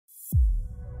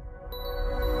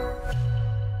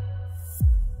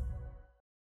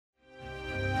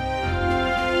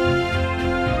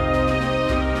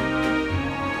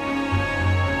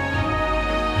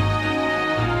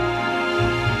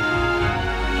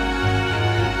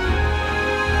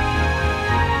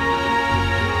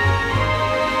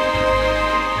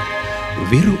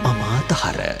Viru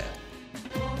Amadahara.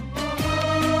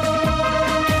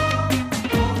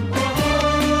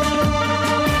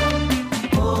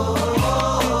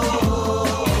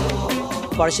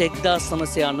 वर्ष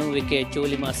 1991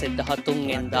 ජූලි මාසයේ 13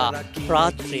 වෙනිදා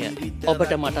රාත්‍රිය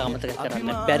ඔබට මට අමතක කරන්න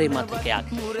බැරි මතකයක්.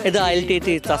 එදා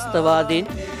LTT ත්‍රස්තවාදීන්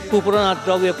පුපුරන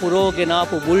ද්‍රව්‍ය පුරෝගෙන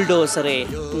ආපු බුල්ඩෝසරේ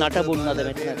නටබුන්නද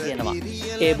මෙතන තියෙනවා.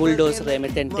 ඒ බුල්ඩෝසරේ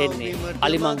මෙතෙන්ට එන්නේ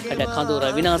අලිමංකඩ කඳුර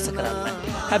විනාශ කරන්න.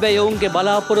 හැබැයි ඔවුන්ගේ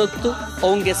බලාපොරොත්තු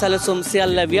ඔවුන්ගේ සැලසුම්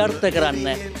සියල්ල ව්‍යර්ථ කරන්න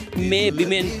මේ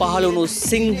බිමෙන් පහළුණු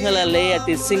සිංහල ලේ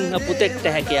ඇති සිංහ පුතෙක්ට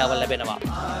හැකියාව ලැබෙනවා.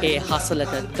 ඒ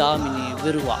හසලක ගාමිණී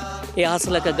විරුවා ඒ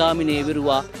අසලක ගාමිණී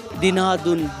විරුවා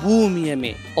දිනාදුන්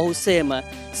භූමියමේ ඔහුසේම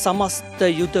සමස්ත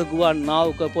යුදගුවන්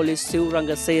නාවක පොලිස්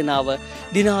සිවුරංග සේනාව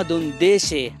දිනාදුන්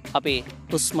දේශයේ අපි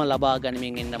හුස්ම ලබා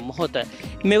ගනිමින් ඉන්න මොහොත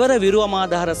මෙවර විරු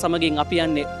අමාදහර සමගින් අපි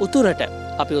යන්නේ උතුරට.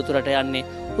 අපි උතුරට යන්නේ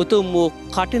උතුම් වූ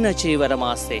කටින චීවර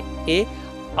මාසයේ ඒ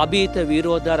අභීත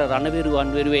විරෝධාර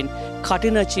රණවිරුවන් වෙනුවෙන්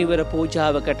කටින චීවර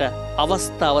පූජාවකට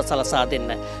අවස්ථාව සලසා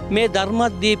දෙන්න. මේ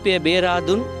ධර්මද්වීපය බේරා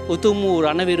දුන් උතුම් වූ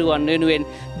රණවිරුවන් වෙනුවෙන්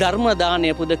ධර්ම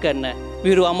දානය පුද කරන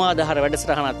විරු අමාදහර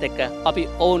වැඩසටහනත් එක්ක අපි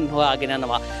ඔවුන් හොයාගෙන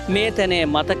යනවා. මේ තැනේ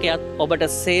මතකයක් ඔබට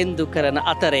සේන්දු කරන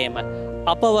අතරේම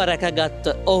අපව රැකගත්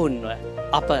ඔවුන්ව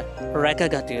අප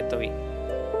රැකගත යුතුයි.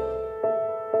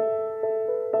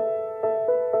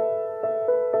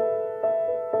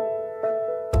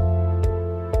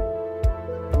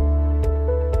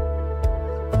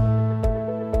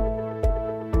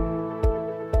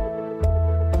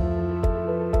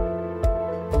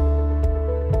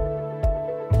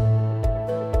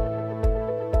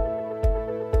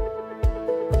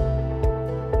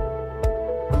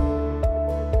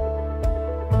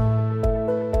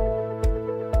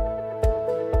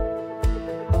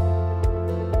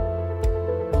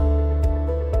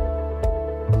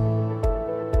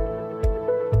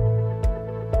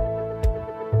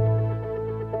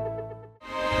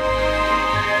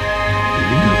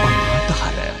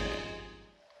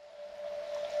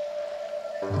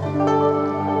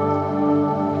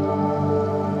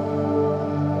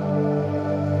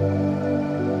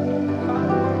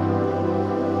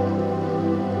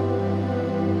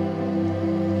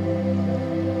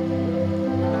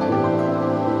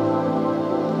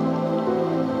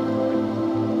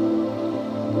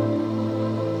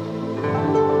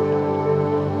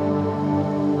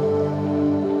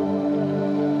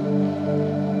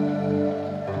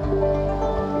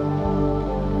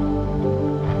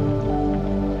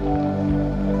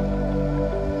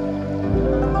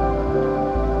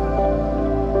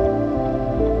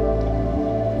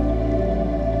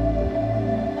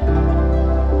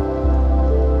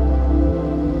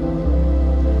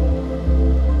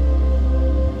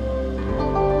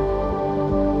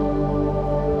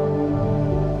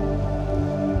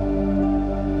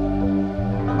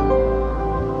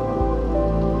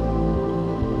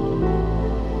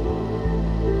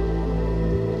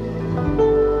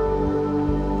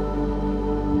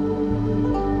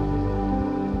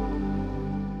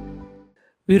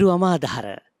 විරු අමාදහර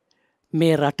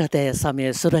මේ රටතය සමය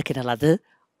සුරකින ලද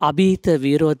අභීත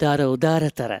විරෝධාර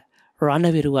උදාරතර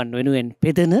රණවිරුවන් වෙනුවෙන්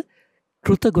පෙදෙන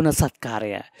කෘතගුණ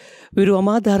සත්කාරය. විරු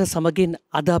අමාදහර සමගින්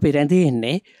අද අපි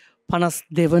රැඳෙන්නේ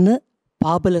 52 වන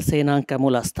පාබල සේනාංක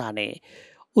මූලස්ථානයේ.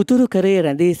 උතුරු කරේ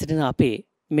රැඳී සිටින අපේ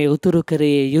මේ උතුරු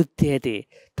කරේ යුද්ධයේදී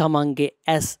තමන්ගේ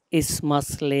ඇස්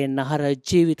ඉස්මස්ලේ නහර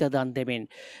ජීවිත දන් දෙමින්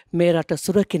මේ රට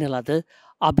සුරකින ලද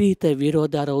අභීත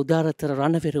විරෝධාර උදාරතර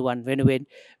රණවිරුවන් වෙනුවෙන්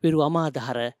විරු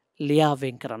අමාදහර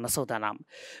ලියාවෙන් කරන්න සෝදානම්.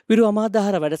 විරු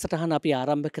අමාදහර වැඩසටහන අපි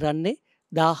ආරම්භ කරන්නේ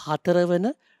 14 වන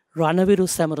රණවිරු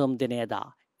සැමරුම් දිනයදා.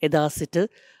 එදා සිට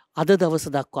අද දවස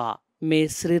දක්වා මේ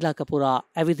ශ්‍රී ලංකාව පුරා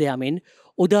ඇවිද යමින්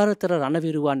උදාරතර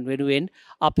රණවිරුවන් වෙනුවෙන්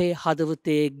අපේ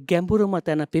හදවතේ ගැඹුරුම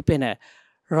තැන පිපෙන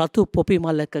රතු පොපි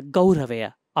මල්ලක ගෞරවය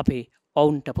අපි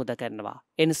ඔවුන්ට පුද කරනවා.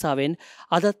 එනිසාවෙන්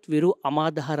අදත් විරු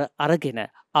අමාදහර අරගෙන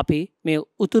අපි මේ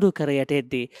උතුරු කරයට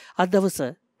එද්දී අද දවස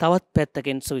තවත්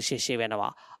පැත්තකින් සුවිශේෂී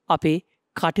වෙනවා. අපි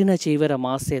කටින චීවර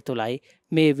මාසය තුලයි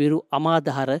මේ විරු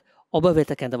අමාදහර ඔබ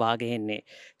වෙත කැඳවාගෙන එන්නේ.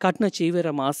 කටින චීවර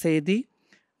මාසයේදී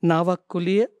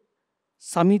නාවක්කුලිය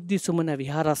සමිද්දි සුමන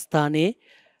විහාරස්ථානයේ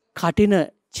කටින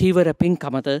චීවර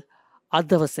පින්කමත අද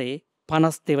දවසේ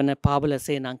 52 වන පාබල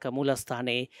සේනාංක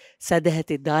මූලස්ථානයේ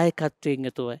සදැහැති දායකත්වයෙන්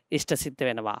යුතුව ඉෂ්ට සිද්ධ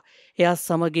වෙනවා. එයා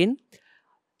සමගින්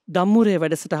දම්මුරේ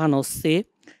වැඩසටහන ඔස්සේ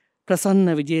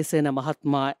ප්‍රසන්න විජේසේන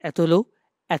මහත්මයා ඇතුළු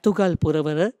ඇතුගල්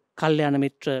පුරවර කල්යාණ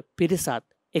මිත්‍ර පිරිසත්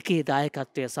එකී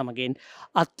දායකත්වය සමගින්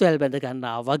අත්වැල් බැඳ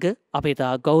ගන්නා වග අපි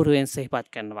තා ගෞරවයෙන් සිහිපත්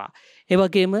කරනවා. ඒ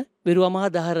වගේම විරු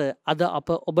අමාදහර අද අප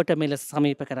ඔබට මෙලෙස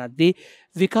සමීප කරද්දී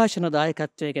විකාශන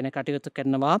දායකත්වය ගැන කටයුතු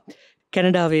කරනවා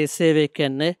කැනඩාවේ සේවය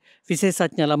කරන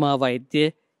විශේෂඥ ළමා වෛද්‍ය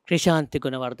ක්‍රිෂාන්ති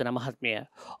ගුණවර්ධන මහත්මිය.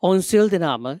 ඔවුන් සියලු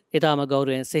දෙනාම ඊටම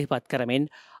ගෞරවයෙන් සිහිපත් කරමින්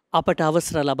අපට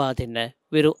අවසර ලබා දෙන්න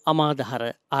විරු අමාදහර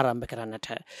ආරම්භ කරන්නට.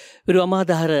 විරු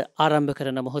අමාදහර ආරම්භ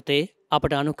කරන මොහොතේ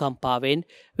අපට අනුකම්පාවෙන්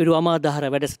විරු අමාදහර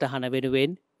වැඩසටහන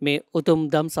වෙනුවෙන් මේ උතුම්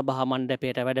දම් සභා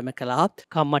මණ්ඩපයට වැඩම කළා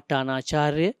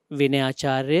කම්මට්ටානාචාර්ය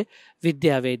විනයාචාර්ය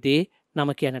විද්‍යාවේදී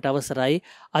නම කියන්නට අවසරයි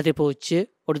අතිපූජ්‍ය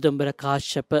උඩුදුම්බර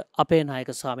කාශ්‍යප අපේ නායක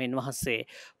ස්වාමීන් වහන්සේ.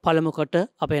 පළමු කොට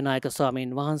අපේ නායක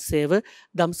ස්වාමීන් වහන්සේව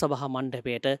දම් සභා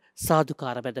මණ්ඩපයට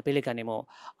සාදුකාර බැද පිළිගනිමු.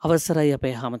 අවසරයි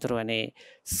අපේ හාමුදුරුවනේ.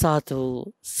 සාදු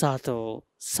සාදු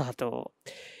සාදු.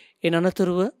 ඉන්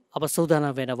අනතුරුව අප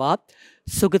සූදානම් වෙනවා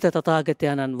සුගත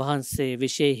තථාගතයන්න් වහන්සේ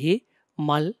විශේෂෙහි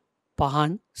මල්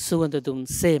පහන් සුවඳ දුම්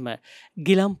සේම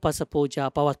ගිලම්පස පූජා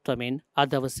පවත්වමින් අද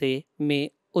දවසේ මේ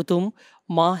උතුම්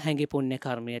මා හැඟි පුණ්‍ය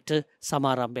කර්මයට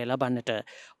සමාරම්භය ලබන්නට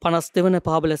 52 වන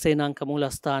පාබල සේනාංක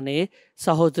මූලස්ථානයේ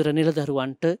සහෝදර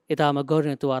නිලදරුවන්ට ඊටම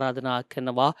ගෞරවණීය ආරාධනා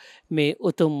කරනවා මේ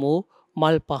උතුම් වූ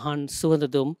මල් පහන් සුවඳ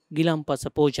දුම් ගිලම්පස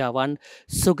පූජාවන්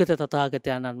සුගත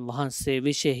තථාගතයන්න් වහන්සේ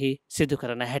විශේෂෙහි සිදු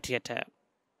කරන හැටියට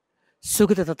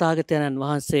සුගත තථාගතයන්න්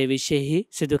වහන්සේ විශේෂෙහි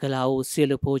සිදු කළා වූ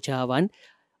සියලු පූජාවන්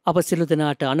අප සියලු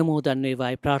දෙනාට අනුමෝදන්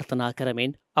වේවායි ප්‍රාර්ථනා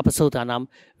කරමින් අප සූදානම්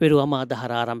විරු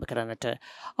අමාදහර ආරම්භ කරන්නට.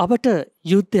 අපට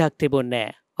යුද්ධයක් තිබුණේ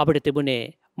නැහැ. අපිට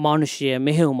තිබුණේ මානුෂීය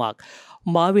මෙහෙයුමක්.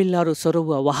 මාවිල්ලාරු සොරව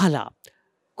වහලා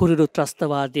කුරිරු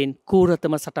ත්‍රස්තවාදීන්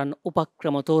කූරතම සටන්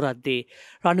උපක්‍රම තෝරද්දී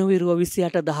රණවිරුව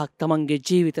 28000ක් තමන්ගේ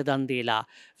ජීවිත දන් දීලා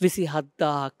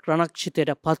 27000ක්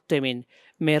රණක්ෂිතයට පත්වෙමින්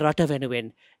මේ රට වෙනුවෙන්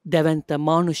දැවැන්ත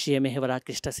මානුෂීය මෙහෙවරක්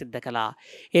ඉෂ්ට සිද්ධ කළා.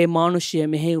 ඒ මානුෂීය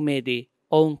මෙහෙයුමේදී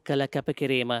ඔවුන් කළ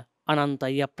කැපකිරීම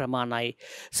අනන්තය ප්‍රමාණයි.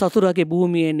 සතුරගේ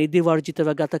භූමියේ නිදිවර්ජිතව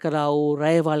ගත කරා වූ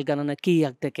රැයවල් ගණන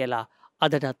කීයක්ද කියලා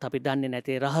අදටත් අපි දන්නේ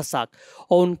නැති රහසක්.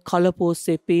 ඔවුන්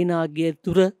කලපෝස්සේ පීනා ගිය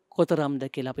දුර කොතරම්ද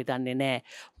කියලා අපි දන්නේ නැහැ.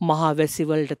 මහා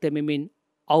වැසිවලට තෙමිමින්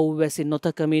අවුවැසි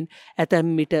නොතකමින්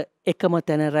ඇතැම් විට එකම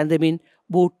තැන රැඳෙමින්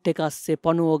බූට් එක අස්සේ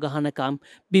පණුව ගහනකම්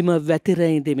බිම වැතිර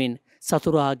ඉඳමින්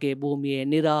සතුරාගේ භූමියේ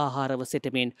निराහාරව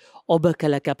සිටමින් ඔබ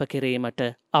කළ කැපකිරීමට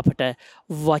අපට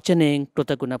වචනයෙන්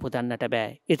කෘතගුණ පුදන්නට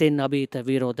බෑ. ඉතින් අභීත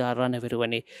විරෝධා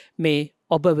රණවිරුවනි මේ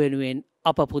ඔබ වෙනුවෙන්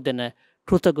අප පුදන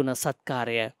කෘතගුණ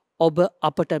සත්කාරය ඔබ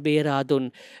අපට බේරා දුන්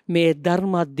මේ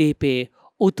ධර්මදීපේ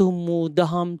උතුම් වූ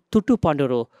දහම් තුටු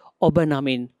පඬුරු ඔබ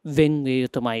නමින් වෙන්විය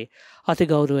යුතුමයි.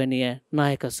 අතිගෞරවනීය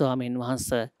නායක ස්වාමීන්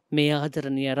වහන්සේ මේ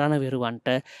ආදරණීය රණවිරුවන්ට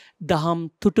දහම්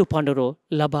තුටු පඬුරු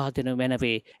ලබා දෙනු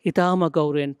මැනවේ. ඊටාම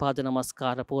ගෞරවයෙන් පාද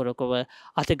නමස්කාර පූර්වකව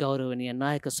අතිගෞරවනීය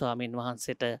නායක ස්වාමීන්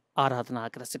වහන්සේට ආරාධනා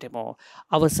කර සිටිමු.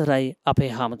 අවසරයි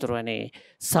අපේ හාමුදුරුවනේ.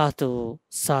 සාතු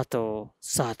සාතු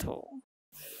සාතු.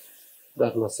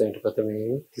 ධර්මසේනට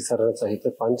ප්‍රථමයෙන් තිසරණ සහිත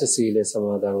පංචශීලයේ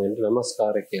සමාදන් වෙන්න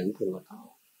නමස්කාර කියන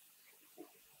තුනක්.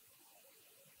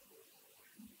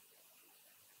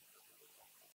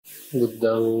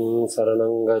 බුද්ධං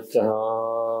සරණං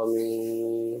ගච්ඡාමි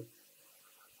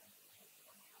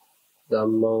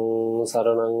ධම්මං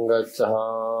සරණං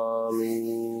ගච්ඡාමි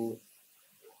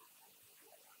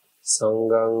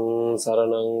සංඝං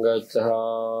සරණං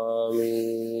ගච්ඡාමි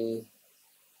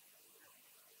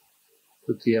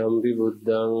ဒုတိယံ පි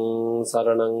බුද්ධං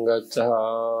සරණං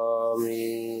ගච්ඡාමි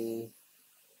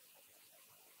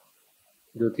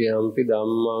ဒုတိယံ පි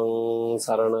ධම්මං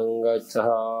සරණං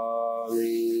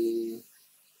ගච්ඡාමි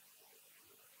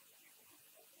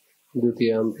ဒုတိ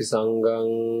ယံ පි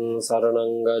සංඝං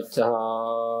සරණං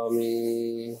ගච්ඡාමි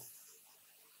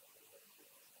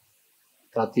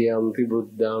တတိယံ පි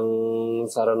බුද්ධං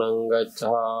සරණං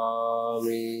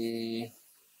ගච්ඡාමි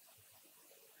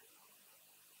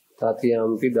တတိ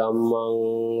ယံ පි ධම්මං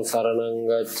සරණං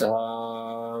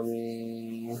ගච්ඡාමි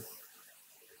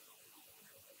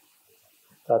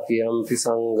တတိယံ පි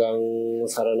සංඝං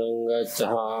සරණං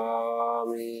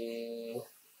ගච්ඡාමි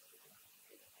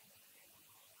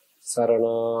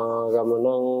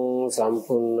සරණාගමනං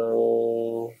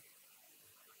සම්පූර්ණං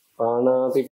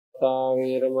පාණාතිපාතා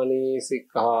වේරමණී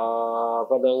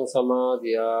සික්ඛාපදං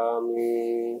සමාදියාමි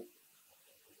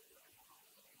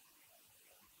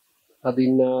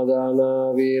අදින්නාදාන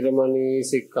වේරමණී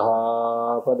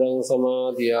සික්ඛාපදං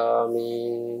සමාදියාමි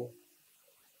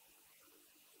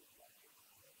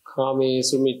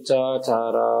කාමේසු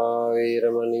මිච්ඡාචාරා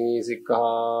වේරමණී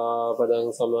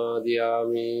සික්ඛාපදං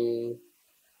සමාදියාමි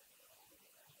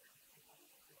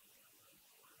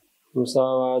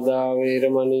මුසාවාදා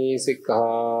වේරමණී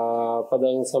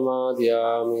සික්ඛාපදං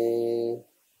සමාදියාමි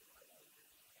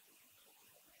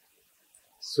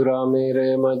සුරාමේරය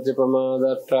මජ්ජපමා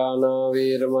දට්ඨානා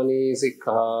වේරමණී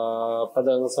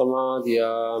සික්ඛාපදං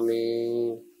සමාදියාමි.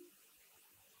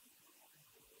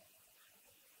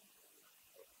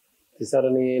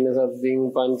 තිසරණේන සද්දින්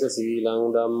පංචශීලං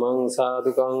ධම්මං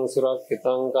සාදුකං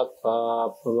සුරක්ඛිතං කତ୍වා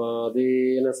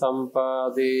අප්‍රමාදේන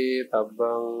සම්පාදේ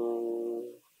තබ්බං.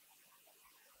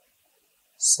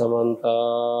 समन्ता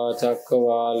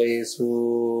चक्रवालेषु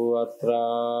अत्रा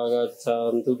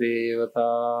गच्छन्तु देवता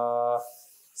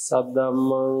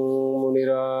सद्धम्मं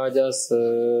मुनिराजस्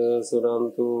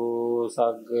सुनन्तु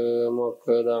सग्ग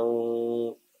मोक्खदं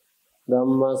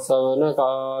ධම්මස්සවන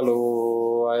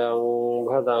කාලෝ අයං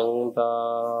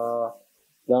භදංතා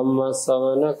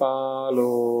ධම්මස්සවන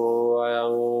කාලෝ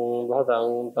අයං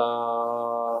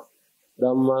භදංතා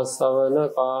ධම්මස්සවන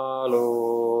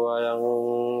කාලෝ අයං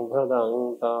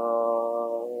භදංතා.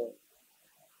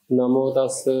 නමෝ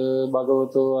තස්ස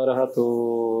භගවතු අරහතු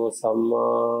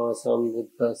සම්මා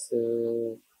සම්බුද්දස්ස.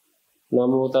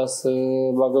 නමෝ තස්ස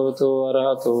භගවතු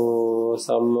අරහතු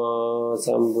සම්මා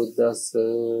සම්බුද්දස්ස.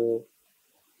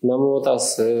 නමෝ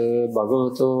තස්ස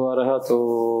භගවතු අරහතු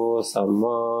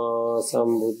සම්මා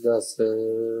සම්බුද්දස්ස.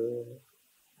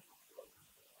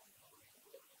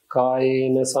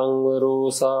 කායේන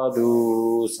සංවරෝ සාදු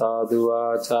සාදු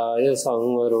වාචාය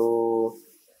සංවරෝ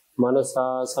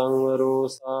මනසා සංවරෝ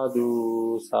සාදු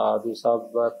සාදු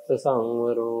සබ්බත්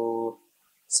සංවරෝ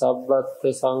සබ්බත්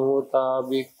සංවතා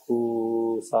බික්ඛු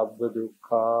සබ්බ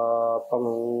දුක්ඛා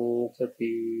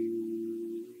පමුච්චති.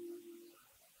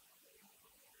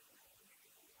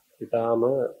 ඊටම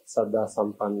සද්ධා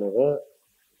සම්පන්නව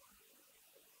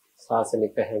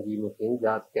ශාසනික හැඟීමකින්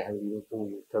ජාතික හැඟීමකින්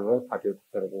යුක්තව කටයුතු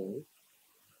කරමින්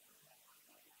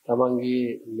තමන්ගේ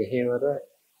මෙහෙවර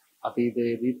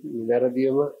අතීතයේදී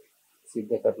නිවැරදිවම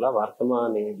සිද්ධ කරලා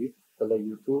වර්තමානයේදී කළ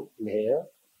යුතු මෙහෙය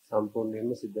සම්පූර්ණයෙන්ම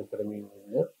සිද්ධ කරමින්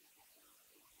ඉන්න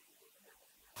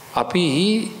අපි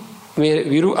මේ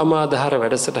විරු අමාදහර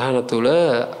වැඩසටහන තුළ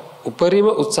උපරිම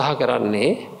උත්සාහ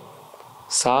කරන්නේ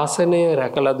ශාසනය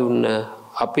රැකලා දුන්න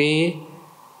අපේ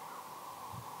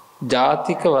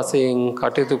ජාතික වශයෙන්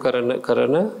කටයුතු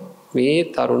කරන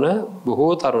මේ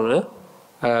බොහෝ තරුණ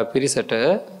පිරිසට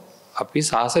අපි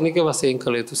ශාසනික වශයෙන්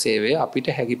කළ යුතු සේවය අපිට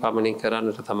හැකි පමණින්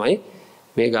කරන්නට තමයි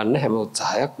මේ ගන්න හැම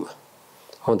උත්සාහයක්ම.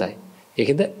 හොඳයි.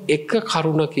 ඒකෙන්ද එක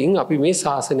කරුණකින් අපි මේ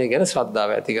ශාසනය ගැන ශ්‍රද්ධාව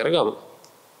ඇති කරගමු.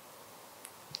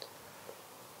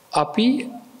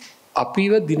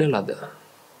 අපිව දින ලද.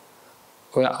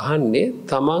 ඔය අහන්නේ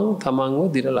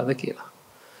තමන්ව දින ලද කියලා.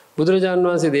 බුදුරජාණන්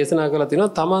වහන්සේ දේශනා කළා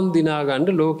තියෙනවා තමන් දිනා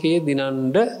ගන්න ලෝකයේ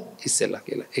දිනන්න ඉස්සෙල්ලා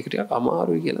කියලා. ඒක ටිකක්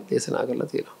අමාරුයි කියලා දේශනා කරලා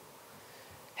තියෙනවා.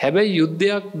 හැබැයි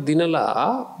යුද්ධයක් දිනලා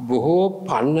බොහෝ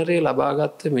පන්නරේ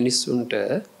ලබාගත්ත මිනිස්සුන්ට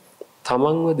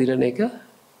තමන්ව දිනන එක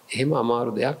එහෙම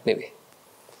අමාරු දෙයක් නෙවෙයි.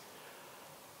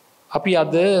 අපි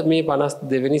අද මේ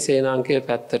 52 වෙනි සේනාංකයේ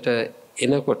පැත්තට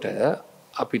එනකොට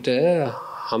අපිට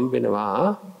හම්බෙනවා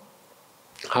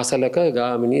හසලක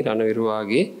ගාමිණී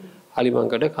රණවිරුවාගේ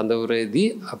අලිමංකඩ කඳවුරේදී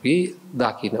අපි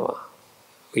දකිනවා.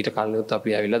 ඊට කලිනුත් අපි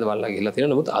ඇවිල්ලා දවල්ලා ගිහිල්ලා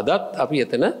තියෙනවා. නමුත් අදත් අපි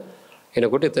එතන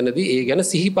එනකොට එතනදී ඒ ගැන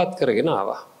සිහිපත් කරගෙන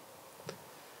ආවා.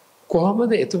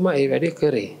 කොහොමද එතුමා මේ වැඩේ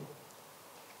කරේ?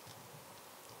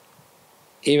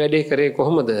 ඒ වැඩේ කරේ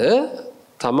කොහොමද?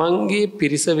 තමන්ගේ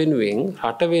පිරිස වෙනුවෙන්,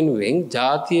 රට වෙනුවෙන්,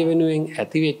 ජාතිය වෙනුවෙන්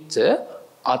ඇතිවෙච්ච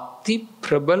අති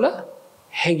ප්‍රබල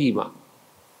හැඟීමක්.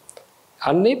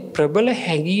 අන්නේ ප්‍රබල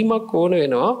හැඟීමක් ඕන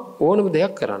වෙනවා ඕනම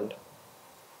දෙයක් කරන්න.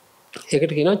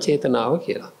 ඒකට කියනවා චේතනාව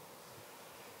කියලා.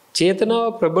 චේතනාව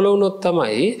ප්‍රබල වුණොත්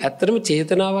තමයි ඇත්තටම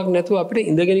චේතනාවක් නැතුව අපිට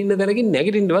ඉඳගෙන ඉන්න තැනකින්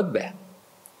නැගිටින්නවත් බෑ.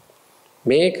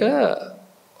 මේක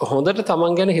හොඳට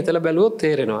තමන් ගැන හිතලා බැලුවොත්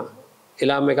තේරෙනවා.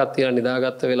 එලාම් එකක් තියලා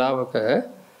නිදාගත්ත වෙලාවක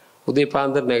උදේ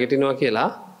පාන්දර නැගිටිනවා කියලා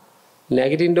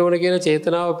නැගිටින්න ඕන කියන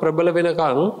චේතනාව ප්‍රබල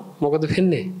වෙනකන් මොකද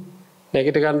වෙන්නේ?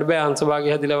 නැගිට ගන්න බෑ අංශභාගය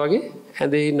හැදිලා වගේ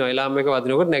ඇඳේ ඉන්නවා. එලාම් එක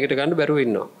වදිනකොට නැගිට ගන්න බැරුව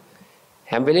ඉන්නවා.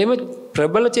 හැම වෙලේම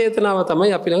ප්‍රබල චේතනාව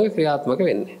තමයි අපි ළඟ ක්‍රියාත්මක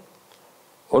වෙන්නේ.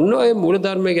 ඔන්න ඔය මූල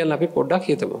ධර්මය ගැන අපි පොඩ්ඩක්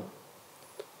හිතමු.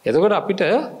 එතකොට අපිට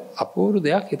අපූර්ව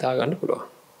දෙයක් හිතා ගන්න පුළුවන්.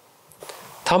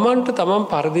 තමන්ට තමන්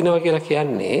පරදිනවා කියලා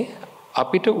කියන්නේ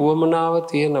අපිට උවමනාව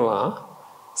තියෙනවා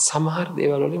සමහර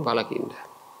දේවල් වලින් වළකින්න.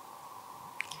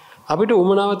 අපිට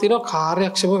උවමනාව තියෙනවා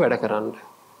කාර්යක්ෂමව වැඩ කරන්න.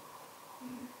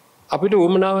 අපිට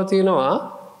උවමනාව තියෙනවා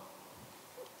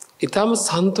ඊටම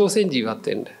සන්තෝෂෙන් ජීවත්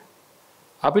වෙන්න.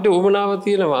 අපිට උවමනාව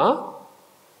තියෙනවා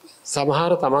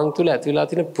සමහර තමන් තුළ ඇති වෙලා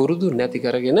තියෙන පුරුදු නැති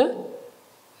කරගෙන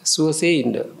සුවසේ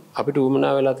ඉන්න. අපිට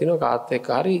උවමනා වෙලා තියෙනවා කාත් එක්ක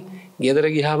හරි ගෙදර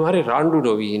ගියාම හරි රණ්ඩු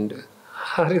නොවි ඉන්න.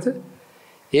 හරිද?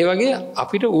 ඒ වගේ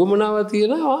අපිට උවමනාව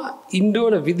තියෙනවා ඉන්න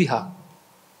ඕන විදිහක්.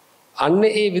 අන්න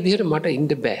ඒ විදිහට මට ඉන්න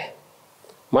බෑ.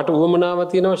 මට උවමනාව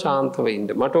තියෙනවා ශාන්තව ඉන්න.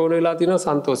 මට ඕන වෙලා තියෙනවා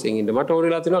සන්තෝෂයෙන් ඉන්න. මට ඕන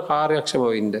වෙලා තියෙනවා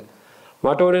කාර්යක්ෂමව ඉන්න.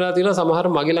 මට ඕන වෙලා තියෙනවා සමහර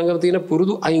මගේ ළඟම තියෙන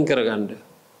පුරුදු අයින් කරගන්න.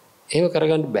 එහෙම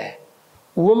කරගන්න බෑ.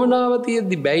 උවමනාව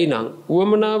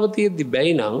තියෙද්දි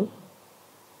බැයි නම්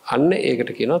අන්න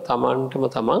ඒකට කියනවා තමන්ටම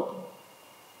තමන්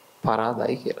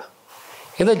පරාදයි කියලා.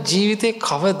 එහෙනම් ජීවිතේ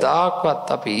කවදාක්වත්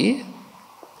අපි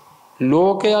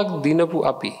ලෝකයක් දිනපු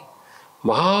අපි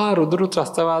මහා රුදුරු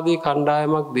ත්‍රස්තවාදී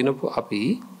කණ්ඩායමක් දිනපු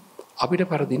අපිට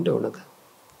පරදින්න ඕනද?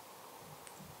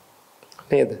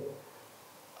 නේද?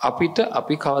 අපිට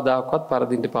අපි කවදාකවත්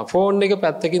පරදින්න එපා. ෆෝන් එක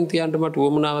පැත්තකින් තියන්න මට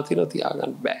උවමනාව තියෙනවා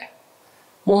තියාගන්න බෑ.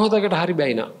 මොහොතකට හරි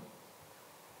බැයි නා.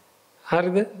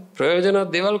 හරිද?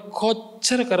 ප්‍රයෝජනවත් දේවල්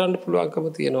කොච්චර කරන්න පුළුවන්කම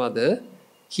තියනවද?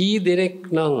 කී දෙනෙක්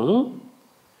නම්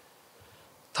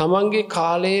තමන්ගේ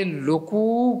කාලේ ලොකු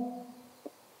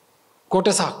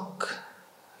කොටසක්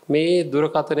මේ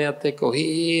දුරකථනයත් එක්ක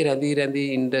ඔහේ රැඳී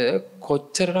ඉන්න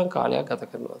කොච්චරනම් කාලයක් ගත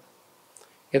කරනවද?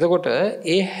 එතකොට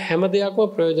ඒ හැම දෙයක්ම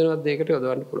ප්‍රයෝජනවත් දෙයකට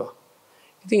යොදවන්න පුළුවන්.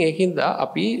 ඉතින් ඒකින්ද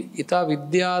අපි ඊට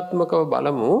විද්‍යාත්මකව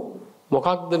බලමු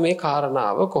මොකක්ද මේ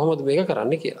කාරණාව කොහොමද මේක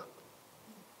කරන්න කියලා.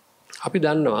 අපි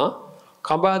දන්නවා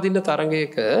කඹ අදින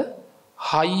තරඟයක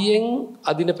හයියෙන්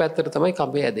අදින පැත්තට තමයි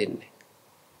කඹේ ඇදෙන්නේ.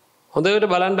 හොඳට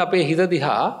බලන්න අපේ හිත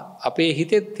දිහා අපේ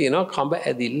හිතෙත් තියෙනවා කඹ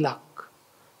ඇදිල්ලක්.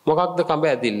 මොකක්ද කඹ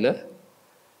ඇදිල්ල?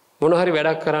 මොන හරි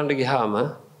වැඩක් කරන්න ගියාම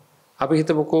අපි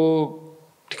හිතමුකෝ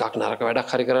ටිකක් නරක වැඩක්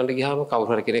හරි කරන්න ගියාම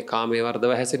කවුරු හරි කෙනෙක් කාමයේ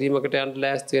වර්ධව හැසිරීමකට යන්න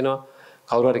ලෑස්ති වෙනවා.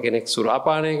 කවුරු හරි කෙනෙක්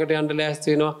සුරාපානයකට යන්න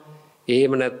ලෑස්ති වෙනවා.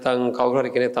 එහෙම නැත්නම් කවුරු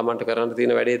හරි කෙනෙක් Tamanට කරන්න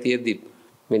තියෙන වැඩේ තියෙද්දි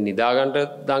මේ නිදාගන්න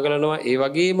දඟලනවා. ඒ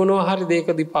වගේ මොනවා හරි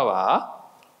දෙයකදී පවා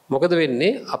මොකද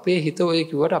වෙන්නේ? අපේ හිත ඔය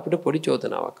කිව්වට අපිට පොඩි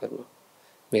චෝදනාවක් කරනවා.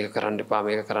 මේක කරන්න එපා,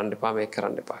 මේක කරන්න එපා, මේක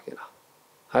කරන්න එපා කියලා.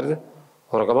 හරිද?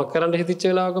 හොරකමක් කරන්න හිතච්ච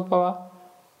වෙලාවක පවා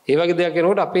ඒ වගේ දෙයක්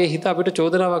කරනකොට අපේ හිත අපිට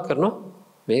චෝදනාවක් කරනවා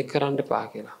මේක කරන්න එපා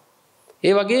කියලා.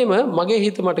 ඒ වගේම මගේ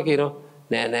හිත මට කියනවා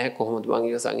නෑ කොහොමද මං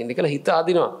ඉවසන් ඉන්නේ කියලා හිත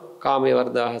අදිනවා. කාමයේ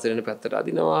වර්ධව හැසිරෙන පැත්තට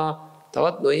අදිනවා.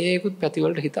 තවත් නොයේකුත්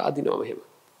පැතිවලට හිත අදිනවා මෙහෙම.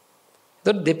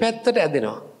 ඒතකොට දෙපැත්තට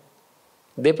ඇදෙනවා.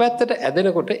 දෙපැත්තට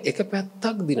ඇදෙනකොට එක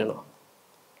පැත්තක් දිනනවා.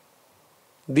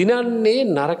 දිනන්නේ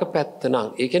නරක පැත්ත නම්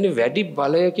ඒ කියන්නේ වැඩි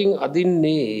බලයකින්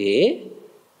අදින්නේ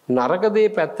නරක දේ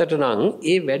පැත්තට නම්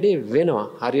ඒ වැඩේ වෙනවා.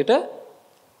 හරියට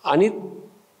අනිත්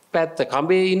පැත්ත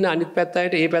කඹේ ඉන්න අනිත්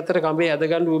පැත්තට ඒ පැත්තට කඹේ ඇද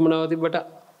ගන්න උවමනාව තිබ්බට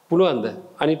පුළුවන්ද?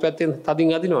 අනිත් පැත්තෙන්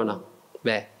තදින් අදිනවා නම්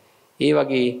බෑ. ඒ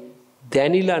වගේ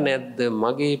දැනිලා නැද්ද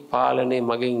මගේ පාලනේ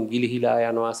මගෙන් ගිලිහිලා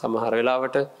යනවා සමහර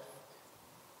වෙලාවට.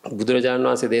 බුදුරජාණන්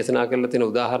වහන්සේ දේශනා කරලා තියෙන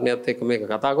උදාහරණයත් එක්ක මේක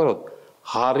කතා කරොත්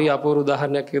හරි අපූර්ව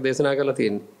උදාහරණයක් එක දේශනා කරලා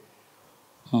තියෙන්නේ.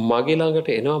 මගේ ළඟට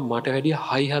එනවා මට වැඩිය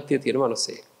හයි හතිය තියෙන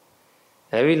මිනිස්සෙක්.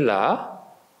 ඇවිල්ලා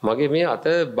මගේ මේ අත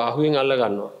බාහුවෙන් අල්ල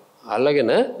ගන්නවා.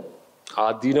 අල්ලගෙන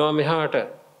ආදීනවා මෙහාට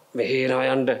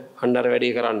මෙහෙනවා යන්න අnder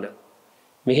වැඩේ කරන්න.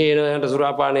 මෙහෙනවා යන්න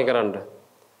සුරාපානය කරන්න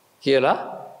කියලා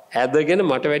ඇදගෙන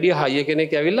මට වැඩිය හයිය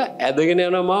කෙනෙක් ඇවිල්ලා ඇදගෙන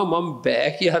යනවා මම බෑ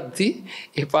කියද්දි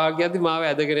එපා කියද්දි මාව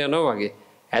ඇදගෙන යනවා වගේ.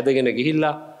 ඇදගෙන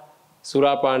ගිහිල්ලා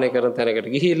සුරාපානය කරන තැනකට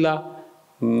ගිහිල්ලා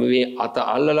මේ අත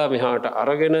අල්ලලා මෙහාට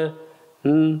අරගෙන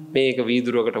මේක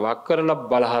වීදුරුවකට වක් කරලා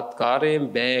බලහත්කාරයෙන්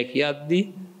බෑ කියද්දි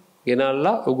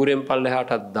ගෙනල්ලා උගුරෙන්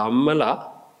පල්ලෙහාට ධම්මලා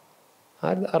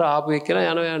හරි අර ආපු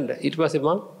එක්කෙනා යනවා යන්න. ඊට පස්සේ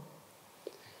මං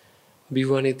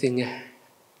බිව්වනේ තින්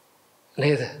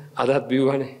නේද? අදත්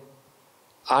බිව්වනේ.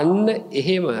 අන්න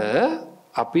එහෙම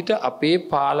අපිට අපේ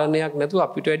පාලනයක් නැතුව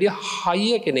අපිට වැඩිය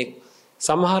හයිය කෙනෙක්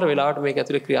සමහර වෙලාවට මේක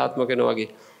ඇතුලේ ක්‍රියාත්මක වෙනවා වගේ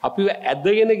අපිව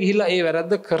ඇදගෙන ගිහිල්ලා ඒ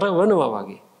වැරද්ද කරවනවා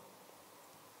වගේ.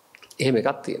 එහෙම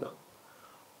එකක් තියෙනවා.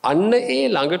 අන්න ඒ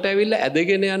ළඟට ඇවිල්ලා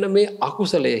ඇදගෙන යන මේ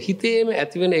අකුසලය හිතේම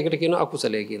ඇතිවෙන එකට කියනවා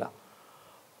අකුසලය කියලා.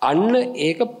 අන්න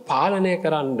ඒක පාලනය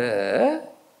කරන්න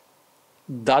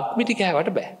දත් මිටි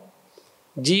කෑවට බෑ.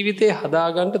 ජීවිතේ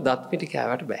හදාගන්න දත් මිටි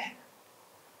කෑවට බෑ.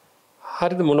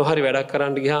 හරිද? මොන හරි වැඩක්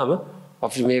කරන්න ගියාම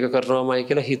අපි මේක කරනවාමයි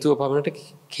කියලා හිතුව පමණට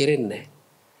කෙරෙන්නේ නැහැ.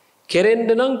 කෙරෙන්න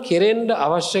නම් කෙරෙන්න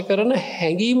අවශ්‍ය කරන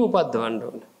හැඟීම උපද්දවන්න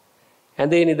ඕන.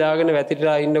 ඇඳේ නිදාගෙන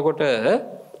වැතිරලා ඉන්නකොට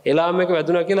එලාම් එක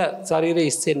වැදුනා කියලා ශරීරය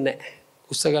ඉස්සෙන්නේ නැහැ.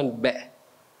 උස්ස ගන්න බෑ.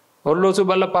 ඔරලෝසු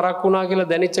බල්ල පරක් වුණා කියලා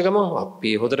දැනෙච්ච ගමන්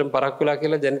අපි හොදටම පරක් වෙලා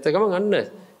කියලා දැනෙච්ච ගමන් අන්න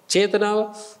චේතනාව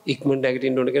ඉක්මනට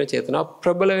ඇගිටින්න ඕන කියන චේතනාව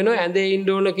ප්‍රබල වෙනවා. ඇඳේ ඉන්න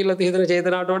ඕන කියලා හිතන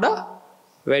චේතනාවට වඩා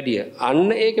වැඩිය. අන්න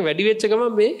ඒක වැඩි වෙච්ච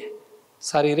ගමන් මේ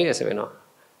ශරීරය ඇස වෙනවා.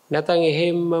 නැත්නම්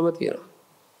එහෙම්මම තියෙනවා.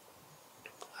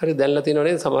 හරි දැන්ලා තියෙනව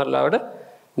නේද? සමහර ලාවට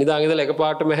නිදාගෙන ඉඳලා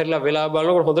එකපාරටම හැරිලා වෙලා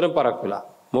බලනකොට හොඳටම පරක් වෙලා.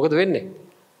 මොකද වෙන්නේ?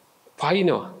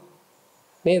 පයින්නවා.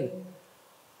 නේද?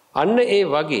 අන්න ඒ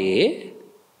වගේ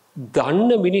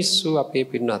දන්න මිනිස්සු අපේ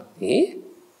පින්නත්නි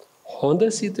හොඳ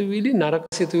සිතුවිලි නරක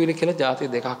සිතුවිලි කියලා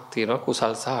જાති දෙකක් තියෙනවා.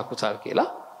 කුසල් සහ අකුසල් කියලා.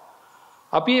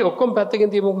 අපි ඔක්කොම පැත්තකින්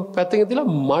තියමු. පැත්තකින් තියලා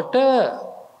මට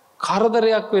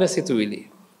කරදරයක් වෙන සිතුවිලි.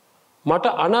 මට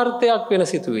අනර්ථයක් වෙන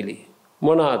සිතුවිලි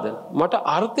මොනවාද? මට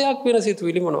අර්ථයක් වෙන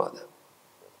සිතුවිලි මොනවාද?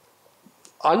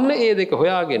 අන්න ඒ දෙක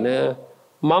හොයාගෙන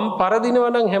මම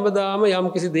පරදිනවා නම් හැමදාම යම්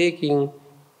කිසි දෙයකින්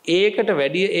ඒකට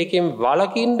වැඩිය ඒකෙන්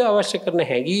වළකින්න අවශ්‍ය කරන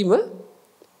හැඟීම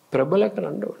ප්‍රබල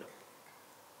කරන්න ඕන.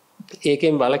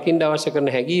 ඒකෙන් වළකින්න අවශ්‍ය කරන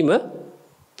හැඟීම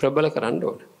ප්‍රබල කරන්න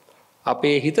ඕන.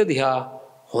 අපේ හිත දිහා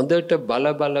හොඳට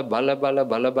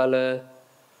බල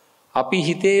අපි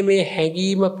හිතේ මේ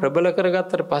හැඟීම ප්‍රබල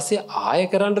කරගත්තට පස්සේ ආය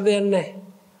කරන්න දෙයක් නැහැ.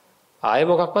 ආය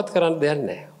මොකක්වත් කරන්න දෙයක්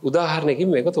නැහැ. උදාහරණයකින්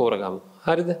මේක තෝරගමු.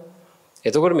 හරිද?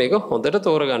 එතකොට මේක හොඳට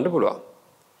තෝරගන්න පුළුවන්.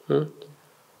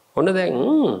 ඔන්න දැන්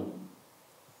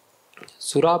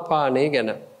සුරාපානය ගැන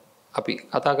අපි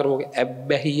කතා කරමු.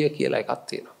 ඇබ්බැහිය කියලා එකක්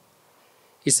තියෙනවා.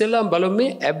 ඉස්සෙල්ලාම බලමු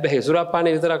මේ ඇබ්බැහිය. සුරාපානය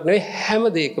විතරක් නෙවෙයි හැම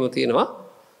දෙයකම තියෙනවා.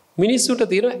 මිනිස්සුන්ට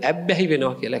තියෙනවා ඇබ්බැහි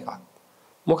වෙනවා කියලා එකක්.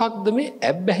 මොකක්ද මේ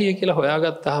ඇබ්බැහිය කියලා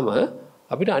හොයාගත්තාම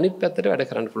අපිට අනිත් පැත්තට වැඩ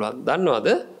කරන්න පුළුවන්. දන්නවද?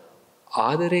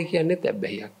 ආදරය කියන්නේ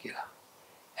ඇබ්බැහියක් කියලා.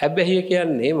 ඇබ්බැහිය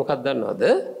කියන්නේ මොකක්ද දන්නවද?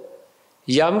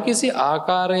 යම්කිසි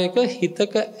ආකාරයක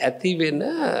හිතක ඇති වෙන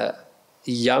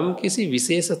යම්කිසි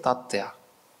විශේෂ තත්ත්වයක්.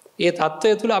 ඒ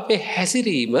තත්ත්වය තුළ අපේ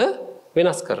හැසිරීම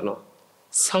වෙනස් කරනවා.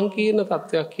 සංකීර්ණ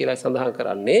තත්ත්වයක් කියලා සඳහන්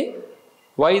කරන්නේ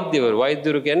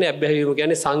වෛද්‍යවරු කියන්නේ ඇබ්බැහිවීම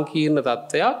කියන්නේ සංකීර්ණ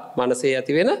තත්ත්වයක් මනසේ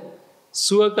ඇති වෙන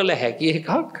සුව කළ හැකි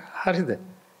එකක්. හරිද?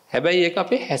 හැබැයි ඒක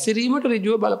අපේ හැසිරීමට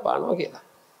ඍජුව බලපානවා කියලා.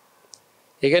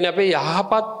 ඒ කියන්නේ අපේ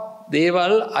යහපත්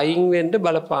දේවල් අයින් වෙන්න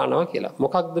බලපානවා කියලා.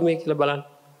 මොකක්ද මේ කියලා බලන්න.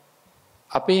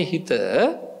 අපේ හිත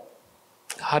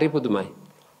හරි පුදුමයි.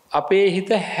 අපේ හිත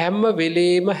හැම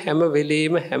වෙලේම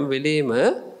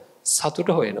සතුට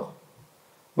හොයනවා.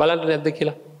 බලන්න නැද්ද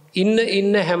කියලා?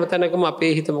 ඉන්න හැම තැනකම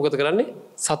අපේ හිත මොකද කරන්නේ?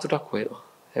 සතුටක් හොයනවා.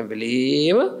 හැම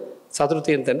වෙලේම සතුට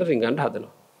තියෙන තැනට රිංගන්න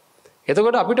හදනවා.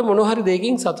 එතකොට අපිට මොන හරි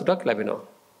දෙයකින් සතුටක් ලැබෙනවා.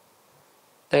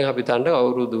 දැන් අපි තණ්ඩ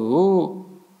අවුරුදු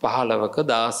 15ක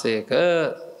 16ක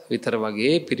විතර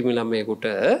වගේ පිරිමි ළමයෙකුට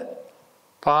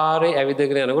පාරේ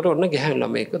ඇවිදගෙන යනකොට ඔන්න ගැහැණු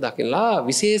ළමයෙක්ව දකිනලා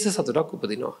විශේෂ සතුටක්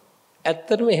උපදිනවා.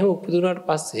 ඇත්තටම එහෙම උපදිනාට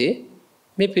පස්සේ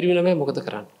මේ පිරිමි ළමයා මොකද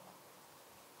කරන්නේ?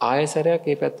 ආයසරයක්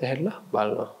මේ පැත්ත හැරිලා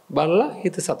බලනවා. බලලා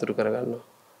හිත සතුටු කරගන්නවා.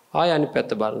 ආය අනිත්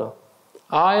පැත්ත බලනවා.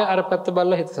 ආය අර පැත්ත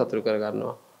බලලා හිත සතුටු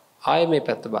කරගන්නවා. ආය මේ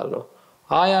පැත්ත බලනවා.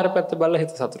 ආය අර පැත්ත බලලා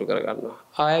හිත සතුටු කරගන්නවා.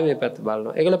 ආය මේ පැත්ත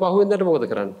බලනවා. ඒකල පහුවෙන්දට මොකද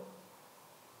කරන්නේ?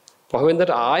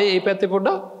 පහුවෙන්දට ආයේ මේ පැත්තේ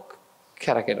පොඩ්ඩක්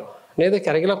කැරකෙනවා. නේද?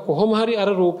 කැරකිලා කොහොම හරි අර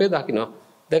රූපේ දකිනවා.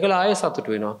 දැකලා ආයේ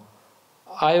සතුටු වෙනවා.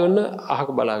 ආයෙ ඔන්න අහක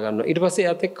බලා ගන්නවා. ඊට පස්සේ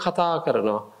එයාත් එක්ක කතා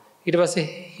කරනවා. ඊට පස්සේ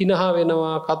හිනහා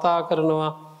වෙනවා, කතා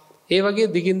කරනවා. ඒ වගේ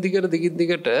දිගින්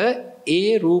දිගට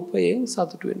ඒ රූපයෙන්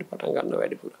සතුටු වෙන්න පටන් ගන්නවා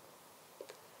වැඩිපුර.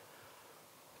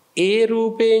 ඒ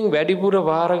රූපයෙන් වැඩිපුර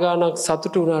වාර ගානක්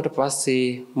සතුටු වුණාට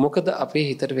පස්සේ මොකද අපේ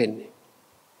හිතට වෙන්නේ?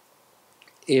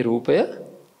 ඒ රූපය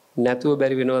නැතුව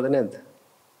බැරි වෙනවද නැද්ද?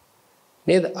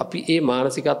 නේද? අපි ඒ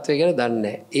මානසිකත්වය ගැන දන්නේ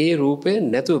නැහැ. ඒ රූපය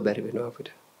නැතුව බැරි වෙනවා අපිට.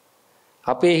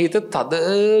 අපේ හිත තද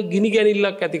ගිනි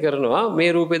ගැනිල්ලක් ඇති කරනවා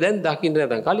මේ රූපේ දැන් දකින්න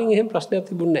නැතනම්. කලින් එහෙම ප්‍රශ්නයක්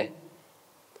තිබුණේ නැහැ.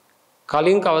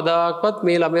 කලින් කවදාකවත්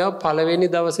මේ ළමයා පළවෙනි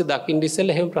දවසේ දකින්න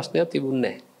ඉස්සෙල්ලා එහෙම ප්‍රශ්නයක් තිබුණේ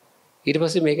නැහැ. ඊට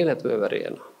පස්සේ මේක නැතුව ඉවර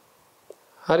යනවා.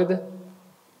 හරිද?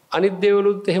 අනිත්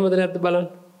දේවලුත් එහෙමද නැද්ද බලන්න.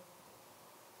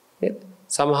 නේද?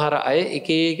 සමහර අය එක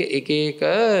එක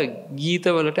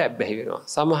ගීතවලට ඇබ්බැහි වෙනවා.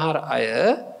 සමහර අය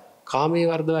කාමයේ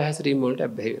වර්ධව හැසිරීම වලට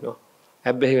ඇබ්බැහි වෙනවා.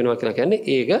 ඇබ්බැහි වෙනවා කියලා කියන්නේ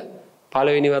ඒක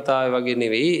පළවෙනි වතාවේ වගේ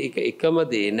නෙවෙයි. ඒක එකම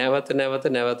දේ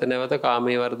නැවත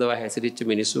කාමයේ වර්ධව හැසිරිච්ච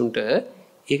මිනිසුන්ට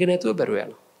ඒක නැතුව බැරුව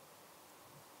යනවා.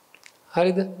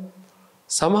 හරිද?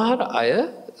 සමහර අය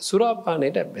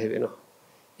සුරාපානයට ඇබ්බැහි වෙනවා.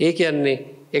 ඒ කියන්නේ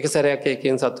එක සැරයක්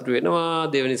එකෙන් සතුටු වෙනවා,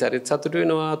 දෙවෙනි සැරෙත් සතුටු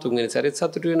වෙනවා, තුන්වෙනි සැරෙත්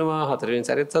සතුටු වෙනවා, හතරවෙනි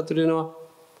සැරෙත් සතුටු වෙනවා.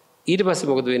 ඊට පස්සේ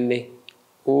මොකද වෙන්නේ?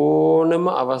 ඕනම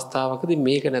අවස්ථාවකදී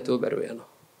මේක නැතුව බැරුව යනවා.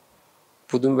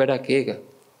 පුදුම වැඩක් ඒක.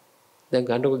 දැන්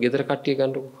ගන්නකො ගෙදර කට්ටිය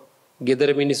ගන්නකො. ගෙදර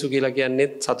මිනිස්සු කියලා කියන්නේ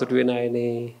සතුටු වෙන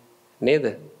අයනේ. නේද?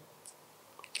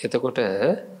 එතකොට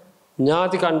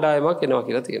ඥාති කණ්ඩායමක් එනවා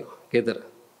කියලා තියෙනවා ගෙදර.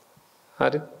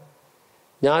 හරි?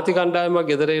 ඥාති කණ්ඩායමක්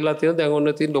ගෙදර ඉලා තියෙනවා. දැන්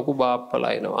ඔන්න තියෙන ලොකු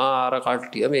බාප්පලා එනවා. ආර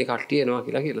කට්ටිය මේ කට්ටිය එනවා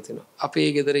කියලා තියෙනවා. අපේ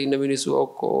ගෙදර ඉන්න මිනිස්සු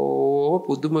ඔක්කොම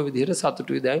පුදුම විදිහට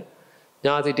සතුටුයි දැන්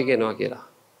ඥාති ටික එනවා කියලා.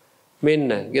 මෙන්න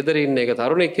ගෙදර ඉන්න එක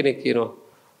තරුණෙක් කෙනෙක් කියනවා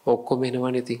ඔක්කොම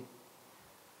එනවනේ ඉතින්.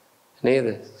 නේද?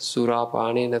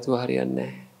 සුරාපානේ නැතුව හරියන්නේ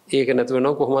නැහැ. ඒක නැතුව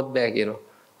නම් කොහොමවත් බෑ කියනවා.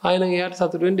 ආයෙනම් එයාට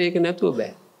සතුට වෙන්න ඒක නැතුව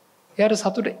බෑ. එයාට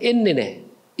සතුට එන්නේ නැහැ.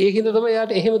 ඒකින්ද තමයි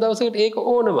එයාට එහෙම දවසකට ඒක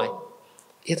ඕනමයි.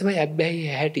 ඒ තමයි ඇබ්බැහි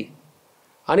හැටි.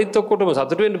 අනිත් ඔක්කොටම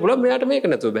සතුට වෙන්න පුළුවන් මෙයාට මේක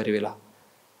නැතුව බැරි වෙලා.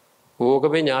 ඕක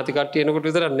මේ ඥාති කට්ටිය එනකොට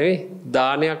විතරක් නෙවෙයි.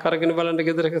 දානයක් අරගෙන බලන්න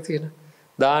ගෙදරක තියෙන.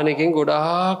 දානකින්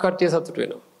ගොඩාක් කට්ටිය සතුට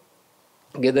වෙනවා.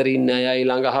 ගෙදර ඉන්න අය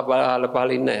ළඟ අහල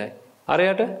පහල ඉන්න අය.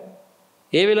 අරයට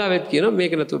ඒ වෙලාවෙත් කියනවා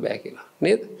මේක නැතුව බෑ කියලා.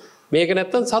 නේද? මේක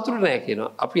නැත්තම් සතුට නෑ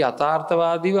කියනවා. අපි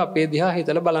යථාර්ථවාදීව අපේ දිහා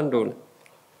හිතලා බලන්න ඕන.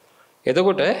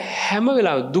 එතකොට හැම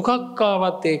වෙලාවෙම දුකක්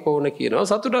ආවත් ඒක ඕන කියනවා,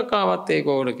 සතුටක් ආවත් ඒක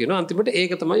ඕන කියනවා. අන්තිමට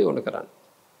ඒක තමයි ඕන කරන්නේ.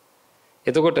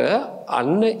 එතකොට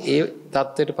අන්න ඒ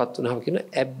தත්ත්වයටපත් වුණාම කියන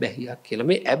ඇබ්බැහියක් කියලා.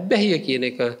 මේ ඇබ්බැහිය කියන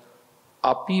එක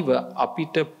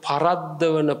අපිට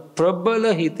පරද්දවන ප්‍රබල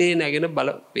හිතේ නැගෙන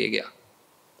බලවේගයක්.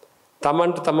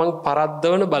 තමන්ට තමන්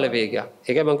පරද්දවන බලවේගයක්.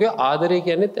 ඒකයි මම කිව්වා ආදරය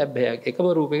කියන්නේත් ඇබ්බැහියක්. එකම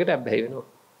රූපයකට ඇබ්බැහි වෙනවා.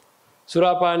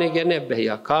 සුරාපානය කියන්නේ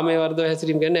ඇබ්බැහියක්. කාමයේ වර්ධව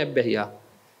හැසිරීම කියන්නේ ඇබ්බැහියක්.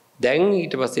 දැන්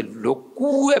ඊට පස්සේ ලොකු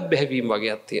ඇබ්බැහිවීම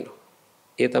වගේක් තියෙනවා.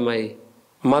 ඒ තමයි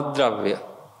මත්ද්‍රව්‍ය.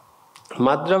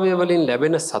 මත්ද්‍රව්‍ය වලින්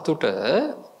ලැබෙන සතුට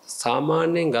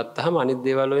සාමාන්‍යයෙන් ගත්තහම අනිත්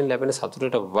දේවල් වලින් ලැබෙන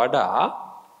සතුටට වඩා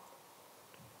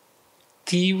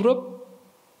තීව්‍ර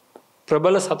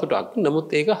ප්‍රබල සතුටක්. නමුත්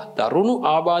ඒක දරුණු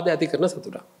ආබාධ ඇති කරන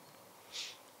සතුටක්.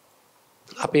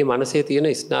 අපේ මනසේ තියෙන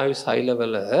ස්නායු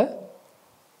සෛලවල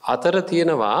අතර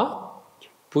තියෙනවා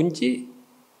පුංචි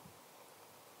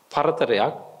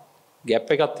පරතරයක්,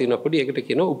 ගැප් එකක් තියෙනවා පොඩි. ඒකට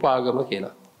කියනවා උපාගම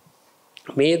කියලා.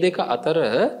 මේ දෙක අතර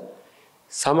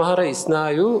සමහර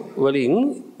ස්නායු වලින්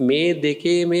මේ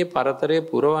දෙකේ මේ පරතරය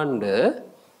පුරවන්න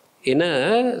එන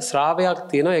ශ්‍රාවයක්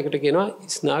තියෙනවා. ඒකට කියනවා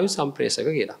ස්නායු සම්ප්‍රේෂක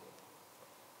කියලා.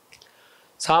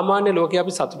 සාමාන්‍ය ලෝකයේ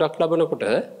අපි සතුටක් ලබනකොට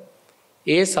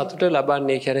ඒ සතුට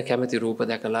ලබන්නේ කියන්නේ කැමති රූප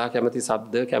දැකලා, කැමති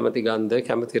ශබ්ද, කැමති ගන්ධ,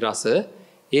 කැමති රස.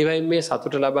 ඒ වයින් මේ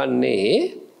සතුට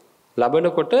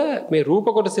ලබනකොට මේ රූප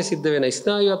කොටසේ සිද්ධ වෙන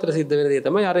ස්නායු අතර සිද්ධ වෙන දේ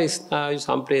තමයි අර ස්නායු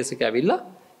සම්ප්‍රේෂක ඇවිල්ලා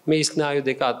මේ ස්නායු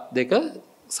දෙක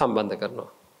සම්බන්ධ කරනවා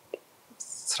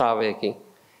ශ්‍රාවයකින්.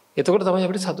 එතකොට තමයි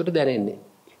අපිට සතුට දැනෙන්නේ.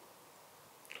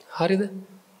 හරිද?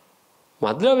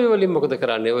 මද්ද්‍රව්‍ය වලින් මොකද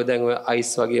කරන්නේ? ඔය දැන් ඔය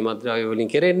අයිස් වගේ මද්ද්‍රව්‍ය වලින්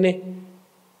කෙරෙන්නේ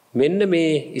මෙන්න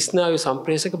මේ ස්නායු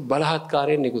සම්ප්‍රේෂක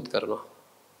බලහත්කාරයෙන් නිකුත් කරනවා.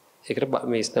 ඒකට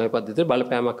මේ ස්නායු පද්ධතියට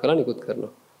බලපෑමක් කරලා නිකුත්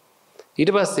කරනවා.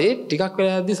 ඊට පස්සේ ටිකක්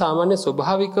වෙලාවදී සාමාන්‍ය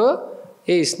ස්වභාවිකව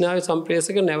ඒ ස්නායු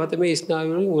සම්ප්‍රේෂක නැවත මේ ස්නායු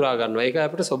වලින් උරා ගන්නවා. ඒක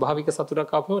අපිට ස්වභාවික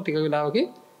සතුටක් ආපුවම ටික වෙලාවකින්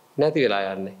නැති වෙලා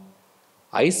යන්නේ.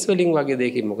 අයිස් වලින් වගේ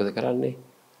දෙයකින් මොකද කරන්නේ?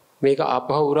 මේක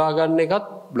ආපහු උරා ගන්න එකත්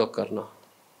બ્લોක් කරනවා.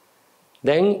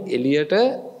 දැන් එළියට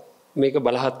මේක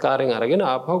බලහත්කාරයෙන් අරගෙන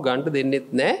ආපහු ගන්න දෙන්නෙත්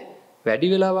නැහැ. වැඩි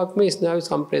වෙලාවක් මේ ස්නායු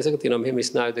සම්ප්‍රේෂක තියෙනවා. මෙහෙම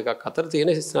ස්නායු දෙකක් අතර තියෙන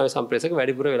ස්නායු සම්ප්‍රේෂක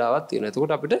වැඩිපුර වෙලාවක් තියෙනවා.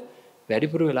 එතකොට අපිට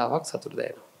වැඩිපුර වෙලාවක් සතුට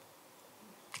දැනෙනවා.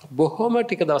 බොහොම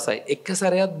ටික දවසයි එක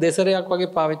සැරයක් දෙසරයක්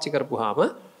වගේ පාවිච්චි කරපුවාම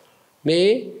මේ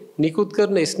නිකුත්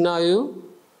කරන ස්නායු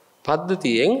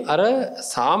පද්ධතියෙන් අර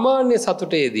සාමාන්‍ය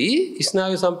සතුටේදී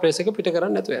ස්නායු සම්ප්‍රේෂක පිට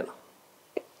කරන්න නැතුව යනවා.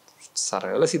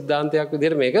 සරල සිද්ධාන්තයක්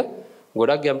විදිහට මේක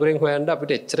ගොඩක් ගැඹුරින් හොයන්න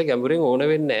අපිට එච්චර ගැඹුරින් ඕන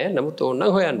වෙන්නේ නැහැ. නමුත් ඕන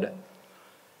නම් හොයන්න.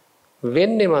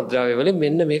 වෙන්නේ මද්ද්‍රව්‍ය වලින්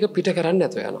මෙන්න මේක පිට කරන්න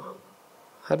නැතුව යනවා.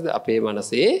 හරිද? අපේ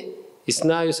මනසේ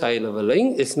ස්නායු සෛල වලින්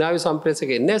ස්නායු සම්ප්‍රේෂක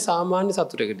එන්නේ සාමාන්‍ය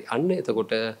සතුටකදී. අන්න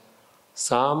එතකොට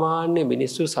සාමාන්‍ය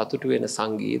මිනිස්සු සතුටු වෙන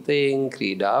සංගීතයෙන්,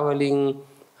 ක්‍රීඩා වලින්,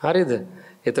 හරිද?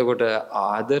 එතකොට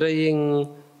ආදරයෙන්,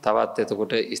 තවත්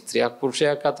එතකොට ස්ත්‍රියක්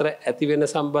පුරුෂයක් අතර ඇති වෙන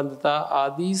සම්බන්ධතා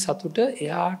ආදී සතුට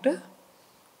එයාට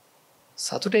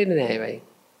සතුට එන්නේ නැහැ වෙයි.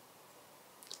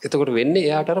 එතකොට වෙන්නේ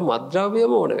එයාට අර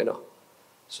මද්ද්‍රව්‍යම ඕන වෙනවා.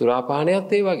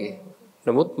 සුරාපානයත් ඒ වගේ.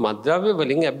 නමුත් මද්ද්‍රව්‍ය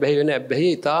වලින් ඇබ්බැහි වෙන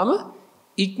ඇබ්බැහිය ඊටාම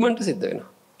ඉක්මනට සිද්ධ වෙනවා.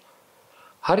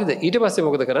 හරිද? ඊට පස්සේ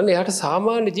මොකද කරන්නේ? එයාට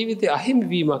සාමාන්‍ය ජීවිතයේ අහිමි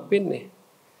වීමක් වෙන්නේ.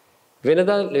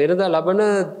 වෙනදා ලබන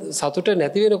සතුට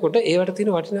නැති වෙනකොට ඒවට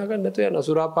තියෙන වටිනාකම නැතුව යනවා.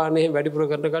 සුරාපානයෙන් වැඩිපුර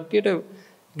කරන කට්ටියට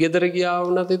ගෙදර ගියා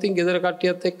වුණත් ඉතින් ගෙදර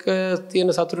කට්ටියත් එක්ක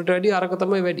තියෙන සතුටට වැඩිය අරක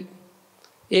තමයි වැඩි.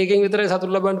 ඒකෙන් විතරයි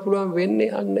සතුට ලබන්න පුළුවන්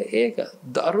වෙන්නේ. අන්න ඒක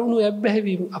දරුණු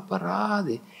ඇබ්බැහිවීම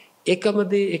අපරාධේ. එකම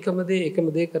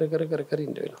දේ කර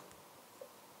ඉන්න වෙනවා.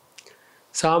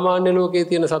 සාමාන්‍ය ලෝකයේ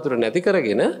තියෙන සතුට නැති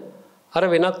කරගෙන අර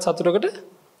වෙනත් සතුටකට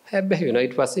හැබ්බැහි වෙනවා.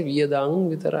 ඊට පස්සේ වියදම්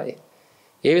විතරයි.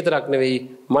 ඒ විතරක් නෙවෙයි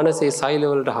මනසේ සෛල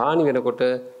වලට හානි වෙනකොට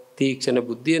තීක්ෂණ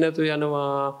බුද්ධිය නැතු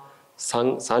යනවා.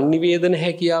 සංනිවේදන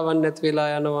හැකියාවක් නැති වෙලා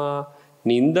යනවා.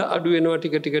 නිින්ද අඩු වෙනවා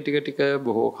ටික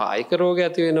බොහෝ කායික රෝග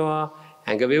ඇති වෙනවා.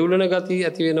 ඇඟ වේවුලන ගතිය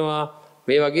ඇති වෙනවා.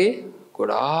 මේ වගේ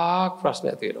ගොඩාක් ප්‍රශ්න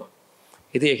ඇති වෙනවා.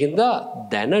 ඉතින් ඒකින්ද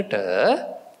දැනට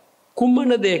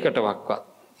කුමන දෙයකටවත්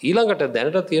ඊළඟට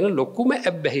දැනට තියෙන ලොකුම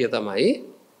ඇබ්බැහිය තමයි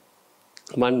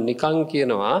මම නිකන්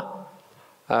කියනවා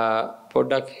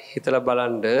පොඩ්ඩක් හිතලා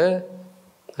බලන්න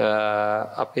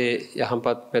අපේ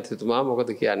යහපත් මැතිතුමා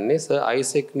මොකද කියන්නේ සර්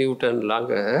අයිසෙක් නිව්ටන්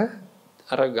ළඟ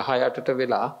අර ගහ යටට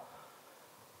වෙලා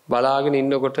බලාගෙන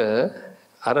ඉන්නකොට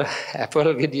අර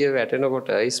ඇපල් ගෙඩිය වැටෙනකොට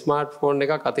ස්මාර්ට්ෆෝන්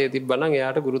එකක් අතේ තිබ්බනම්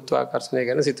එයාට ගුරුත්වාකර්ෂණය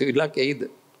ගැන සිතුවිල්ලක් එයිද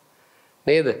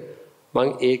නේද මම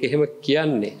ඒක එහෙම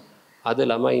කියන්නේ අද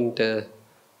ළමයින්ට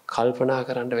කල්පනා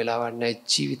කරන්න වෙලාවක් නැහැ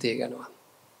ජීවිතය ගැනවත්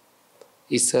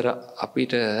ඉස්සර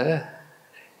අපිට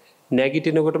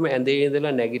නැගිටිනකොටම ඇඳේ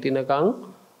ඉඳලා නැගිටිනකන්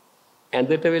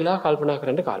ඇඳට වෙලා කල්පනා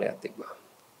කරන්න කාලයක් තිබ්බා.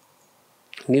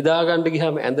 නිදා ගන්න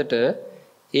ගියාම ඇඳට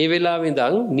ඒ වෙලාවෙ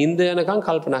ඉඳන් නිින්ද යනකම්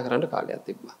කල්පනා කරන්න කාලයක්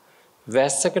තිබ්බා.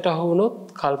 වැස්සකට අහු වුණොත්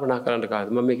කල්පනා කරන්න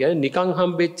කාලයක්. මම කියන්නේ නිකන්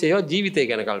හම්බෙච්ච ඒවා ජීවිතය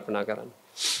ගැන කල්පනා කරන්න.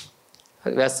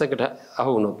 වැස්සකට අහු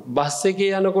වුණොත් බස්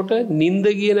එකේ යනකොට නිින්ද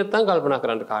ගියේ නැත්නම් කල්පනා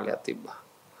කරන්න කාලයක් තිබ්බා.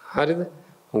 හරිද?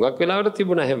 හුඟක් වෙලාවට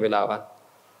තිබුණා හැම වෙලාවක්.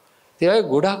 ඒ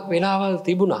ගොඩක් වෙලාවල්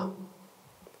තිබුණා.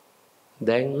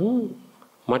 දැන්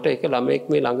මට එක ළමෙක්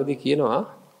මේ ළඟදී කියනවා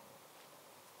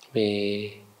මේ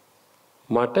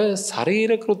මට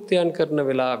ශරීර කෘත්‍යයන් කරන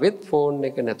වෙලාවෙත් ෆෝන්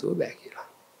එක නැතුව බෑ කියලා.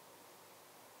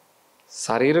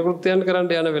 ශරීර කෘත්‍යයන්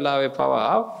කරන්න යන වෙලාවේ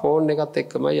පවා ෆෝන් එකත්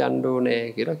එක්කම යන්න ඕනේ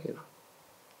කියලා කියනවා.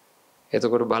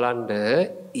 එතකොට බලන්න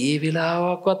ඒ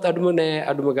වෙලාවකවත්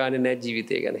අඩුම ගානේ නෑ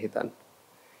ජීවිතය ගැන හිතන්න.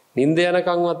 නිින්ද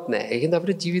යනකම්වත් නෑ. ඒකෙන්ද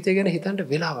අපිට ජීවිතය ගැන හිතන්න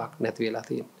වෙලාවක් නැති වෙලා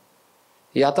තියෙනවා.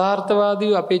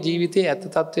 යථාර්ථවාදීව අපේ ජීවිතයේ ඇත්ත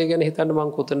తත්වය ගැන හිතන්න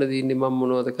මං කොතනද ඉන්නේ මම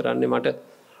මොනවද කරන්නේ මට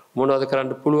මොනවද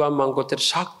කරන්න පුළුවන් මං කොච්චර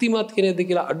ශක්තිමත් කෙනෙක්ද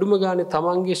කියලා අඩුම ගානේ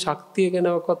තමන්ගේ ශක්තිය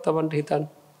ගැනවත් තමන්ට හිතන්න.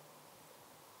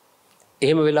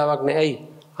 එහෙම වෙලාවක් නෑ. ඇයි?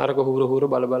 අරක හුර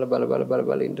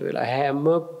බල ඉන්න වෙලා හැම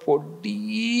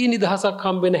පොඩි නිදහසක්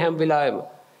හම්බෙන හැම වෙලාවෙම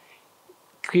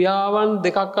ක්‍රියාවන්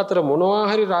දෙකක් අතර මොනවා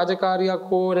හරි රාජකාරියක්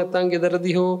හෝ නැත්නම්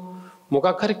ගෙදරදී හෝ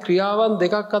මොකක් හරි ක්‍රියාවන්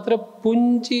දෙකක් අතර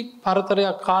පුංචි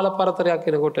පරතරයක් කාල පරතරයක්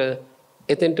එනකොට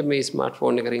එතෙන්ට මේ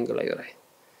ස්මාර්ට්ෆෝන් එක රින්ගලා ඉවරයි.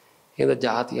 එහෙනම්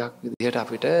ජාතියක් විදිහට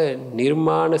අපිට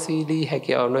නිර්මාණශීලී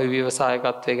හැකියාව නොයි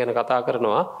ව්‍යවසායකත්වය ගැන කතා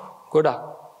කරනවා ගොඩක්.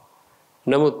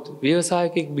 නමුත්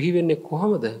ව්‍යවසායකෙක් බිහි වෙන්නේ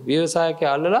කොහොමද?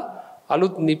 ව්‍යවසායකයා අල්ලලා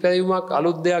අලුත් නිපැයුමක්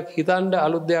අලුත් දෙයක් හිතන්න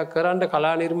අලුත් දෙයක් කරන්න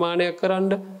කලා නිර්මාණයක්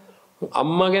කරන්න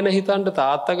අම්මා ගැන හිතන්න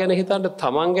තාත්තා ගැන හිතන්න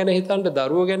තමන් ගැන හිතන්න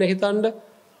දරුවෝ ගැන හිතන්න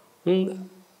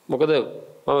මොකද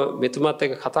මම මෙතුමත්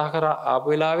එක්ක කතා කරා ආපු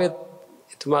වෙලාවෙත්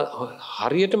එතුමා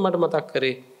හරියට මට මතක්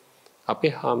කරේ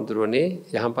අපේ හාමුදුරුවනේ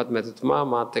යහපත් මැතිතුමා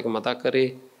මාත් එක්ක මතක් කරේ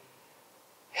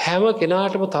හැම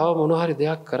කෙනාටම තව මොන හරි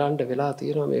දෙයක් කරන්න වෙලා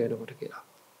තියෙනවා මේ වෙනකොට කියලා.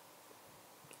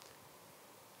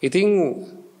 ඉතින්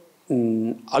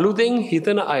අලුතෙන්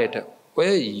හිතන අයට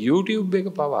ඔය YouTube එක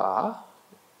පවා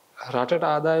රටට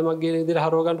ආදායමක් ගෙන විදිහට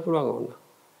හරව ගන්න පුළුවන් වුණා.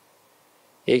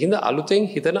 ඒකින්ද අලුතෙන්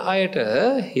හිතන අයට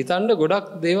හිතන්න ගොඩක්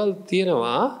දේවල්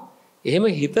තියෙනවා. එහෙම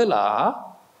හිතලා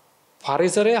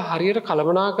පරිසරය හරියට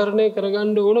කළමනාකරණය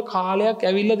කරගන්න ඕන කාලයක්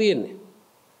ඇවිල්ලා තියෙන්නේ.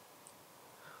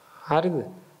 හරිද?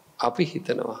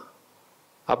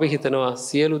 අපි හිතනවා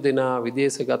සියලු දෙනා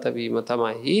විදේශගත වීම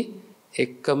තමයි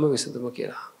එක්කම විසඳුම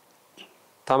කියලා.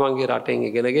 තමන්ගේ රටෙන්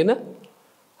ඉගෙනගෙන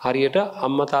හරියට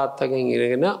අම්මා තාත්තගෙන්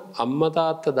ඉගෙන අම්මා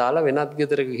තාත්තා දාලා වෙනත්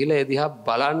ගෙදරක ගිහිලා ඒ දිහා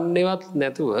බලන්නේවත්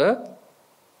නැතුව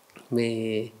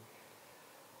මේ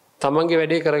තමන්ගේ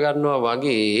වැඩේ කරගන්නවා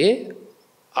වගේ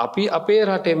අපි අපේ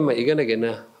රටෙන්ම ඉගෙනගෙන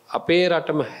අපේ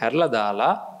රටම හැරලා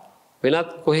දාලා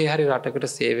වෙනත් කොහේ හරි රටකට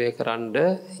සේවය කරන්න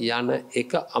යන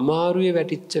එක අමාරුවේ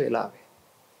වැටිච්ච වෙලාවේ.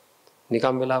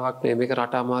 නිකම් වෙලාවක් නෙමෙයි මේක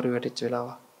රට අමාරුවේ වැටිච්ච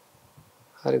වෙලාවක්.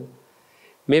 හරිද?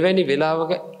 මෙවැනි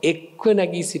වෙලාවක එක්ව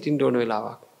නැගී සිටින්න ඕන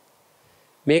වෙලාවක්.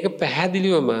 මේක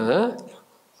පැහැදිලිවම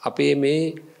අපේ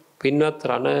මේ පින්වත්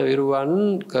රණවිරුවන්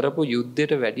කරපු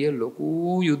යුද්ධයට වැඩිය ලොකු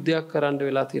යුද්ධයක් කරන්න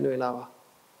වෙලා තියෙන වෙලාවක්.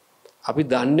 අපි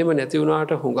දන්නේම නැති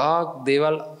වුණාට හුඟක්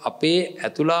දේවල් අපේ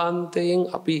ඇතුළාන්තයෙන්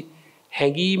අපි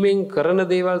හැඟීමෙන් කරන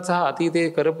දේවල් සහ අතීතයේ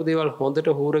කරපු දේවල් හොඳට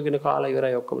හූරගෙන කාලා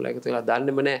ඉවරයි ඔක්කොමලා එකතු වෙලා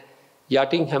දන්නේම නැහැ.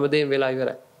 යටින් හැමදේම වෙලා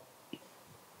ඉවරයි.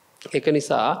 ඒක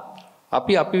නිසා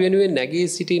අපි වෙනුවෙන් නැගී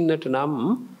සිටින්නට නම්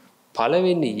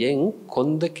පළවෙනියෙන්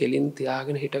කොන්ද කෙලින්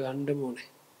තියාගෙන හිට ගන්න ඕනේ.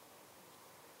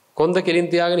 කොන්ද කෙලින්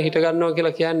තියාගෙන හිට ගන්නවා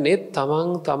කියලා කියන්නේ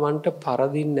තමන්ට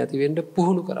පරදින්න නැති වෙන්න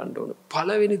පුහුණු කරන්න ඕන.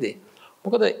 පළවෙනි දේ.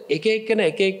 මොකද එක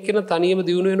එක්කෙන තනියම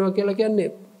දියුණු වෙනවා කියලා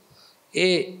කියන්නේ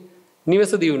ඒ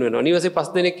නිවස දියුණු වෙනවා. නිවසේ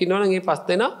 5 දෙනෙක් ඉන්නවා නම් ඒ 5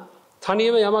 දෙනා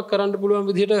තනියම යමක් කරන්න පුළුවන්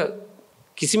විදිහට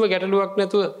කිසිම ගැටලුවක්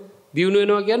නැතුව දියුණු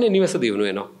වෙනවා කියන්නේ නිවස දියුණු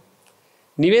වෙනවා.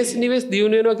 නිවෙස්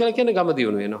දියුණු වෙනවා කියලා කියන්නේ ගම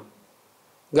දියුණු වෙනවා.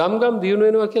 ගම් දියුණු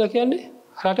වෙනවා කියලා කියන්නේ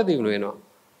රට දියුණු වෙනවා.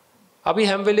 අපි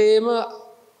හැම වෙලේම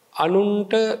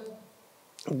අනුන්ට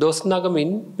දොස්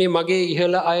නගමින් මේ මගේ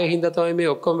ඉහළ අය හින්දා තමයි මේ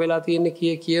ඔක්කොම වෙලා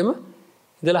තියෙන්නේ කියම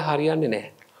ඉඳලා හරියන්නේ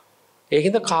නැහැ.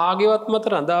 ඒකින්ද කාගේවත් මත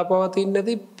රඳාපවතින්නේ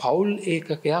නැති පෞල්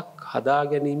ඒකකයක් හදා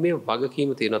ගැනීමේ වගකීම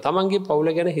තියෙනවා. තමන්ගේ පවුල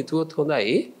ගැන හිතුවොත්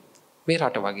හොඳයි මේ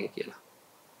රට වගේ කියලා.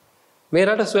 මේ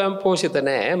රට ස්වයං පෝෂිත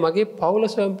නැහැ. මගේ පවුල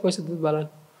ස්වයං පෝෂිතද බලන්න.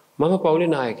 මම පවුලේ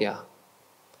නායකයා.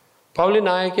 පවුලේ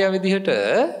නායකයා විදිහට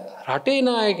රටේ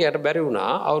නායකයාට බැරි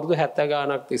වුණා අවුරුදු 70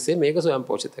 ගාණක් තිස්සේ මේක ස්වයං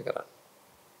පෝෂිත කරන්න.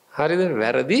 හරිද?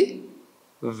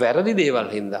 වැරදි දේවල්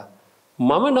හින්දා.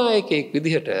 මම නායකයෙක්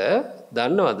විදිහට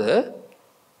දන්නවද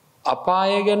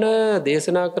අපාය ගැන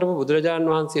දේශනා කරපු බුදුරජාණන්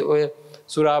වහන්සේ ඔය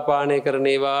සුරාපානය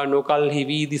කරනේවා, නොකල්හි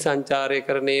වීදි සංචාරය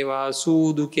කරනේවා,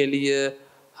 සූදු කෙලිය,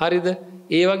 හරිද?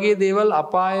 ඒ වගේ දේවල්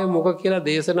අපාය මුඛ කියලා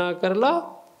දේශනා කරලා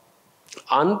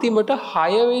අන්තිමට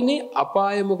 6 වෙනි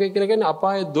අපාය මුඛ කියලා කියන්නේ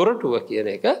අපාය දොරටුව කියන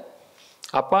එක.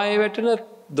 අපායේ වැටෙන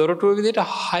දොරටුව විදිහට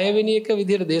 6 වෙනි එක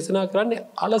විදිහට දේශනා කරන්නේ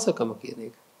අලසකම කියන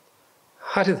එක.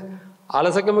 හරිද?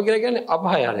 අලසකම කියලා කියන්නේ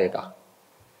අපාය යන එක.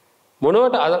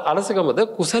 මොනවට අලසකමද?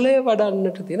 කුසලයේ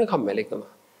වඩන්නට තියෙන කම්මැලිකම.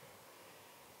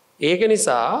 ඒක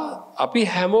නිසා අපි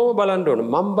හැමෝම බලන්න ඕන.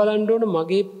 මම බලන්න ඕන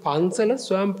මගේ පන්සල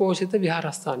ස්වයං පෝෂිත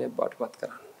විහාරස්ථානයක් බවට පත්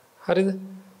කරන්න. හරිද?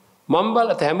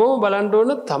 හැමෝම බලන්න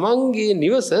ඕන තමන්ගේ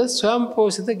නිවස ස්වයං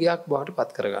පෝෂිත ගයක් බවට පත්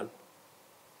කරගන්න.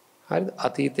 හරිද?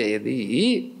 අතීතයේදී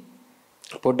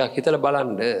පොඩ්ඩක් හිතලා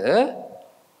බලන්න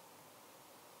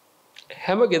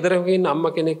හැම ගෙදරක ඉන්න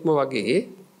අම්මා කෙනෙක්ම වගේ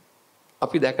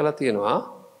අපි දැකලා තියෙනවා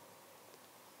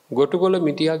ගොටුකොළ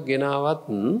මිටියක් ගෙනාවත්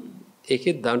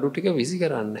ඒකේ දඬු ටික විසි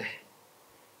කරන්නේ නැහැ.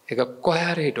 ඒක කොහේ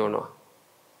හරි හිටවනවා.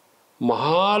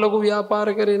 මහා ලොකු ව්‍යාපාර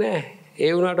කරේ නැහැ.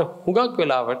 ඒ වුණාට හුඟක්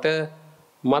වෙලාවට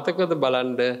මතකද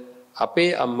බලන්න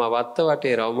අපේ අම්මා වත්ත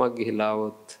වටේ රවුමක් ගිහිලා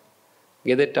આવොත්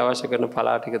ගෙදරට අවශ්‍ය කරන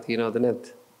පලා ටික තියනවද නැද්ද?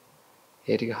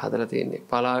 ඒ ටික හදලා තියෙන්නේ.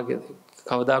 පලා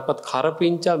කවදාකවත්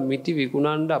කරපිංචා මිටි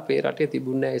විකුණන්න අපේ රටේ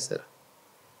තිබුණේ නැහැ ඉස්සර.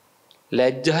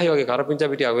 ලැජ්ජායි වගේ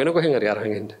කරපිංචා පිටියක් වෙන කොහෙන් හරි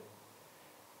අරන් එන්න.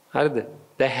 හරිද?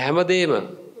 දැන් හැමදේම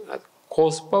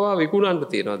කොස්පවා විකුණන්න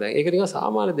තියෙනවා දැන්. ඒක නිකන්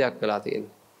සාමාන්‍ය දෙයක් වෙලා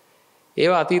තියෙනවා.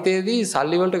 ඒවා අතීතයේදී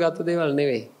සල්ලි වලට ගත්ත දේවල්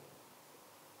නෙවෙයි.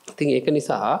 ඉතින් ඒක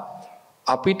නිසා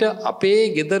අපිට අපේ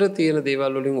ගෙදර තියෙන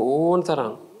දේවල් වලින් ඕන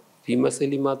තරම්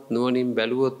විමසිලිමත් නුවණින්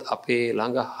බැලුවොත් අපේ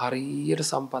ළඟ හරියට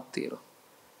සම්පත් තියෙනවා.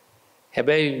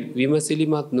 හැබැයි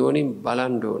විමසිලිමත් නුවණින්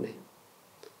බලන්න ඕනේ.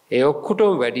 ඒ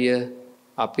ඔක්කොටම වැඩිය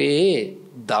අපේ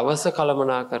දවස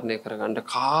කළමනාකරණය කරගන්න,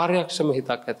 කාර්යක්ෂම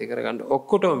හිතක් ඇති කරගන්න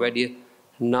ඔක්කොටම වැඩිය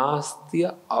නාස්තිය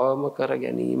අවම කර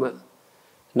ගැනීම.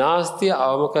 නාස්තිය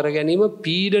අවම කර ගැනීම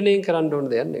පීඩණයෙන් කරන්න ඕන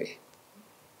දෙයක් නෙවෙයි.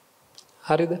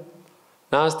 හරිද?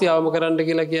 නාස්තිය අවම කරන්න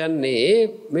කියලා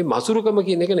කියන්නේ මේ මසුරුකම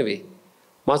කියන එක නෙවෙයි.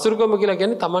 මසුරුකම කියලා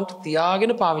කියන්නේ Tamanට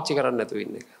තියාගෙන පාවිච්චි කරන්න නැතුව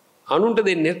ඉන්න එක. අනුන්ට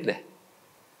දෙන්නෙත් නැහැ.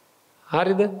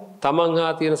 හරිද? Taman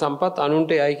හා තියෙන සම්පත්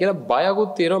අනුන්ට යයි කියලා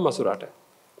බයකුත් තියෙනවා මසුරට.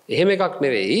 එහෙම එකක්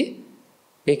නෙවෙයි.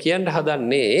 මේ කියන්න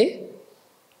හදන්නේ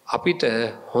අපිට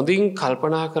හොඳින්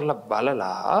කල්පනා කරලා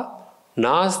බලලා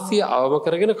නාස්තිය අවම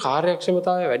කරගෙන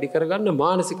කාර්යක්ෂමතාවය වැඩි කරගන්න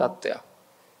මානසිකත්වය.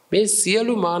 මේ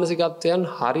සියලු මානසිකත්වයන්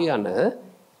හරියන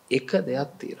එක දෙයක්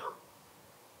තියෙනවා.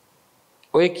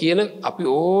 ඔය කියන අපි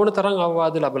ඕන තරම්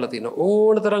අවවාද ලැබලා තියෙනවා.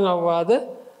 ඕන තරම් අවවාද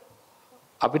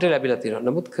අපිට ලැබිලා තියෙනවා.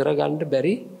 නමුත් කරගන්න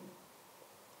බැරි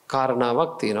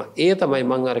කාරණාවක් තියෙනවා. ඒ තමයි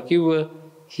මම අර කිව්ව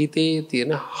හිතේ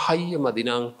තියෙන හයිය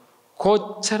මදිනම්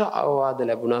කොච්චර අවවාද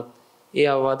ලැබුණත් ඒ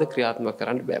අවවාද ක්‍රියාත්මක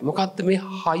කරන්න බෑ. මොකද්ද මේ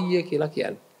හයිය කියලා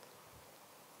කියන්නේ?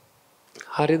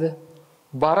 හරිද?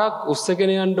 බරක්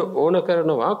උස්සගෙන යන්න ඕන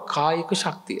කරනවා කායික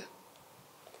ශක්තිය.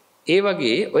 ඒ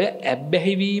වගේ ඔය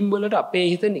ඇබ්බැහි වීම වලට අපේ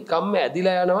හිත නිකම්ම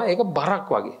ඇදිලා යනවා. ඒක බරක්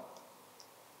වගේ.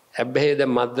 ඇබ්බැහි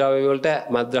දැන්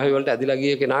මත්ද්‍රව්‍ය වලට ඇදිලා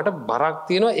ගිය කෙනාට බරක්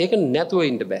තියෙනවා. ඒක නැතුව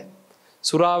ඉන්න බෑ.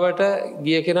 සුරාවට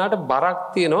ගිය කෙනාට බරක්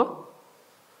තියෙනවා.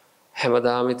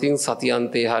 හැමදාම ඉතින්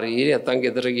සතියන්තේ හරි නැත්තම්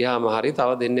ගෙදර ගියාම හරි තව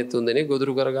දෙන්නේ තුන් දෙනෙක්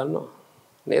ගොදුරු කරගන්නවා.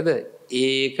 නේද?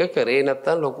 ඒක කරේ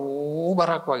නැත්තම් ලොකු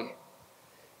බරක් වගේ.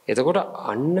 එතකොට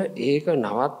අන්න ඒක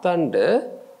නවත්තන්න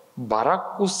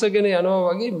බරක් උස්සගෙන යනවා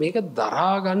වගේ මේක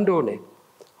දරා ගන්න ඕනේ.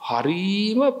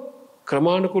 හරීම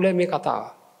ක්‍රමානුකූලයි මේ කතාව.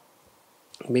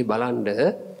 මේ බලන්න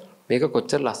මේක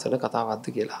කොච්චර ලස්සන කතාවක්ද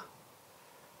කියලා.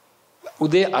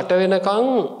 උදේ 8 වෙනකන්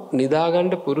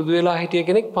නිදාගන්න පුරුදු වෙලා හිටිය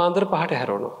කෙනෙක් පාන්දර 5ට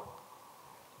හැරෙනවා.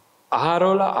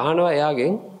 ආහාරවල අහනවා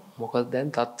එයාගෙන් මොකද දැන්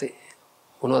තත්ත්වේ?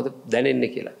 මොනවද දැනෙන්නේ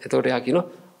කියලා. එතකොට එයා කියනවා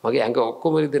මගේ ඇඟ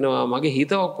ඔක්කොම රිදෙනවා, මගේ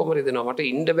හිත ඔක්කොම රිදෙනවා, මට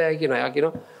ඉන්න බෑ කියනවා. එයා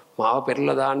කියනවා මාව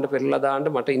පෙරලා දාන්න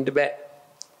මට ඉන්න බෑ.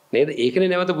 නේද? ඒකනේ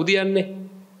නැවත බුදියන්නේ.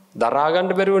 දරා ගන්න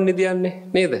බැරුව නිදියන්නේ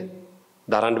නේද?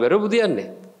 දරන්න බැරුව බුදියන්නේ.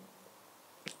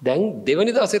 දැන්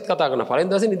දෙවෙනි දවසෙත් කතා කරනවා.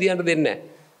 පළවෙනි දවසේ නිදියන්න දෙන්නේ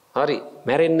නැහැ. හරි.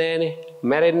 මැරෙන්නේ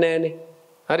නැහනේ.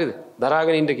 හරිද?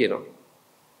 දරාගෙන ඉන්න කියනවා.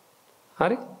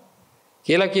 හරි?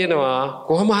 කියලා කියනවා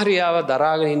කොහොම හරි ආව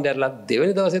දරාගෙන ඉඳලා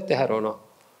දෙවෙනි දවසෙත් ඇහැරවනවා.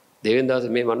 දෙවෙනි දවසේ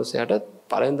මේ මිනිස්සයාට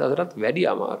පළවෙනි දවසටත් වැඩි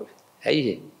අමාරුයි. ඇයි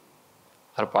ඒ?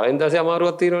 අර පළවෙනි දවසේ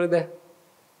අමාරුවක් තියෙනවනේ දැන්.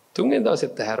 තුන්වෙනි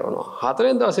දවසෙත් ඇහැරවනවා.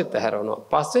 හතරවෙනි දවසෙත් ඇහැරවනවා.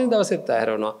 පස්වෙනි දවසෙත්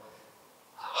ඇහැරවනවා.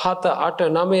 7 8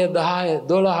 9 10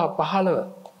 12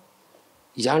 15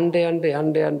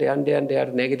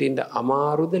 යන්න නැගිටින්න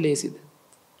අමාරුද ලේසිද?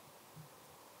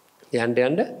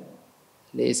 යන්න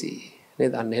ලේසි.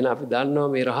 නේද? අන්න එහෙනම් අපි දන්නවා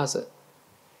මේ රහස.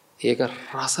 ඒක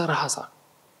රසක්.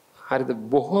 හරිද?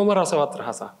 බොහොම රසවත්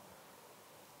රහසක්.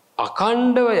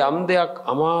 අකණ්ඩව යම් දෙයක්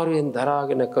අමාරුවෙන්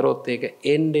දරාගෙන කරොත් ඒක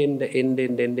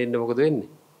එන්න මොකද වෙන්නේ?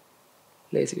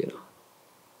 ලේසි වෙනවා.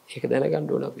 ඒක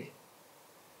දැනගන්න ඕන අපි.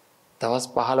 දවස්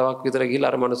 15ක් විතර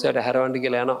ගිහලා අර මනුස්සයාට හැරවන්න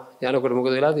කියලා යනවා. යනකොට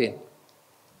මොකද වෙලා තියෙන්නේ?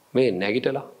 මේ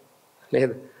නැගිටලා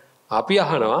නේද? අපි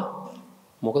අහනවා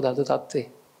මොකද අද තත්ත්වේ?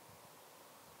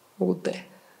 මොකුත් නැහැ.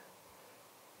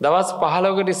 දවස්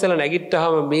 15කට ඉස්සෙල්ලා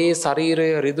නැගිට්ටාම මේ ශරීරය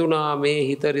රිදුනා, මේ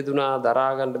හිත රිදුනා,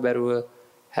 දරා ගන්න බැරුව.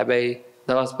 හැබැයි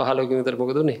දවස් 15කින් විතර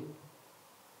මොකද උනේ?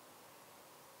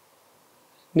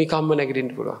 නිකම්ම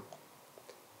නැගිටින්න පුළුවන්.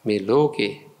 මේ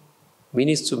ලෝකේ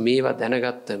මිනිස්සු මේවා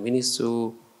දැනගත්ත මිනිස්සු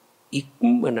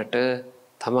ඉක්මනට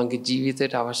තමන්ගේ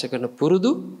ජීවිතයට අවශ්‍ය කරන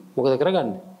පුරුදු මොකද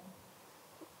කරගන්නේ?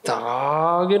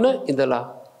 තාගෙන ඉඳලා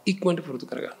ඉක්මනට පුරුදු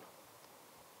කරගන්න.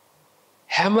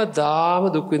 හැමදාම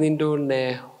දුක් විඳින්න ඕනේ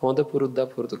හොඳ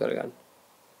පුරුද්දක් පුරුදු කරගන්න.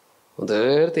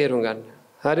 හොඳට තේරුම් ගන්න.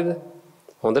 හරිද?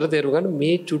 හොඳට තේරුම් ගන්න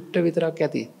මේ චුට්ට විතරක්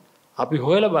ඇති. අපි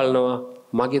හොයලා බලනවා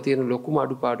මගේ තියෙන ලොකුම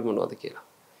අඩුපාඩු මොනවද කියලා.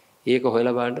 ඒක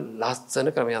හොයලා බලන්න ලස්සන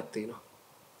ක්‍රමයක් තියෙනවා.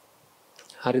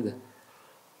 හරිද?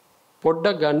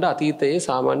 පොඩ්ඩක් ගන්න අතීතයේ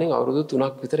සාමාන්‍යයෙන් අවුරුදු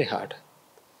 3ක් විතර එහාට.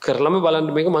 කරලම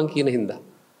බලන්න මේක මං කියන හින්දා.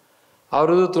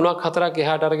 අවුරුදු 3ක් 4ක්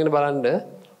එහාට අරගෙන බලන්න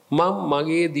මම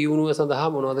මගේ දියුණුව සඳහා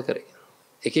මොනවද කරේ?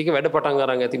 එක එක වැඩ පටන්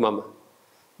අරන් ඇති මම.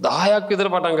 10ක් විතර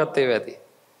පටන් ගත්තේ ඒව ඇති.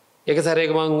 එක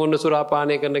සැරේක මං ඔන්න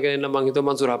සුරාපානය කරන කෙනෙක් නම් මං හිතුවා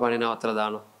මං සුරාපානය නවත්තලා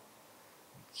දානවා.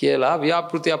 කියලා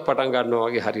ව්‍යාපෘතියක් පටන් ගන්නවා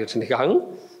වගේ හරියට නිකන්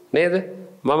නේද?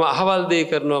 මම අහවල් දේ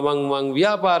කරනවා මං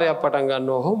ව්‍යාපාරයක් පටන්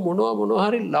ගන්නවා. ඔහොම මොනවා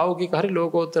හරි ලෞකික හරි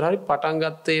ලෝකෝත්තර හරි පටන්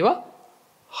ගත්ත ඒවා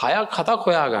 6ක් 7ක්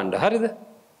හොයාගන්න. හරිද?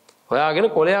 හොයාගෙන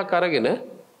කොලයක් අරගෙන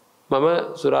මම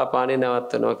සුරාපානය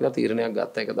නවත්තනවා කියලා තීරණයක්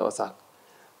ගත්තා එක දවසක්.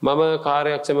 මම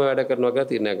කාර්යක්ෂම වැඩ කරනවා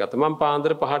කියලා තීරණයක් ගත්තා. මම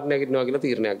පාන්දර 5ට නැගිටිනවා කියලා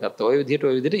තීරණයක් ගත්තා. ওই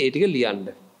විදිහට ඒ ටික ලියන්න.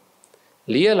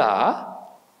 ලියලා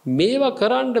මේවා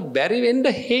කරන්න බැරි වෙන්න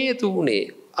හේතු උනේ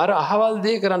අර අහවල්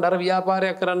දේ කරන්න අර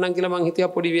ව්‍යාපාරයක් කරන්නම් කියලා මං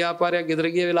හිතියා පොඩි ව්‍යාපාරයක් ගෙදර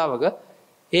ගිය වෙලාවක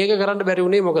ඒක කරන්න බැරි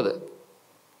උනේ මොකද?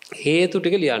 හේතු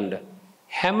ටික ලියන්න.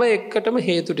 හැම එකටම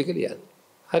හේතු ටික ලියන්න.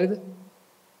 හරිද?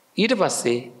 ඊට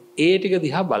පස්සේ ඒ ටික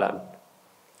දිහා බලන්න.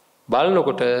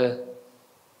 බලනකොට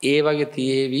ඒ වගේ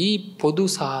තියේවි පොදු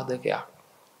සාධකයක්.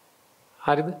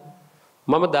 හරිද?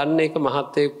 මම දන්න එක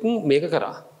මහත්තයෙක් මේක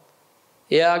කරා.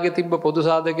 එයාගේ තිබ්බ පොදු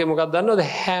සාධකය මොකක්ද දන්නවද?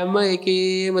 හැම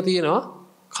එකේම තියෙනවා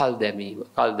කල්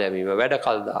දැමීම වැඩ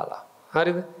කල් දාලා.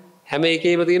 හරිද? හැම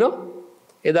එකේම තියෙනවා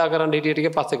එදා කරන්න හිටිය ටික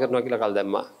පස්සේ කරනවා කියලා කල්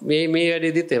දැම්මා. මේ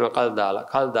වැඩේදිත් එහෙම කල්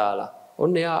දාලා.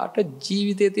 ඔන්න එයාට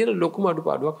ජීවිතයේ තියෙන ලොකුම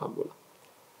අඩුපාඩුවක් හම්බුණා.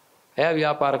 එයා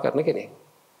ව්‍යාපාර කරන කෙනෙක්.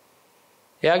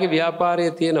 එයාගේ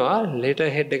ව්‍යාපාරයේ තියෙනවා ලෙටර්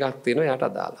හෙඩ් එකක් තියෙනවා එයාට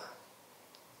අදාලා.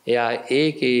 එයා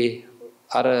ඒකේ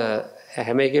අර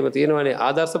හැම එකේම තියෙනවානේ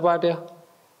ආදර්ශ පාඩය.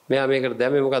 මෙයා මේකට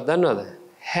දැම්මේ මොකක්ද දන්නවද?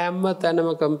 හැම තැනම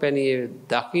කම්පැනියේ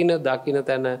දකින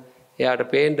තැන එයාට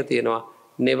පේන්න තියෙනවා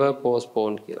never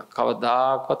postpone කියලා.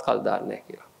 කවදාකවත් කල් දාන්නේ නැහැ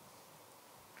කියලා.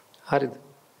 හරිද?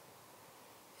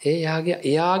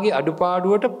 එයාගේ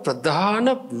අඩුපාඩුවට ප්‍රධාන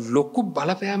ලොකු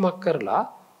බලපෑමක් කරලා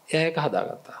එයා ඒක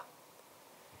හදාගත්තා.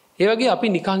 ඒ වගේ අපි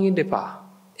නිකන් ඉන්න එපා.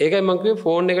 ඒකයි මම කිව්වේ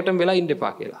ෆෝන් එකටම වෙලා ඉන්න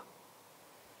එපා කියලා.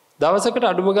 දවසකට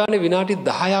අඩුම ගානේ විනාඩි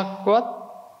 10ක්වත්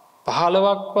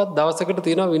 15ක්වත් දවසකට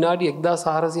තියෙනවා විනාඩි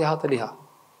 1440.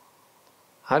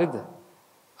 හරිද?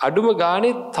 අඩුම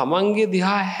ගානේ තමන්ගේ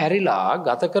දිහා හැරිලා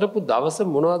ගත කරපු දවස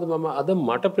මොනවද මම අද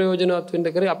මට ප්‍රයෝජනවත් වෙන්න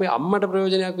කරේ අපේ අම්මට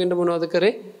ප්‍රයෝජනයක් වෙන්න මොනවද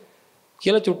කරේ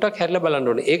කියලා චුට්ටක් හැරිලා බලන්න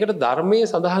ඕනේ. ඒකට ධර්මයේ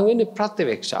සඳහන් වෙන්නේ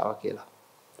ප්‍රත්‍යවේක්ෂාව කියලා.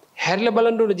 හැරිලා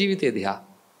බලන්න ඕනේ ජීවිතය දිහා.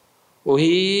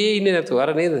 ඔහි ඉන්නේ නැතුව අර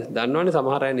නේද? දන්නවනේ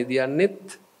සමහර අය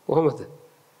නිදියන්නෙත් කොහොමද?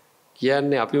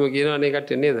 කියන්නේ අපිම කියනවනේ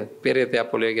කට්ටිය නේද? පෙරේතයා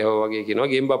පොලේ ගැහුවා වගේ කියනවා,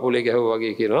 ගෙම්බා පොලේ ගැහුවා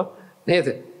වගේ කියනවා නේද?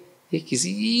 ඒ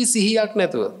කිසි සිහියක්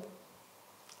නැතුව.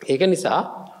 ඒක නිසා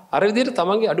අර විදිහට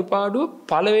තමන්ගේ අඩුපාඩුව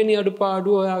පළවෙනි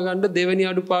අඩුපාඩුව හොයාගන්න, දෙවෙනි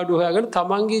අඩුපාඩුව හොයාගන්න,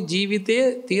 තමන්ගේ ජීවිතයේ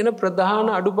තියෙන ප්‍රධාන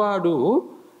අඩුපාඩු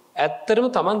ඇත්තටම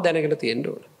තමන් දැනගෙන තියෙන්න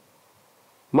ඕන.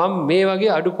 මම මේ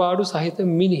වගේ අඩුපාඩු සහිත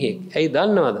මිනිහෙක්. ඇයි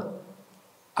දන්නවද?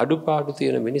 අඩුපාඩු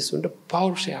තියෙන මිනිස්සුන්ට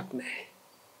පෞරුෂයක් නැහැ.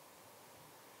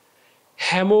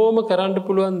 හැමෝම කරන්න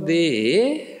පුළුවන් දේ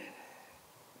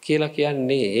කියලා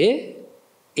කියන්නේ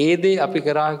ඒ දේ අපි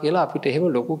කරා කියලා අපිට එහෙම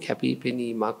ලොකු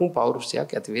කැපිපෙනීමක් පෞරුෂයක්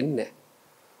ඇති වෙන්නේ නැහැ.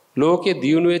 ලෝකේ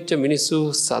දියුණු වෙච්ච මිනිස්සු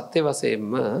සත්‍ය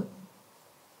වශයෙන්ම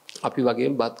අපි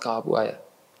වගේම බත් කාපු අය.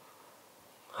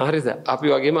 හරිද? අපි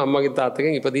වගේම අම්මගේ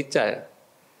තාත්තගෙන් ඉපදිච්ච අය.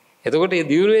 එතකොට මේ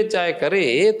දියුණු වෙච්ච අය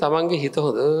කරේ තමන්ගේ හිත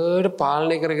හොඳට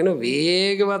පාලනය කරගෙන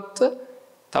වේගවත්ව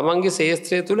තමන්ගේ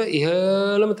ශේස්ත්‍රය තුල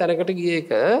ඉහළම තැනකට ගිය එක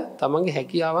තමන්ගේ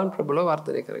හැකියාවන් ප්‍රබලව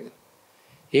වර්ධනය කරගෙන.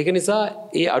 ඒක නිසා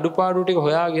ඒ අඩුපාඩු ටික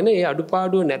හොයාගෙන ඒ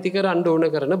අඩුපාඩුව නැති කරන්න ඕන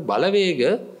කරන බලවේග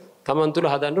තමන් තුල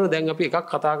හදන්න ඕන. දැන් අපි එකක්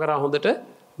කතා කරා හොඳට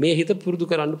මේ හිත පුරුදු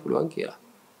කරන්න පුළුවන් කියලා.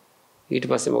 ඊට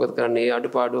පස්සේ මොකද කරන්නේ?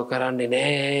 අඩුපාඩුව කරන්නේ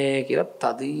නැහැ කියලා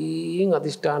තදින්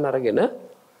අදිෂ්ඨාන අරගෙන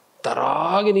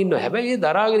දරාගෙන ඉන්නවා. හැබැයි ඒ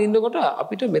දරාගෙන ඉන්නකොට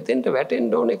අපිට මෙතෙන්ට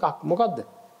වැටෙන්න ඕන එකක් මොකද්ද?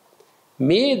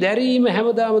 මේ දැරීම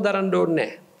හැමදාම දරන්න ඕනේ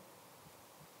නැහැ.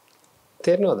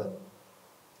 තේරෙනවද?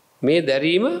 මේ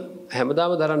දැරීම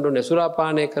හැමදාම දරන්න ඕනේ.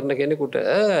 සුරාපානය කරන කෙනෙකුට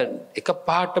එක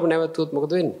පාටම නැවතුවොත්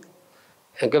මොකද වෙන්නේ?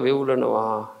 ඇඟ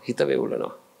වෙවුලනවා, හිත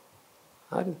වෙවුලනවා.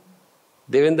 හරිද?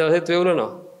 දෙවෙනි දවසෙත්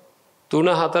වෙවුලනවා.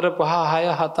 3 4 5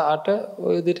 6 7 8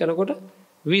 ඔය විදිහට යනකොට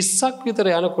 20ක් විතර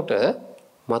යනකොට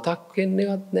මතක්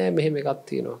වෙන්නේවත් නැහැ මෙහෙම එකක්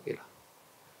තියෙනවා කියලා.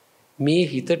 මේ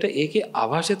හිතට ඒකේ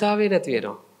අවශ්‍යතාවය නැති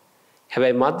වෙනවා.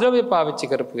 හැබැයි මද්ද්‍රව්‍ය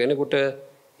පාවිච්චි කරපු කෙනෙකුට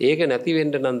ඒක නැති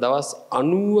වෙන්න නම් දවස්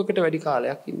 90කට වැඩි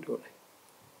කාලයක් ඉන්න ඕනේ.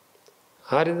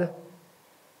 හරිද?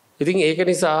 ඉතින් ඒක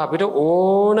නිසා අපිට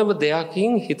ඕනම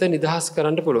දෙයකින් හිත නිදහස්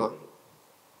කරන්න පුළුවන්.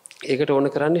 ඒකට ඕන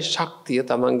කරන්නේ ශක්තිය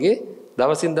තමන්ගේ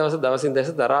දවසින්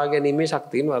දවස දරා ගැනීමේ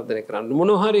ශක්තියන් වර්ධනය කරන්න.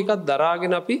 මොනවා හරි එකක්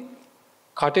දරාගෙන අපි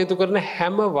කටයුතු කරන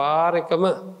හැම වාරයකම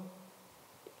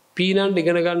පීනන්න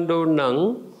ඉගෙන ගන්න ඕන නම්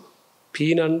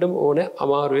පීනන්නම ඕනේ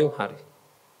අමාරුවෙන් හරි.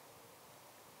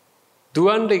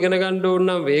 දුවන්න ඉගෙන ගන්න ඕන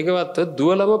නම් වේගවත්ව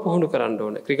දුවලම පුහුණු කරන්න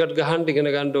ඕනේ. ක්‍රිකට් ගහන්න ඉගෙන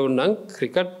ගන්න ඕන නම්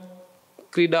ක්‍රිකට්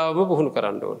ක්‍රීඩාවම පුහුණු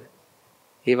කරන්න ඕනේ.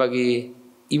 ඒ වගේ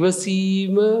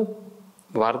ඉවසීම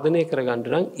වර්ධනය කරගන්න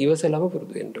නම් ඉවසලම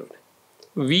පුරුදු වෙන්න ඕනේ.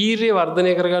 වීරිය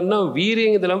වර්ධනය කරගන්න නම්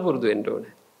වීරියෙන් ඉඳලම පුරුදු වෙන්න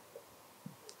ඕනේ.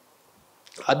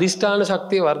 අදිෂ්ඨාන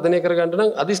ශක්තිය වර්ධනය කරගන්න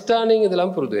නම් අදිෂ්ඨානයෙන්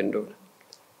ඉඳලම පුරුදු වෙන්න ඕනේ.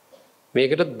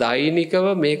 මේකට දෛනිකව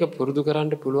මේක පුරුදු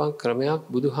කරන්න පුළුවන් ක්‍රමයක්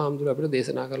බුදුහාමුදුරුවෝ අපිට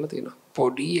දේශනා කරලා තියෙනවා.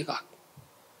 පොඩි එකක්.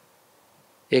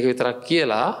 ඒක විතරක්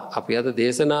කියලා අපි අද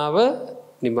දේශනාව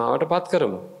නිමාවටපත්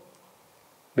කරමු.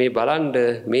 මේ බලන්න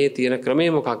මේ තියෙන ක්‍රමය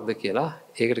මොකක්ද කියලා.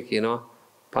 ඒකට කියනවා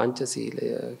පංචශීලය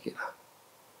කියලා.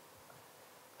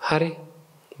 හරි.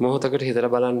 මොහොතකට හිතලා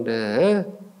බලන්න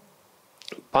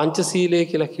පංචශීලය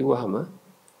කියලා කිව්වහම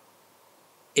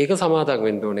ඒක සමාදන්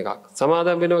වෙන්න ඕන එකක්.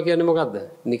 සමාදන් වෙනවා කියන්නේ මොකද්ද?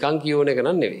 නිකන් කියෝන එක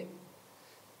නන් නෙවෙයි.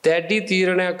 දැඩි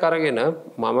තීරණයක් අරගෙන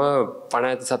මම පණ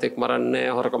ඇති සතෙක් මරන්නේ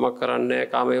නැහැ, හොරකමක් කරන්නේ නැහැ,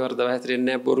 කාමයේ වර්ධව හැසිරෙන්නේ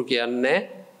නැහැ, බොරු කියන්නේ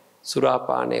නැහැ,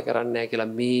 සුරාපානය කරන්නේ නැහැ කියලා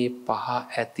මේ පහ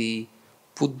ඇති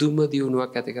පුදුම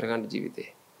දියුණුවක් ඇති කරගන්න ජීවිතේ.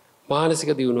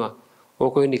 මානසික දියුණුවක්.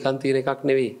 ඕක ඔය නිකන් තියෙන එකක්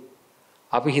නෙවෙයි.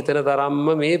 අපි හිතන තරම්ම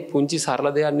මේ පුංචි සරල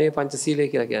දෙයක් නෙවෙයි පංචශීලය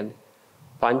කියලා කියන්නේ.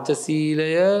 පංචශීලය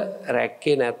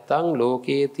රැක්කේ නැත්තම්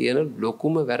ලෝකයේ තියෙන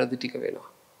ලොකුම වැරදි ටික වෙනවා.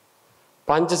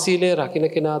 පංචශීලය රකින්න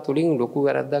කෙනා තුලින් ලොකු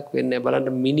වැරද්දක් වෙන්නේ නැහැ.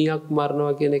 බලන්න මිනිහක්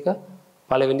මරනවා කියන එක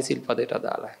පළවෙනි සිල්පදයට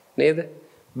අදාළයි. නේද?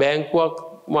 බැංකුවක්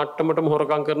මට්ටමටම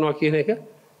හොරකම් කරනවා කියන එක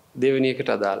දෙවෙනි එකට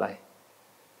අදාළයි.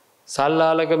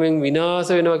 සල්ලාලකමෙන්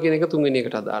විනාශ වෙනවා කියන එක තුන්වෙනි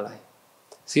එකට අදාළයි.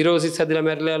 සිරෝසිස් හැදිලා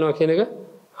මැරිලා යනවා කියන එක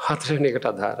හතරවෙනි එකට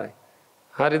අදාළයි.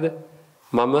 හරිද?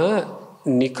 මම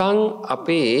නිකන්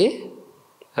අපේ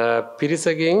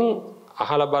පිරිසගෙන්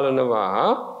අහලා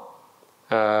බලනවා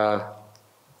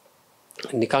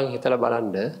නිකන් හිතලා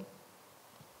බලන්න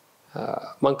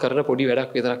මම කරන පොඩි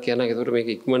වැඩක් විතරක් කියනවා. ඒකට මේක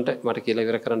ඉක්මනට මට කියලා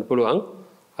ඉවර කරන්න පුළුවන්.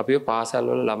 අපි පාසල්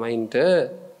වල ළමයින්ට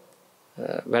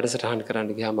වැඩසටහන්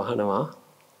කරන්න ගියාම අහනවා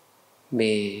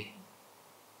මේ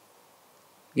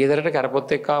ගෙදරට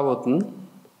කරපොත් එක්ක ආවොත්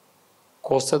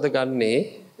කොස්සද ගන්නේ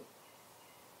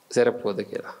සරප්පුවද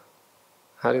කියලා.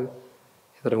 හරිද?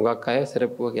 ඒතර මුගක් අය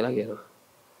සරප්පුව කියලා කියනවා.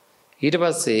 ඊට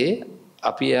පස්සේ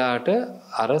අපි යාට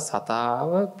අර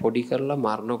සතාව පොඩි කරලා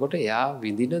මරනකොට එයා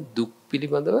විඳින දුක්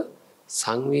පිළිබඳව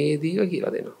සංවේදීව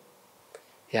කියලා දෙනවා.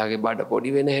 එයාගේ බඩ පොඩි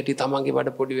වෙන හැටි, තමන්ගේ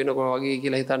බඩ පොඩි වෙනකොට වගේ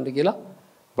කියලා හිතන්න කියලා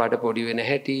බඩ පොඩි වෙන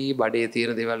හැටි, බඩේ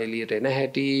තියෙන දේවල් එළියට එන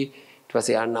හැටි, ඊට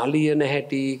පස්සේ යා නලියන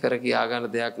හැටි, කර කියා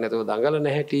ගන්න දෙයක් නැතුව දඟලන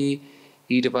හැටි,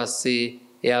 ඊට පස්සේ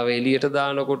එයාව එළියට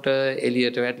දානකොට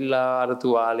එළියට වැටිලා අර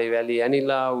තුවාලේ වැලි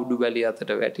ඇනිලා උඩු බැලි අතට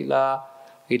වැටිලා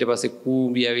ඊට පස්සේ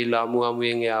කූඹි ඇවිල්ලා අමු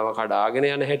අමුයෙන් එයාව කඩාගෙන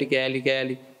යන හැටි, කෑලි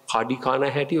කෑලි කඩි කන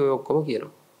හැටි ඔය ඔක්කොම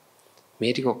කියනවා.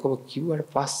 මේ ටික ඔක්කොම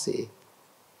කිව්වට පස්සේ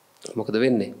මොකද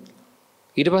වෙන්නේ?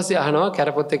 ඊට පස්සේ අහනවා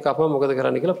කැරපොත් එක්ක අපම මොකද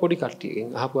කරන්න කියලා පොඩි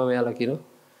කට්ටියකින් අහපුවම එයාලා කියනවා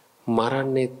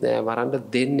මරන්නෙත් නෑ, මරන්න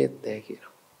දෙන්නෙත් නෑ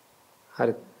කියනවා.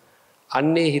 හරිද?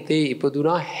 අන්නේ හිතේ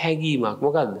ඉපදුනා හැඟීමක්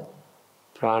මොකද්ද?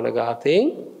 ප්‍රාණඝාතයෙන්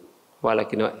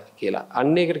වළකිනවා කියලා.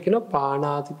 අන්න ඒකට කියනවා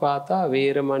පාණාතිපාතා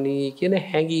වේරමණී කියන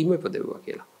හැඟීම ඉපදෙවුවා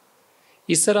කියලා.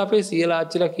 ඉස්සර අපේ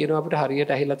සියලාච්චිලා කියනවා අපිට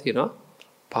හරියට ඇහිලා තියෙනවා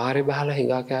පාරේ බහලා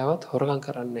හිඟා කෑවත් හොරකම්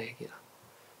කරන්නේ නැහැ කියලා.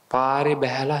 පාරේ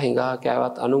බහලා හිඟා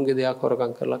කෑවත් අනුන්ගේ දෙයක්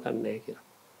හොරකම් කරලා කන්නේ නැහැ කියලා.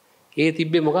 ඒ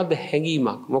තිබ්බේ මොකද්ද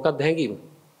හැඟීමක්. මොකද්ද හැඟීම?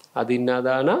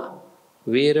 අදින්නාදාන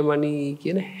වේරමණී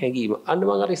කියන හැඟීම. අන්න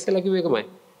මම අර ඉස්සෙල්ලා කිව්ව එකමයි.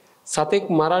 සතෙක්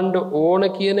මරන්න ඕන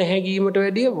කියන හැඟීමට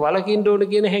වැඩිය වළකින්න ඕන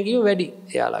කියන හැඟීම වැඩි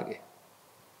එයාලගේ.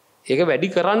 ඒක වැඩි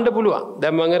කරන්න පුළුවන්.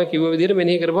 දැන් මම අර කිව්ව විදිහට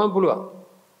මෙනෙහි කරපුවම පුළුවන්.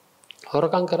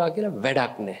 හොරකම් කරා කියලා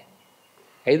වැඩක් නැහැ.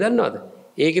 ඇයි දන්නවද?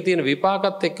 ඒකේ තියෙන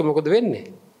විපාකත් එක්ක මොකද වෙන්නේ?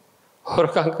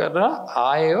 හොරකම් කරලා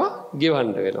ආයෙව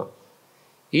ගෙවන්න වෙනවා.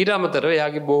 ඊට අමතරව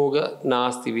එයාගේ භෝග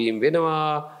නාස්ති වීම වෙනවා.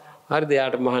 හරිද?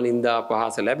 එයාට මහ නින්දා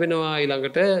පහස ලැබෙනවා.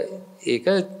 ඊළඟට ඒක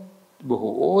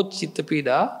බොහෝ චිත්ත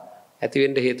පීඩා ඇති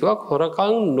වෙන්න හේතුවක්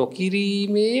හොරකම්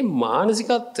නොකිරීමේ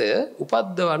මානසිකත්වය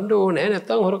උපද්දවන්න ඕනේ.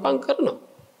 නැත්නම් හොරකම් කරනවා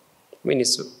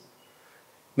මිනිස්සු.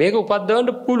 මේක උපද්දවන්න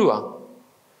පුළුවන්.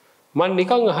 මම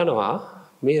නිකන් අහනවා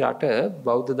මේ රට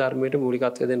බෞද්ධ ධර්මයට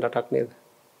මූලිකත්වය දෙන රටක් නේද?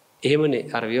 එහෙමනේ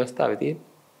අර ව්‍යවස්ථාවේ තියෙන්නේ.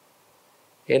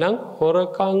 එහෙනම්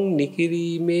හොරකම්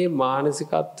නිකිරීමේ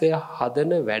මානසිකත්වය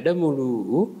හදන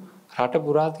වැඩමුළු රට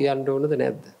පුරා තියන්න ඕනද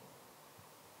නැද්ද?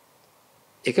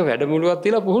 ඒක වැඩමුළුවක්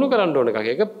තියලා පුහුණු කරන්න ඕන එකක්.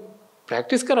 ඒක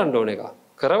ප්‍රැක්ටිස් කරන්න ඕන එකක්.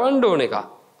 කරවන්න ඕන එකක්.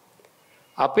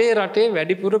 අපේ රටේ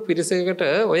වැඩිපුර පිරිසකට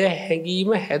ඔය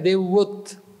හැඟීම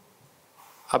හැදෙව්වොත්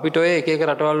අපිට ඔය එක එක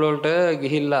රටවල් වලට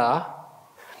ගිහිල්ලා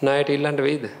ණයට ඉල්ලන්න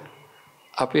වෙයිද?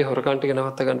 අපේ හොරකම් ටික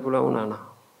නවත්ත ගන්න පුළුවන් වුණා නම්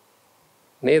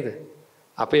නේද?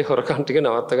 අපේ හොරකම් ටික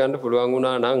නවත්ත ගන්න පුළුවන්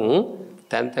වුණා නම්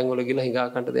තැන් තැන් වල ගිහලා හිඟා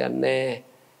කන්න දෙයක් නැහැ.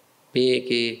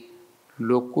 මේකේ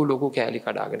ලොකු කෑලි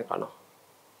කඩාගෙන කනවා.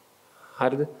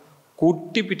 හරිද?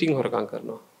 කුට්ටි පිටින් හොරකම්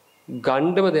කරනවා.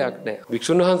 ගණ්ඩම දෙයක් නැහැ.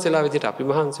 වික්ෂුන් වහන්සේලා විදිහට අපි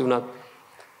මහන්සි වුණත්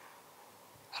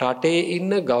රටේ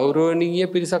ඉන්න ගෞරවනීය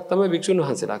පිරිසක් තමයි වික්ෂුන්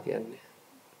වහන්සේලා කියන්නේ.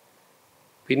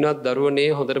 පින්වත් දරුවනේ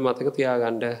හොඳට මතක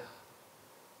තියාගන්න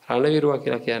රණවිරුවා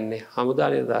කියලා කියන්නේ හමුදා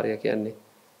නිලධාරියා කියන්නේ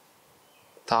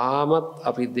තාමත්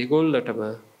අපි දෙගොල්ලටම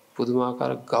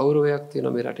පුදුමාකාර ගෞරවයක්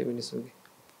තියෙනවා මේ රටේ මිනිස්සුන්ගේ.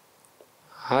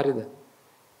 හරිද?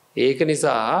 ඒක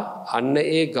නිසා අන්න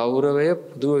ඒ ගෞරවය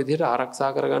පුදුම විදිහට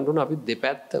ආරක්ෂා කරගන්න ඕන අපි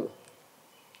දෙපැත්තම.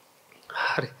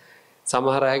 හරි.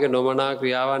 සමහර අයගේ නොමනා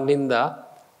ක්‍රියාවන් හින්දා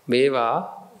මේවා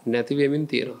නැති වෙමින්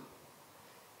තියෙනවා.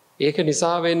 ඒක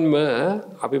නිසාවෙන්ම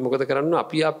අපි මොකද කරන්න?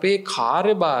 අපි අපේ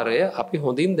කාර්යභාරය අපි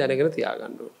හොඳින් දැනගෙන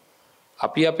තියාගන්න ඕනේ.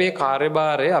 අපි අපේ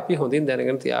කාර්යභාරය අපි හොඳින්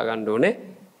දැනගෙන තියාගන්න ඕනේ.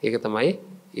 ඒක තමයි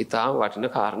ඊටාම වටින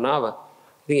කාරණාව.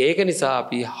 ඉතින් ඒක නිසා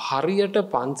අපි හරියට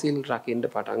පන්සිල් රකින්න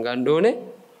පටන් ගන්න ඕනේ.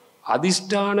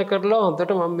 අදිෂ්ඨාන කරලා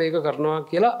හොඳට මම මේක කරනවා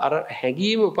කියලා අර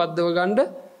හැඟීම උපද්දව ගන්න,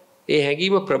 ඒ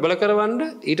හැඟීම ප්‍රබල කරවන්න,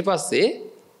 ඊට පස්සේ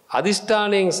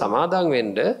අදිෂ්ඨාණයෙන් සමාදන්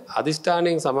වෙන්න.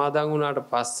 අදිෂ්ඨාණයෙන් සමාදන් වුණාට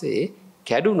පස්සේ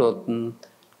කැඩුනොත්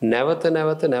නැවත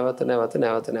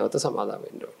සමාදන්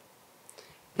වෙන්න ඕනේ.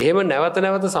 එහෙම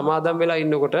නැවත සමාදන් වෙලා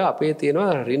ඉන්නකොට අපේ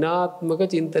තියෙනවා ඍණාත්මක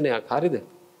චින්තනයක්. හරිද?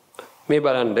 මේ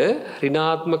බලන්න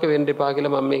ඍණාත්මක වෙන්න එපා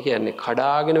කියලා මම මේ කියන්නේ.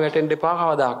 කඩාගෙන වැටෙන්න එපා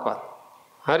කවදාක්වත්.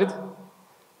 හරිද?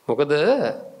 මොකද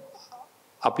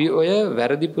අපි ඔය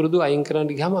වැරදි පුරුදු අයින් කරන්න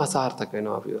ගියාම අසාර්ථක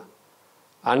වෙනවා අපිව.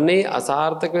 අන්නේ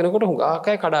අසාර්ථක වෙනකොට හුඟක්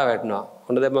අය කඩා වැටෙනවා.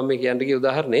 ඔන්න දැන් මම මේ කියන්න ගිය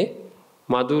උදාහරණේ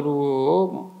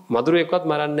මදුරුවෙක්වත්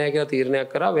මරන්නේ නැහැ කියලා තීරණයක්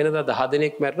කරා. වෙනදා 10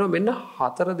 දෙනෙක් මැරෙනවා. මෙන්න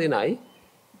 4 දෙනයි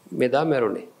මෙදා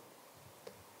මැරුණේ.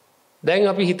 දැන්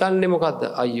අපි හිතන්නේ මොකද්ද?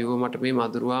 අයියෝ මට මේ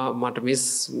මදුරුවා මට මේ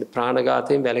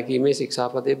ප්‍රාණඝාතයෙන් වැළකීමේ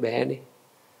ශික්ෂාපදේ බෑනේ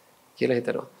කියලා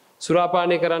හිතනවා.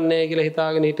 සුරාපානය කරන්නේ නැහැ කියලා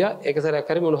හිතාගෙන හිටියා. එක සැරයක්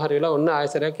හරි මොන හරි වෙලා ඔන්න ආයෙ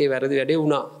සැරයක් ඒ වැරදි වැඩේ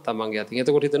වුණා තමන්ගේ අතින්.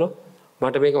 එතකොට හිතනවා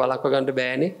මට මේක වළක්ව ගන්න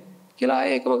බෑනේ කියලා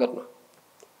ආයෙ ඒකම කරනවා.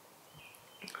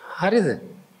 හරිද?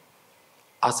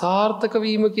 අසාර්ථක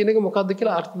වීම කියන එක මොකද්ද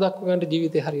කියලා අර්ථ දක්ව ගන්න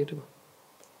ජීවිතේ හරියටම.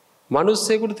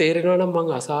 මිනිස්සෙකුට තේරෙනවා නම්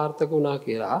මං අසාර්ථක වුණා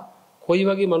කියලා. කොයි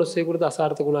වගේ මිනිස්සෙකුටද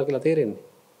අසාර්ථක වුණා කියලා තේරෙන්නේ?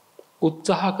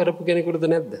 උත්සාහ කරපු කෙනෙකුටද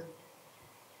නැද්ද?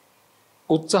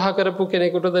 උත්සාහ කරපු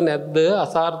කෙනෙකුටද නැද්ද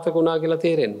අසාර්ථක වුණා කියලා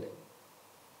තේරෙන්නේ?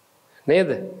 නේද?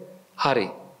 හරි.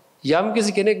 යම්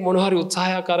කිසි කෙනෙක් මොන හරි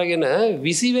උත්සාහයක් අරගෙන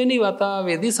 20 වෙනි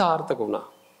වතාවේදී සාර්ථක වුණා.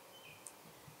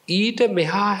 ඊට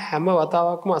මෙහා හැම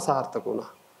වතාවක්ම අසාර්ථක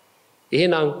වුණා.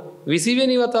 එහෙනම් 20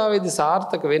 වෙනි වතාවේදී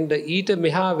සාර්ථක වෙන්න ඊට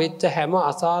මෙහා වෙච්ච හැම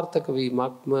අසාර්ථක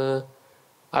වීමක්ම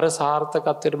අර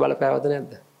සාර්ථකත්වයට බලපෑවද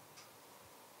නැද්ද?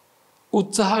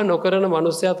 උත්සාහ නොකරන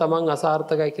මනුස්සයා තමන්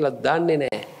අසාර්ථකයි කියලා දන්නේ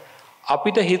නැහැ.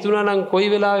 අපිට හිතුණා නම් කොයි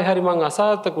වෙලාවෙ හරි මං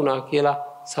අසාර්ථක වුණා කියලා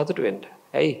සතුට වෙන්න.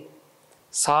 ඇයි?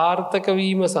 සාර්ථක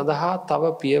වීම සඳහා තව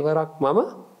පියවරක් මම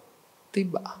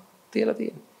තිබ්බා. තියලා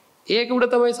තියෙනවා. ඒක උඩ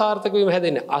තමයි සාර්ථක වීම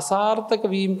හැදෙන්නේ. අසාර්ථක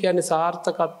වීම කියන්නේ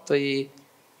සාර්ථකත්වයේ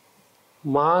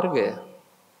මාර්ගය.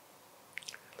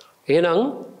 එහෙනම්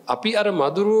අපි අර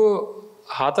මදුරුව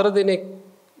 4 දෙනෙක්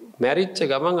මැරිච්ච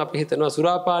ගමන් අපි හිතනවා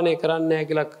සුරාපානය කරන්නේ නැහැ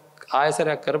කියලා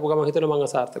ආයසරයක් කරපු ගමන් හිතනවා මං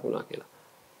අසාර්ථක වුණා කියලා.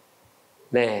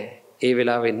 නෑ. ඒ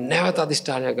වෙලාවේ නැවත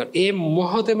අදිෂ්ඨානයක් ගන්න. ඒ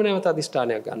මොහොතේම නැවත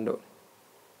අදිෂ්ඨානයක් ගන්න ඕනේ.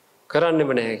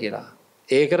 කරන්නෙම නැහැ කියලා.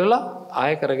 ඒ කරලා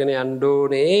ආය කරගෙන යන්න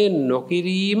ඕනේ.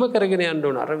 නොකිරීම කරගෙන යන්න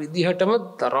ඕන. අර විදිහටම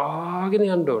දරාගෙන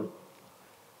යන්න ඕන.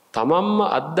 තමන්ම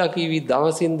අත්දකිවි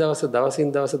දවසින්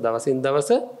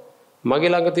දවස මගේ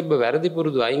ළඟ තිබ්බ වැරදි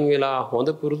පුරුදු අයින් වෙලා හොඳ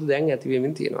පුරුදු දැන් ඇති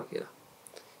වෙමින් තියෙනවා කියලා.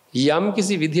 යම්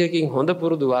කිසි විදිහකින් හොඳ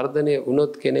පුරුදු වර්ධනය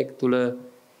වුණොත් කෙනෙක් තුල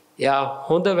එයා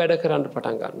හොඳ වැඩ කරන්න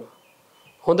පටන් ගන්නවා.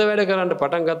 හොඳ වැඩ කරන්න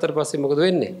පටන් ගත්තට පස්සේ මොකද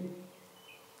වෙන්නේ?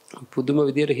 පුදුම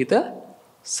විදියට හිත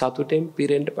සතුටෙන්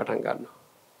පිරෙන්න පටන් ගන්නවා.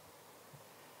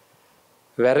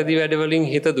 වැරදි වැඩවලින්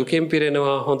හිත දුකෙන්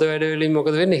පිරෙනවා. හොඳ වැඩවලින්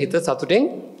මොකද වෙන්නේ? හිත සතුටෙන්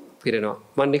පිරෙනවා.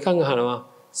 මම නිකන් අහනවා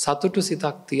සතුටු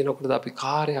සිතක් තියෙනකොටද අපි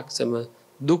කාර්යක්ෂම?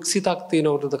 දුක් සිතක්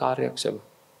තියෙනකොටද කාර්යක්ෂම?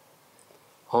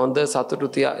 හොඳ සතුටු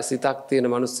සිතක් තියෙන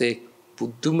මිනිස්සේ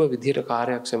පුදුම විදියට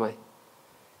කාර්යක්ෂමයි.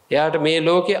 එයාට මේ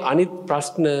ලෝකේ අනිත්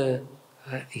ප්‍රශ්න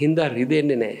හින්දා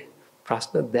රිදෙන්නේ නැහැ.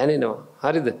 ප්‍රශ්න දැනෙනවා.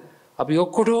 හරිද? අපි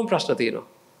ඔක්කොටම ප්‍රශ්න තියෙනවා.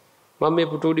 මම මේ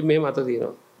පුටු උඩින් මෙහෙම අත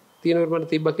තියෙනවා. තියෙනකොට මට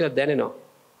තිබ්බා කියලා දැනෙනවා.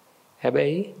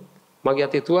 හැබැයි මගේ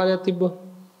අතේ තුවාලයක් තිබ්බොත්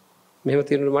මෙහෙම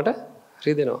තියෙනකොට මට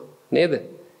රිදෙනවා. නේද?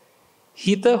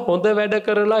 හිත හොඳ වැඩ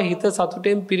කරලා හිත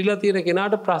සතුටෙන් පිරීලා තියෙන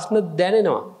කෙනාට ප්‍රශ්න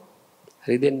දැනෙනවා.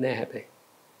 රිදෙන්නේ නැහැ හැබැයි.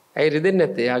 ඇයි රිදෙන්නේ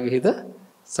නැත්තේ? එයාගේ හිත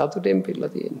සතුටෙන් පිරීලා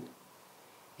තියෙන්නේ.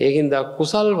 ඒකින්ද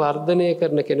කුසල් වර්ධනය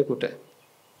කරන කෙනෙකුට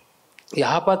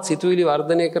යහපත් සිතුවිලි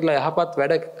වර්ධනය කරලා යහපත්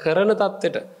වැඩ කරන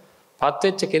තත්ත්වයට පත්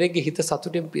වෙච්ච කෙනෙක්ගේ හිත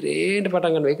සතුටෙන් පිරෙන්න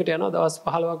පටන් ගන්නවා. ඒකට යනවා දවස්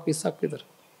 15ක් 20ක් විතර.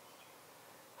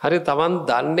 හරි Taman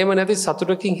දන්නේම නැති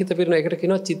සතුටකින් හිත පිරෙනවා. ඒකට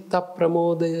කියනවා චිත්ත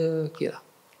ප්‍රමෝදය කියලා.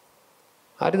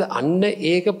 හරිද? අන්න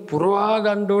ඒක පුරවා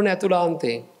ගන්න ඕනේ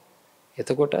අතුලාන්තයෙන්.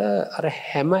 එතකොට අර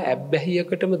හැම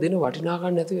ඇබ්බැහියකටම දෙන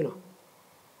වටිනාකම් නැති වෙනවා.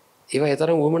 ඒවා ඒ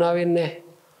තරම් වුමනා වෙන්නේ නැහැ.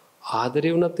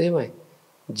 ආදරේ වුණත් එහෙමයි.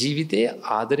 ජීවිතයේ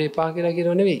ආදරේ එපා කියලා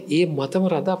කියනව නෙවෙයි. ඒ මතම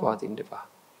රඳා පවතින්න එපා.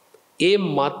 ඒ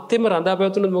මත්තෙම රඳා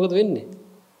පැවතුනොත් මොකද වෙන්නේ?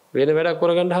 වෙන වැඩක්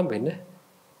කරගන්න හම්බෙන්නේ.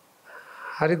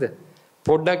 හරිද?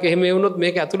 පොඩ්ඩක් එහෙම වුණොත්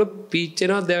මේක ඇතුළ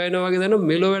පීච්චෙනවා දැවෙනවා වගේ දැනෙන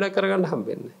මෙලෝ වැඩක් කරගන්න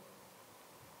හම්බෙන්නේ.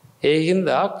 ඒ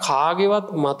හින්දා කාගේවත්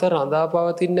මත රඳා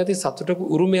පවතින්නේ නැති සතුටක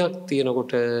උරුමයක්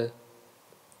තියෙනකොට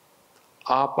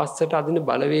ආපස්සට අදින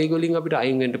බලවේග වලින් අපිට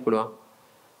අයින් වෙන්න පුළුවන්.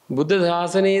 බුද්ධ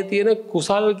ශාසනයේ තියෙන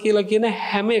කුසල් කියලා කියන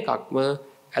හැම එකක්ම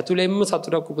ඇතුළෙන්ම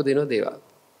සතුටක් උපදින දේවල්.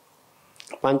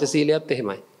 පංචශීලයත්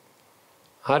එහෙමයි.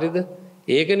 හරිද?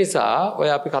 ඒක නිසා ඔය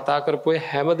අපි කතා කරපු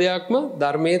හැම දෙයක්ම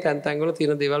ධර්මයේ තැන් තැන් වල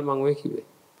තියෙන දේවල් මම ඔය කිව්වේ.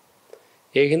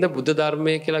 ඒකින්ද බුද්ධ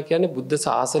ධර්මය කියලා කියන්නේ බුද්ධ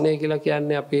ශාසනය කියලා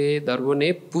කියන්නේ අපේ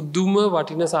දරුවනේ පුදුම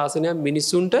වටින ශාසනයක්.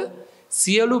 මිනිසුන්ට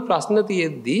සියලු ප්‍රශ්න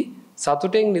තියෙද්දි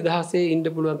සතුටෙන් නිදහසේ ඉන්න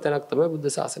පුළුවන් තැනක් තමයි බුද්ධ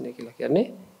ශාසනය කියලා කියන්නේ.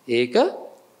 ඒක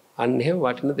අන්න එහෙම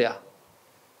වටින දෙයක්.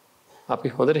 අපි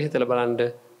හොඳට හිතලා බලන්න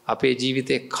අපේ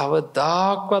ජීවිතේ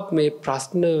කවදාක්වත් මේ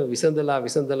ප්‍රශ්න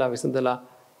විසඳලා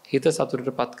හිත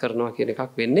සතුටටපත් කරනවා කියන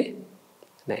එකක් වෙන්නේ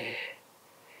නැහැ.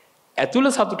 ඇතුළ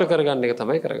සතුට කරගන්න එක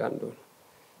තමයි කරගන්න ඕනේ.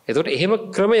 එතකොට එහෙම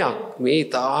ක්‍රමයක් මේ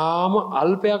ඊටාම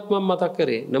අල්පයක් මම මතක්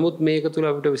කරේ. නමුත් මේක තුල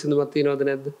අපිට විසඳුමක් තියෙනවද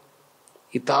නැද්ද?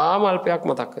 ඊටාම අල්පයක්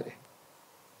මතක් කරේ.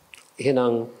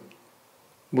 එහෙනම්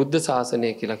බුද්ධ ශාසනය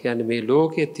කියලා කියන්නේ මේ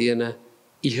ලෝකයේ තියෙන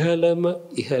ඉහළම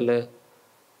ඉහළ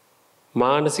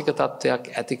මානසික තත්වයක්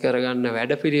ඇති කරගන්න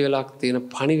වැඩපිළිවෙලක් තියෙන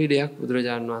පණිවිඩයක්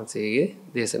බුදුරජාණන් වහන්සේගේ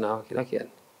දේශනාව කියලා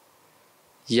කියන්නේ.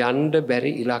 යන්න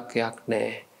බැරි ඉලක්කයක්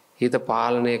නැහැ. හිත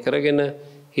පාලනය කරගෙන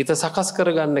හිත සකස්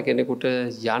කරගන්න කෙනෙකුට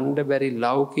යන්න බැරි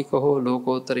ලෞකික හෝ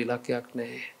ලෝකෝත්තර ඉලක්කයක්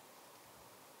නැහැ.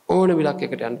 ඕනම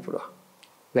ඉලක්කයකට යන්න පුළුවන්.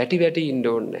 වැටි ඉන්න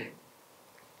ඕනේ නැහැ.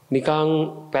 නිකං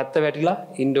පැත්ත වැටිලා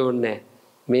ඉන්න ඕනේ නැහැ.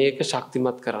 මේක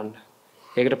ශක්තිමත් කරන්න.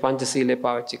 ඒකට පංචශීලය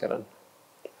පාවිච්චි කරන්න.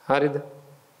 හරිද?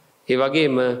 ඒ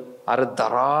වගේම අර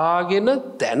දරාගෙන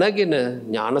දැනගෙන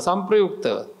ඥාන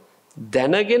සම්ප්‍රයුක්තව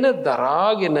දැනගෙන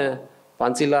දරාගෙන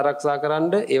පන්සිල් ආරක්ෂා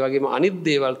කරන්න, ඒ වගේම අනිත්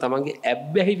දේවල් තමන්ගේ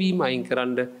ඇබ්බැහි වීම අයින්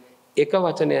කරන්න එක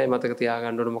වචනයයි මතක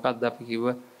තියාගන්න ඕනේ. මොකක්ද අපි කිව්ව?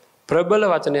 ප්‍රබල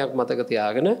වචනයක් මතක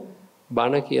තියාගෙන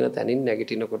බණ කියන තැනින්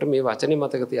නැගිටිනකොට මේ වචනේ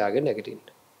මතක තියාගෙන නැගිටින්න.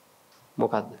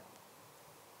 මොකද්ද?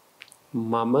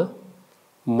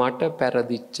 මට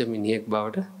පෙරදිච්ච මිනිහෙක්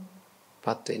බවට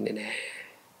පත් වෙන්නේ නැහැ.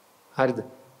 හරිද?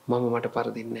 මට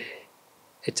පරදින්නේ නැහැ.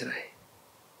 එච්චරයි.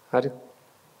 හරිද?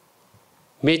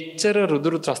 මෙච්චර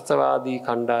රුදුරු ත්‍රස්තවාදී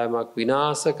කණ්ඩායමක්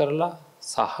විනාශ කරලා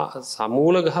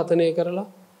සමූල ඝාතනය කරලා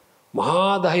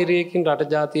මහා ධෛර්යයෙන්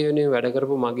රට ජාතිය වෙනුවෙන් වැඩ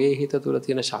කරපු මගේ හිත තුල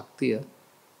තියෙන ශක්තිය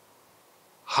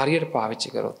හරියට පාවිච්චි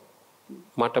කරොත්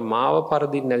මට මාව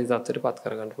පරදින්න නැති තත්ත්වයට පත්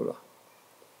කරගන්න පුළුවන්.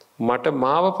 මට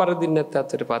මාව පරදින්න නැති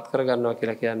තත්ත්වයට පත් කරගන්නවා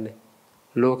කියලා කියන්නේ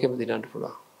ලෝකෙම දිනන්න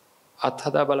පුළුවන්.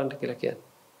 අත්හදා බලන්න කියලා කියන්නේ.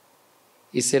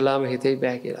 ඉස්සෙල්ලාම හිතේ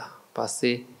බෑ කියලා.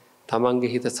 පස්සේ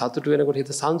තමන්ගේ හිත සතුටු වෙනකොට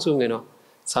හිත සංසුන් වෙනවා.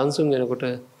 සංසුන් වෙනකොට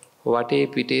වටේ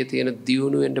පිටේ තියෙන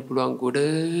දියුණු වෙන්න පුළුවන් ගොඩ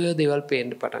දේවල්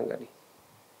පේන්න පටන් ගනී.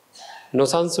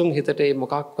 නොසන්සුන් හිතට ඒ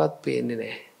මොකක්වත් පේන්නේ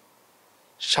නැහැ.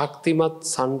 ශක්තිමත්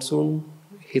සංසුන්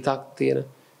හිතක් තියෙන,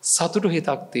 සතුටු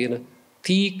හිතක් තියෙන,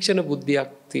 තීක්ෂණ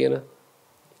බුද්ධියක් තියෙන,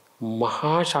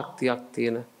 මහා ශක්තියක්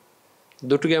තියෙන,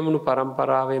 දුටු ගැමුණු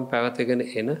පරම්පරාවෙන් පැවතගෙන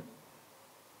එන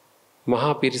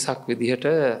මහා පිරිසක් විදිහට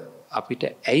අපිට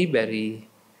ඇයි බැරි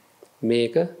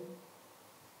මේක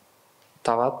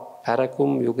තවත්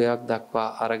පැරකුම් යුගයක් දක්වා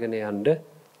අරගෙන යන්න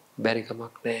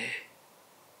බැරිකමක් නැහැ.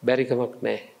 බැරිකමක්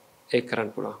නැහැ. ඒක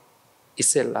කරන්න පුළුවන්.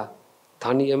 ඉස්සෙල්ලා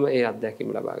තනියම ඒ අත්දැකීම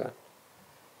ලබා ගන්න.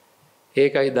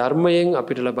 ඒකයි ධර්මයෙන්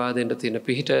අපිට ලබා දෙන්න තියෙන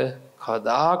පිහිට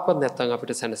කවදාකවත් නැත්නම්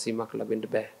අපිට සැනසීමක් ලැබෙන්න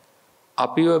බෑ.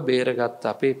 අපිව බේරගත්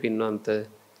අපේ පින්වන්ත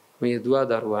මේ දුවා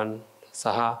දරුවන් සහ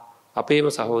අපේම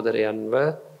සහෝදරයන්ව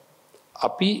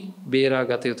අපි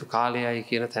බේරාගත යුතු කාලයයි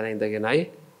කියන තැන ඉඳගෙනයි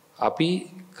අපි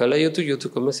කළ යුතු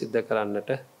යුතුයකම සිද්ධ කරන්නට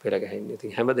පෙරගැහෙන්නේ.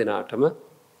 ඉතින් හැම දිනාටම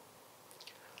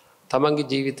තමන්ගේ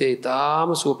ජීවිතේ ඊටාම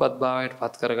සුවපත් භාවයට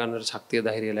පත් කරගන්නට ශක්තිය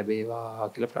ධෛර්යය ලැබේවා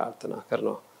කියලා ප්‍රාර්ථනා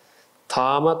කරනවා.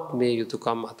 තාමත් මේ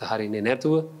යුතුයකම් අතහරින්නේ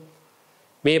නැතුව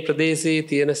මේ ප්‍රදේශයේ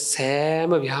තියෙන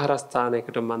සෑම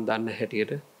විහාරස්ථානයකට මම දන්න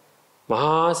හැටියට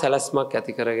මහා සැලැස්මක්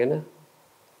ඇති කරගෙන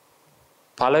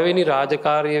පළවෙනි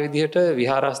රාජකාරිය විදිහට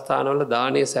විහාරස්ථානවල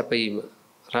දානීය සැපයීම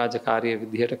රාජකාරිය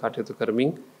විදිහට කටයුතු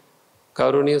කරමින්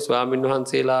ගෞරවනීය ස්වාමින්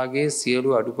වහන්සේලාගේ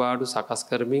සියලු අඩුපාඩු සකස්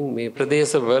කරමින් මේ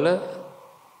ප්‍රදේශවල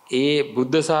ඒ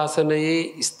බුද්ධ ශාසනයේ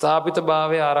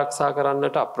ස්ථාපිතභාවය ආරක්ෂා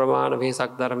කරන්නට අප්‍රමාණ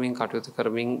වෙහෙසක් දරමින් කටයුතු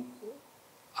කරමින්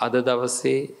අද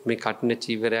දවසේ මේ කඨින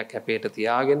චීවරයක් අපේට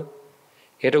තියාගෙන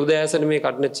හෙට උදෑසන මේ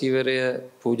කඨින චීවරය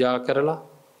පූජා කරලා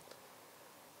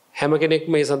හැම කෙනෙක්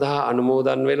මේ සඳහා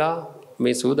අනුමෝදන් වෙලා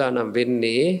මේ සූදානම්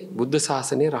වෙන්නේ බුද්ධ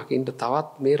ශාසනය රකින්න තවත්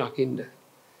මේ රකින්න.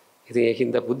 ඉතින්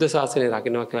ඒකින්ද බුද්ධ ශාසනය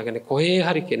රකින්නවා කියලා කියන්නේ කොහේ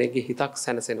හරි කෙනෙක්ගේ හිතක්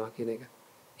සැනසෙනවා කියන එක.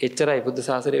 එච්චරයි බුද්ධ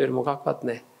ශාසනය වෙන මොකක්වත්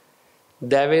නැහැ.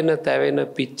 දැවෙන තැවෙන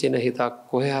පිච්චෙන හිතක්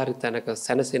කොහේ හරි තැනක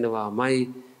සැනසෙනවාමයි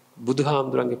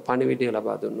බුදුහාමුදුරන්ගේ පණිවිඩය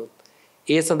ලබා දුන්නොත්.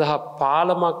 ඒ සඳහා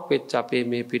පාලමක් වෙච්ච අපේ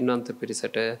මේ පින්වන්ත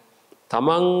පිරිසට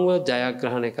තමන්ව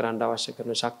ජයග්‍රහණය කරන්න අවශ්‍ය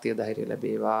කරන ශක්තිය ධෛර්යය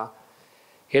ලැබේවා.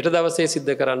 හෙට දවසේ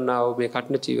සිද්ධ කරන්නා වූ මේ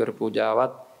කඨින චීවර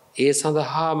පූජාවත් ඒ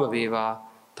සඳහාම වේවා.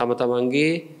 තම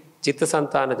තමන්ගේ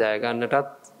චිත්තසංතාන ජය ගන්නටත්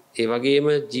ඒ වගේම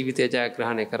ජීවිතය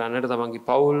ජයග්‍රහණය කරන්නට තමන්ගේ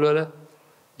පවුල්වල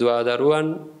දුවා දරුවන්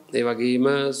ඒ වගේම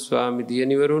ස්වාමි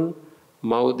දියණිවරුන්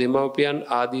මව් දෙමව්පියන්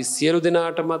ආදී සියලු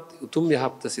දෙනාටමත් උතුම්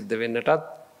යහපත සිද්ධ වෙන්නටත්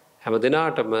හැම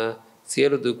දෙනාටම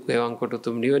සියලු දුක් වේවන් කොට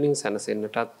උතුම් නිවනින්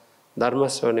සැනසෙන්නටත් ධර්ම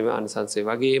ශ්‍රවණයේ ආනිසංසය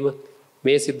වගේම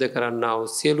මේ සිද්ධ කරන්නා වූ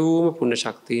සියලුම පුණ්‍ය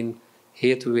ශක්තියින්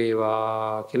හේතු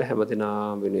වේවා කියලා හැම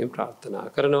දිනාම වෙනුවෙන් ප්‍රාර්ථනා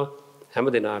කරනවා. හැම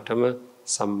දිනාටම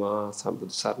සම්මා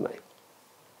සම්බුදු සරණයි.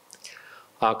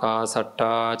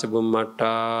 ආකාසට්ටා ච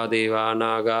බුම්මට්ටා දේවා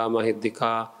නාග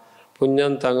මහිද්దికා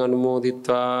පුඤ්ඤන්තං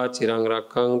අනුමෝදිත්වා චිරං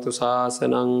රක්ඛන්තු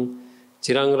ශාසනං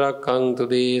චිරං රක්ඛන්තු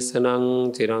දේශනං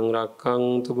චිරං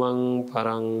රක්ඛන්තු මං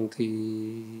පරන්ති.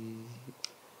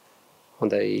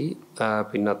 හොඳයි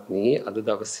පින්වත්නි, අද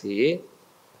දවසේ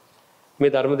මේ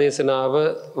ධර්ම දේශනාව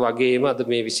වගේම අද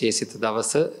මේ විශේෂිත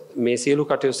දවස මේ සියලු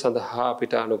කටයුතු සඳහා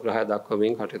අපිට අනුග්‍රහය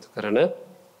දක්වමින් කටයුතු කරන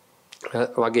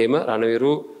වගේම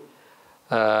රණවිරු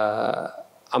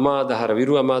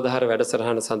විරු අමාදහර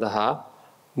වැඩසටහන සඳහා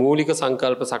මූලික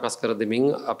සංකල්ප සකස් කර දෙමින්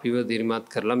අපිව දිරිමත්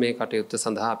කරලා මේ කටයුත්ත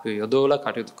සඳහා අපිව යොදවලා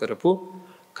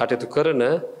කටයුතු කරන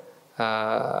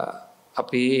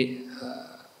අපි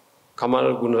කමල්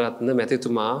ගුණරත්න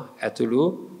මැතිතුමා ඇතුළු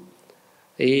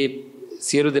ඒ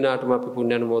සියලු දෙනාටම අපි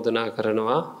පුණ්‍ය අනුමෝදනා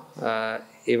කරනවා.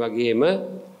 ඒ වගේම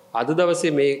අද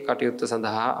දවසේ මේ කටයුත්ත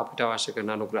සඳහා අපිට අවශ්‍ය කරන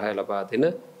අනුග්‍රහය ලබා දෙන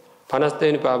 50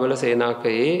 වෙනි පාබල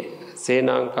සේනාංකයේ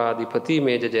සේනාංකාධිපති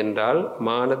මේජර් ජෙනරාල්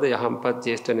මානද යහම්පත්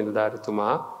ජ්‍යෙෂ්ඨ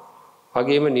නිලධාරිතුමා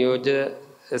වගේම නියෝජ්‍ය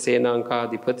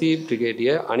සේනාංකාධිපති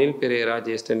බ්‍රිගේඩියර් අනිල් පෙරේරා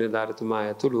ජ්‍යෙෂ්ඨ නිලධාරිතුමා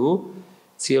ඇතුළු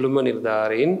සියලුම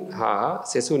නිලධාරීන් හා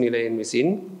සෙසු නිලයන් විසින්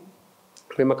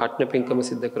මෙම කඨින පින්කම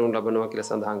සිද්ධ කරනු ලබනවා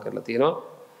කියලා සඳහන් කරලා තියෙනවා.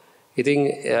 ඉතින්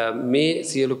මේ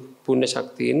සියලු පුණ්‍ය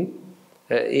ශක්තියින්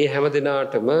ඒ හැම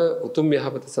දිනාටම උතුම්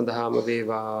යහපත සඳහාම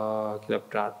වේවා කියලා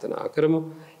ප්‍රාර්ථනා කරමු.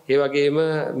 ඒ වගේම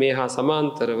මේ හා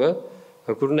සමාන්තරව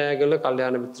කුරුණෑගල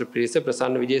කල්යාණ මිත්‍ර පිරිස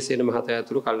ප්‍රසන්න විජේසේන මහතා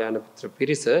ඇතුළු කල්යාණ මිත්‍ර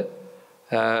පිරිස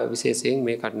විශේෂයෙන්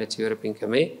මේ කඨින චීවර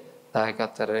පින්කමේ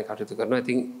දායකත්වයෙන් කටයුතු කරනවා.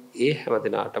 ඉතින් ඒ හැම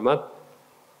දිනාටමත්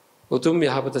උතුම්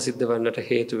යහපත සිද්ධ වන්නට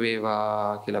හේතු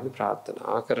වේවා කියලා අපි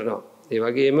ප්‍රාර්ථනා කරනවා. ඒ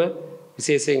වගේම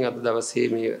විශේෂයෙන් අද දවසේ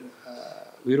මේ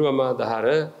විරු අමාදහර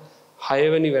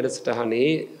 6 වෙනි වැඩසටහනේ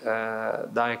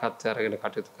දායකත්වය අරගෙන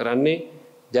කටයුතු කරන්නේ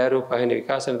ජයරූපහිනී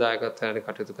විකාශන දායකත්වයෙන්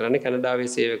කටයුතු කරන්නේ කැනඩාවේ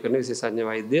සේවය කරන විශේෂඥ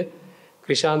වෛද්‍ය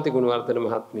ක්‍රිෂාන්ති ගුණවර්ධන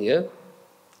මහත්මිය.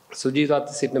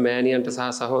 සුජීවත්ව සිටින මෑණියන්ට සහ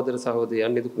සහෝදර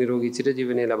සහෝදරියන් නිදුක් නිරෝගී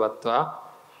චිරජීවනයේ ලබත්වා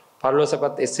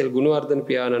පරලෝසපත් එස්.එල්. ගුණවර්ධන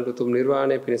පියාණන්ට උතුම්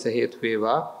නිර්වාණය පිණිස හේතු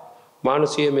වේවා.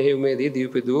 මානුෂීය මෙහෙයුමේදී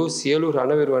දීපිදූ සියලු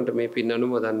රණවිරුවන්ට මේ පින්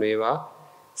අනුමෝදන් වේවා.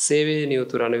 සේවයේ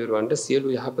නියුතු රණවිරුවන්ට සියලු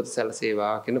යහපත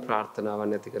සැලසේවා කියන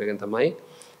ප්‍රාර්ථනාවන් ඇති කරගෙන තමයි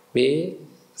මේ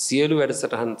සියලු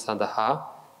වැඩසටහන් සඳහා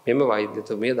මෙම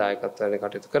වෛද්‍යතුමිය දායකත්වයෙන්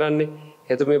කටයුතු කරන්නේ.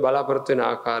 එතුමිය බලාපොරොත්තු වෙන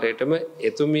ආකාරයටම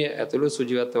එතුමිය ඇතුළු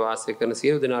සුජීවත්ව වාසය කරන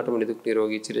සියලු දෙනාටම නිදුක්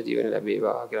නිරෝගී චිරජීවන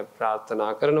ලැබේවා කියලා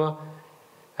ප්‍රාර්ථනා කරනවා.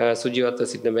 සුජීවත්ව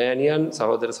සිටින මෑණියන්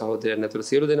සහෝදර සහෝදරයන් ඇතුළු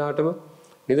සියලු දෙනාටම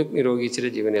නිදුක් නිරෝගී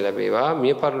චිරජීවන ලැබේවා.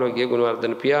 මිය පරලෝකීය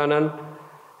ගුණවර්ධන පියාණන්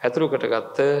ඇතුළු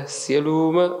කොටගත්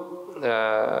සියලුම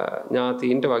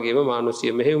ඥාතීන්ට වගේම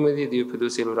මානුෂීය මෙහෙයුමේදී දීපදු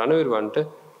සියලු රණවිරුවන්ට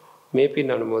මේ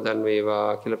පින් අනුමෝදන්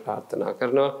වේවා කියලා ප්‍රාර්ථනා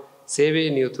කරනවා. සේවයේ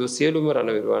නියුතු සියලුම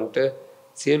රණවිරුවන්ට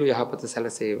සියලු යහපත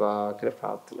සැලසේවා කියලා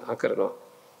ප්‍රාර්ථනා කරනවා.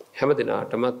 හැම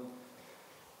දිනාටම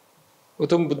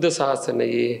උතුම් බුද්ධ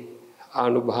ශාසනයේ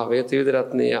ආනුභාවය ත්‍රිවිධ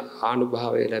රත්නයේ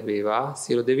ආනුභාවය ලැබේවා.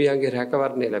 සියලු දෙවියන්ගේ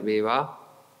රැකවරණය ලැබේවා.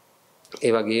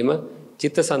 ඒ වගේම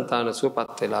චිත්තසංතාන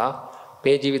සුවපත් වෙලා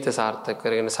මේ ජීවිත සාර්ථක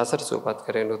කරගෙන සසර සුවපත්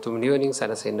කරගෙන උතුම් නිවනින්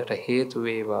සැනසෙන්නට හේතු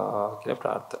වේවා කියලා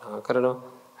ප්‍රාර්ථනා කරනවා.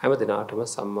 හැම දිනාටම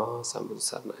සම්මා සම්බුදු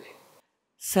සරණයි.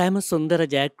 සෑම සුන්දර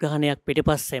ජයග්‍රහණයක්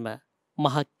පිටිපස්සෙම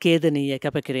මහත් ඛේදනීය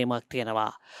කැපකිරීමක්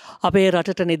තියෙනවා. අපේ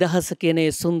රටට නිදහස කියන ඒ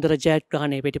සුන්දර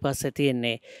ජයග්‍රහණය පිටිපස්සේ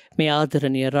තියෙන්නේ මේ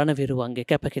ආදරණීය රණවිරුවන්ගේ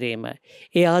කැපකිරීම.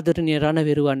 ඒ ආදරණීය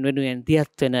රණවිරුවන් වෙනුවෙන්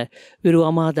දියත් වෙන විරු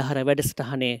අමාදහර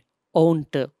වැඩසටහනේ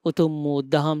ඔවුන්ට උතුම් වූ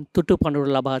දහම් තුටු පඬුර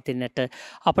ලබා දෙන්නට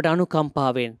අපට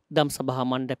අනුකම්පාවෙන් දම් සභා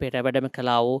මණ්ඩපයට වැඩම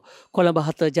කළා වූ කොළඹ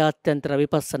 7 ජාත්‍යන්තර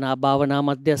විපස්සනා භාවනා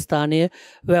මධ්‍යස්ථානය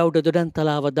වැවුඩ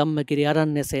දොඩන්තලාව ධම්මගිරි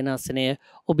අරණ්‍ය සේනාසනය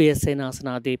ඔබේ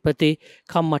සේනාසනාධිපති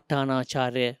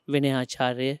කම්මට්ටානාචාර්ය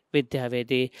විනයාචාර්ය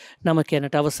විද්‍යාවේදී නම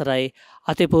කියනට අවසරයි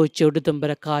අතිපූජ්‍ය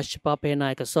උඩුදුම්බර කාශ්‍යප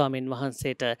අපේනායක ස්වාමින්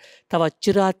වහන්සේට තවත්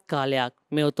চিරාත් කාලයක්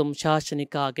මේ උතුම්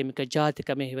ශාසනික ආගමික ජාතික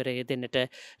මෙහෙවරේ දෙන්නට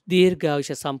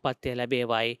දීර්ඝායුෂ සම්පන්නිය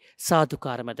ලැබේවායි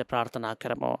සාදුකාරමද ප්‍රාර්ථනා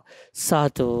කරමු.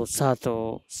 සාදු සාදු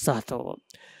සාදු.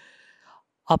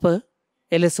 අප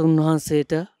එලෙස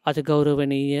උන්වහන්සේට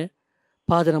අතිගෞරවනීය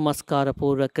පාද නමස්කාර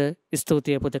පූර්වක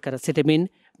ස්තුතිය පුද කර සිටමින්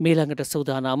මීළඟට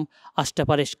සූදානම් අෂ්ට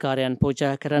පරිස්කාරයන්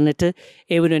පූජා කරන්නට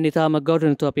ඒ වෙනුවෙන් ඊටම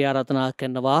ගෞරවණීයව අපි ආරාධනා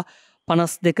කරනවා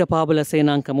 52 පාබල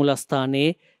සේනාංක මුලස්ථානයේ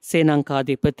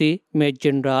සේනාංකාධිපති මේජර්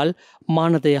ජෙනරාල්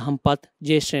මානදය හම්පත්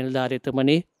ජ්‍යෙෂ්ඨ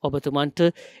නිලධාරීතුමනි ඔබතුමන්ට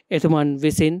එතුමන්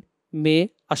විසින් මේ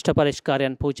අෂ්ට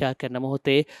පරිස්කාරයන් පූජා කරන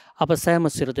මොහොතේ අප සෑම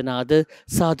සියලු දෙනාද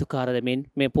සාදුකාර දෙමින්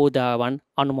මේ පූජාවන්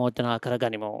අනුමෝදනා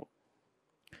කරගනිමු.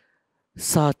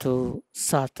 සාතු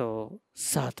සාතු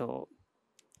සාතු.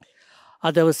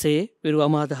 අද දවසේ විරු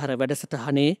අමාදහර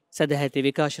වැඩසටහනේ සදැහැති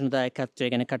විකාශන දායකත්වය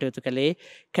ගැන කටයුතු කළේ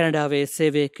කැනඩාවේ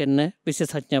සේවය කරන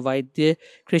විශේෂඥ වෛද්‍ය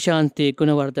ක්‍රිෂාන්ති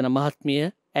ගුණවර්ධන මහත්මිය.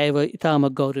 ඇයව ඉතාම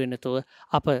ගෞරවයෙන් යුතුව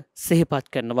අප සිහිපත්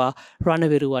කරනවා.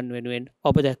 රණවිරුවන් වෙනුවෙන්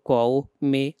ඔබ දැක්වූ වූ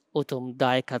මේ උතුම්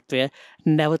දායකත්වය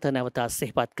නැවත නැවත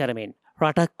සිහිපත් කරමින්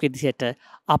රටක් විදිහට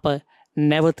අප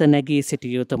නැවත නැගී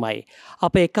සිටිය යුතුමයි.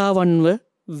 අප එකාවන්ව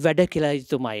වැඩ කළ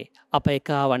යුතුමයි. අප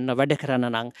එකාවන්ව වැඩ කරන්න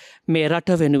නම් මේ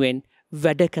රට වෙනුවෙන්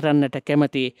වැඩ කරන්නට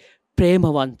කැමති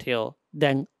ප්‍රේමවන්තයෝ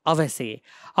දැන් අවැසි.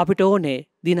 අපිට ඕනේ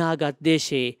දිනාගත්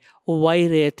දේශයේ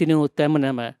වෛරය තිනුණු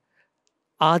තැමනම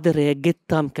ආදරය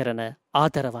ගෙත්තම් කරන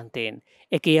ආදරවන්තයෙන්.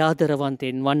 එකේ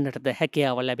ආදරවන්තයෙන් වන්නටද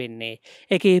හැකියාව ලැබෙන්නේ.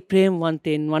 එකේ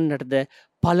ප්‍රේමවන්තයෙන් වන්නටද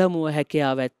පළමුව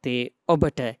හැකියාව ඇත්තේ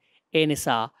ඔබට. ඒ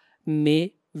නිසා මේ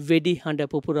වෙඩි හඬ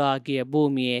පුපුරාගිය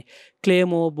භූමියේ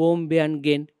ක්ලේමෝ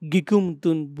බෝම්බයන්ගෙන් ගිගුම්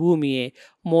දුන් භූමියේ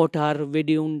මෝටාර්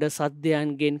වෙඩි උණ්ඩ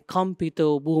සද්දයන්ගෙන් කම්පිත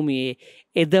වූ භූමියේ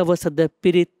එදවසද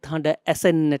පිරිත් හඬ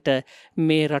ඇසෙන්නට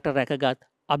මේ රට රැකගත්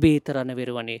අභීතරණ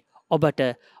විරුවනි ඔබට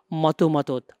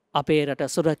මතුමතොත් අපේ රට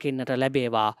සුරකින්නට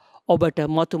ලැබේවා. ඔබට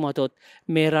මතුමතොත්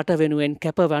මේ රට වෙනුවෙන්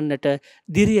කැපවන්නට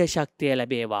දිරිය ශක්තිය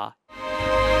ලැබේවා.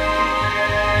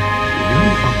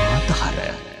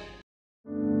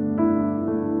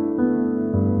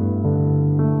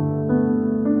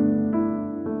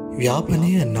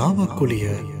 ව්‍යාපනය නාවක්කුලිය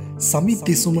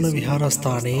සමිද්ධි සුමන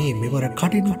විහාරස්ථානයේ මෙවර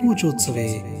කටින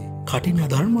පූජෝත්සවේ කටින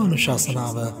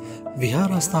ධර්මානුශාසනාව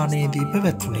විහාරස්ථානයේදී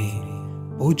පැවැත්වුණේ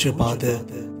පූජ්‍යපාද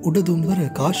උඩදුම්බර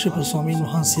කාශ්‍යප ස්වාමීන්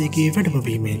වහන්සේගේ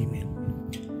වැඩමවීමෙන්.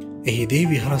 එහිදී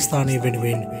විහාරස්ථානය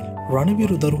වෙනුවෙන්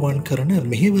රණවිරු දරුවන් කරන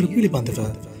මෙහෙවර පිළිබඳව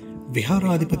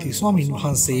විහාරාධිපති ස්වාමීන්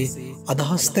වහන්සේ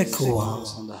අදහස් දැක්වුවා.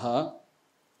 සඳහා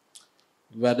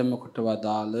වැඩම කොට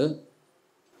වදාළ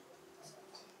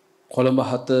කොළඹ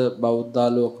 7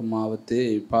 බෞද්ධාලෝක මාවතේ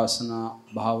විපස්සනා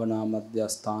භාවනා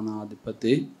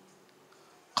මධ්‍යස්ථානාධිපති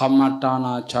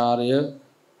කම්මට්ටානාචාර්ය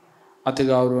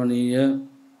අතිගෞරවනීය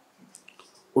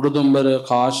උඩුදුම්බර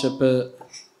කාශ්‍යප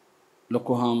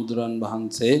ලොකු හාමුදුරන්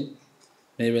වහන්සේ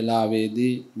මේ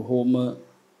වෙලාවේදී බොහෝම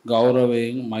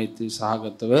ගෞරවයෙන් මෛත්‍රී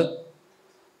සහගතව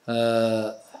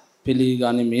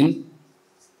පිළිගනිමින්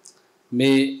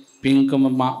මේ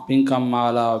පින්කම්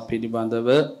මාලාව පිළිබඳව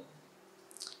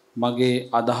මගේ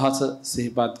අදහස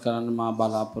සිහිපත් කරන්න මා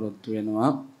බලාපොරොත්තු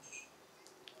වෙනවා.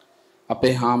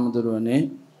 අපේ හාමුදුරුවනේ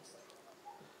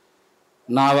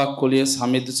නාවක් කුලිය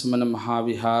සමිති සුමන මහා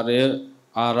විහාරය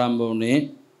ආරම්භ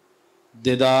වුණේ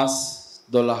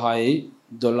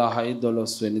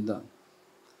 2012 වෙනිදා.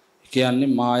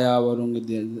 කියන්නේ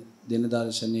මායාවරුන්ගේ දින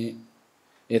දර්ශනේ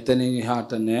එතනින්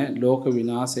එහාට නෑ ලෝක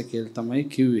විනාශය කියලා තමයි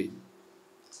කිව්වේ.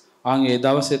 ඒ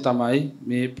දවසේ තමයි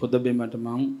මේ පොදබිමට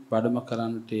මං වැඩම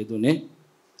කරන්නට යෙදුනේ.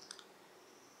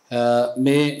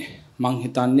 මේ මං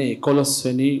හිතන්නේ 11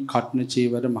 වෙනි කට්න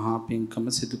චීවර මහා පිංකම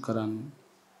සිදු කරන්න.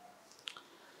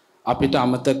 අපිට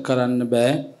අමතක කරන්න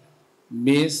බෑ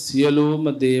මේ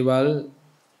සියලුම දේවල්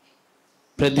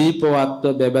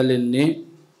ප්‍රදීපවත්ව බැබලෙන්නේ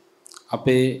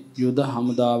අපේ යුද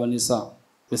හමුදාව නිසා.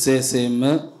 විශේෂයෙන්ම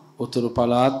උතුරු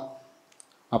පළාත්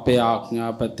අපේ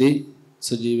ආඥාපති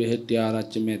සුජීව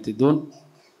හෙට්ටිආරච්චි මැතිතුන්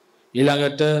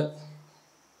ඊළඟට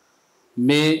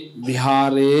මේ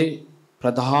විහාරයේ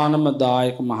ප්‍රධානම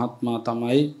දායක මහත්මයා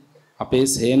තමයි අපේ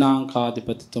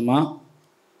සේනාංකාධිපතිතුමා.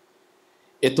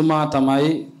 එතුමා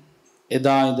තමයි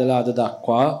එදා ඉඳලා අද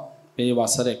දක්වා මේ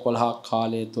වසර 11ක්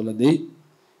කාලය තුලදී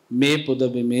මේ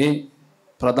පුදබිමේ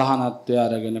ප්‍රධානත්වය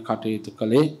අරගෙන කටයුතු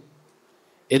කළේ.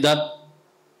 එදත්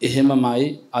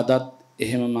එහෙමමයි අදත්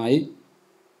එහෙමමයි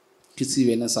කිසි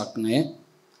වෙනසක් නැහැ.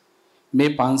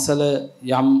 මේ පන්සල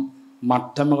යම්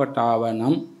මට්ටමකට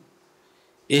ආවනම්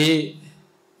ඒ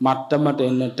මට්ටමට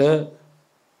එන්නට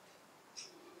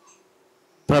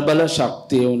ප්‍රබල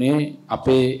ශක්තිය උනේ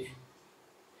අපේ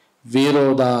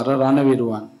වීරෝදාර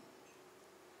රණවිරුවන්.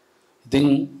 ඉතින්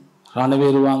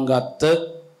රණවිරුවන් ගත්ත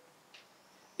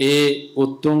ඒ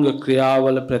උත්තුංග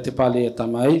ක්‍රියාවල ප්‍රතිඵලය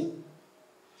තමයි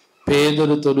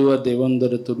පේදොර තුඩුව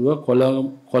දෙවොන්දොර තුඩුව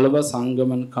කොළඹ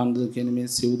සංගමන කන්ද කියන මේ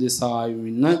සිව්දිසා ආයු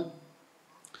ඉන්න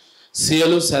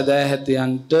සියලු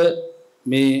සදැහැතියන්ට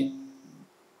මේ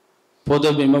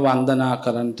පොදබිම වන්දනා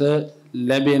කරන්නට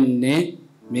ලැබෙන්නේ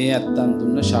මේ ඇත්තන්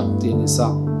දුන්න ශක්තිය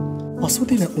නිසා.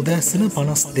 පසුදින උදෑසන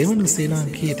 52 වන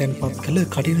සේනාංකයේ තැන්පත් කළ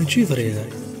කටින චීවරය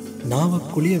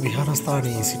නාවක් කුලිය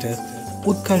විහාරස්ථානයේ සිට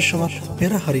උත්කර්ෂවත්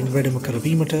පෙරහරින් වැඩම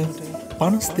කරවීමට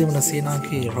 52 වන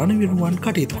සේනාංකයේ රණවිරුවන්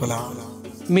කටයුතු කළා.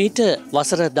 මීට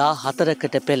වසර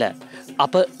 14කට පෙර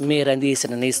අප මේ රැඳී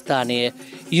සිටින ස්ථානය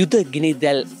යුද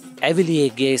ගිනිදැල්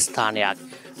ඇවිලියේගේ ස්ථානයක්.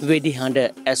 වෙඩිහඬ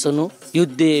ඇසුණු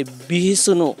යුද්ධයේ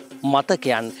බිහිසුණු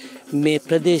මතකයන් මේ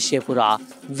ප්‍රදේශය පුරා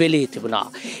වෙලී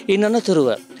තිබුණා. ඉන්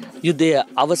අනතුරුව යුද්ධය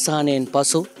අවසානයෙන්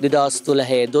පසු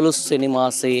 2012 වෙනි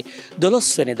මාසයේ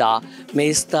 12 වෙනිදා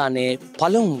මේ ස්ථානයේ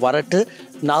පළමු වරට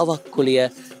නාවක් කුලිය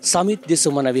සමිද්දි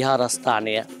සුමන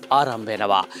විහාරස්ථානය ආරම්භ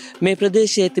වෙනවා. මේ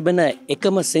ප්‍රදේශයේ තිබෙන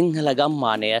එකම සිංහල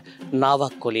ගම්මානය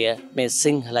නාවක් කුලිය මේ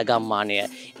සිංහල ගම්මානය.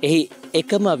 එහි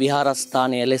එකම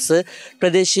විහාරස්ථානය ලෙස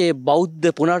ප්‍රදේශයේ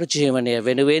බෞද්ධ පුනර්ජීවනය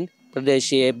වෙනුවෙන්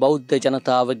ප්‍රදේශයේ බෞද්ධ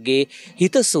ජනතාවගේ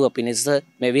හිතසුව පිණිස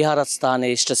මේ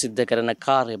විහාරස්ථානයේ ඉෂ්ට සිද්ධ කරන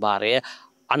කාර්යභාරය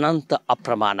අනන්ත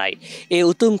අප්‍රමාණයි. ඒ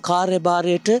උතුම්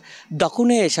කාර්යභාරයට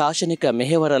දකුණේ ශාසනික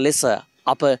මෙහෙවර ලෙස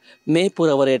අප මේ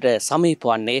පුරවරයට සමීප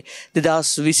වන්නේ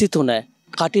 2023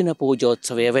 කටින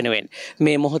පූජෝත්සවය වෙනුවෙන්.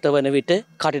 මේ මොහොත වන විට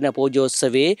කටින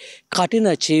පූජෝත්සවයේ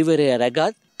කටින චීවරය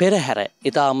රැගත් පෙරහැර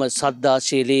ඊටාම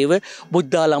ශ්‍රද්ධාශීලීව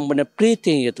බුද්ධාලම්බන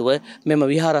ප්‍රීතියෙන් යුතුව මෙම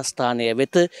විහාරස්ථානය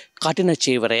වෙත කටින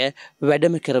චීවරය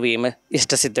වැඩම කරවීම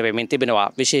ඉෂ්ට සිද්ධ වෙමින්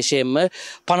තිබෙනවා. විශේෂයෙන්ම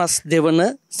 52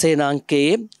 වන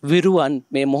සේනාංකයේ විරුවන්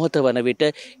මේ මොහොත වන විට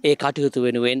ඒ කටයුතු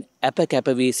වෙනුවෙන් අප කැප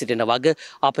වී සිටින වග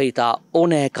අප ඊතා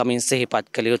ඕනෑකමින්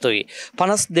සිහිපත් කළ යුතුයි.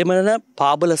 52 වන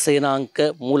පාබල සේනාංක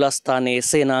මූලස්ථානයේ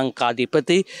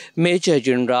සේනාංකාධිපති මේජර්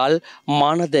ජෙනරාල්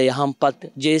මානද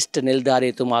යහම්පත් ජ්‍යෙෂ්ඨ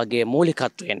නිලධාරීතුමාගේ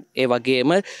මූලිකත්වයෙන් ඒ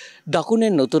වගේම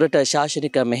දකුණෙන් උතුරට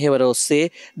ශාසනික මෙහෙවර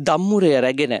ඔස්සේ දම්මුරය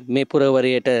රැගෙන මේ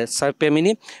පුරවරයට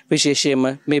සැපෙමිනි.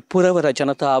 විශේෂයෙන්ම මේ පුරවර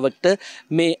ජනතාවට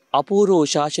මේ අපූර්ව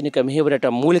ශාසනික මෙහෙවරට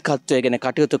මූලිකත්වය ගැන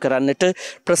කටයුතු කරන්නට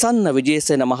ප්‍රසන්න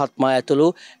විජේසේන මහත්මයා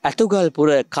ඇතුළු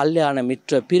ඇතුගල්පුර කල්යාණ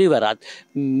මිත්‍ර පිරිවරත්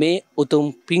මේ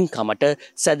උතුම් පින්කමට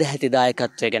සදැහැති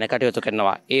දායකත්වය ගැන කටයුතු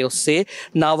කරනවා. ඒ ඔස්සේ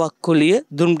නාවක් කුලිය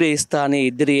දුම්රිය ස්ථානයේ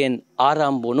ඉදිරියෙන්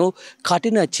ආරම්භ වුණු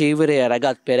කටින චීවරය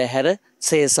රැගත් පෙරහැර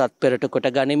සේසත් පෙරට කොට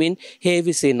ගනිමින්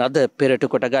හේවිසි නද පෙරට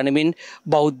කොට ගනිමින්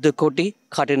බෞද්ධ කොටි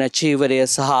කටින චීවරය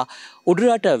සහ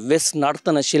උඩරට වෙස්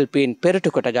නර්තන ශිල්පීන් පෙරට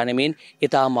කොට ගනිමින්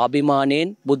ඊටාම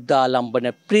අභිමානයෙන්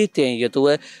බුද්ධාලම්බන ප්‍රීතියෙන්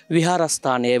යුතුව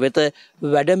විහාරස්ථානය වෙත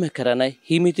වැඩම කරන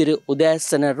හිමිතිරි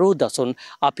උදෑසන රෝදසුන්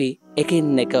අපි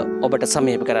එකින් එක ඔබට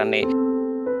සමීප කරන්නේ.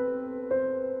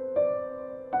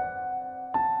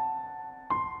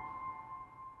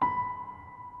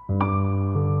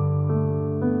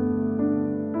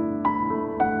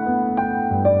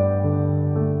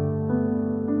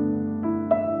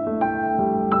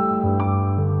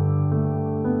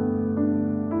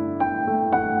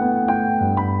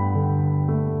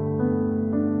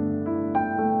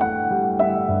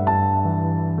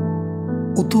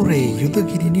 උතුරේ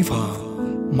යුදගිරි නිවා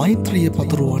මෛත්‍රිය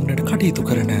පතුරුවන්නට කටයුතු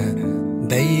කරන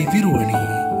දැයේ විරුවනි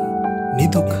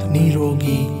නිදුක්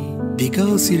නීරෝගී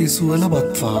දිගසිරිසුව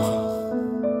ලබත්වා.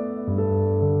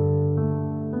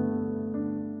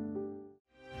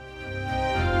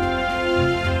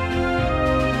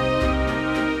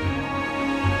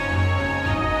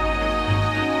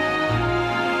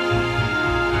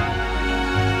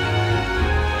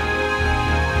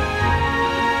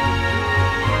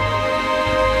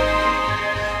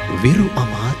 විරු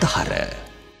අමාදහර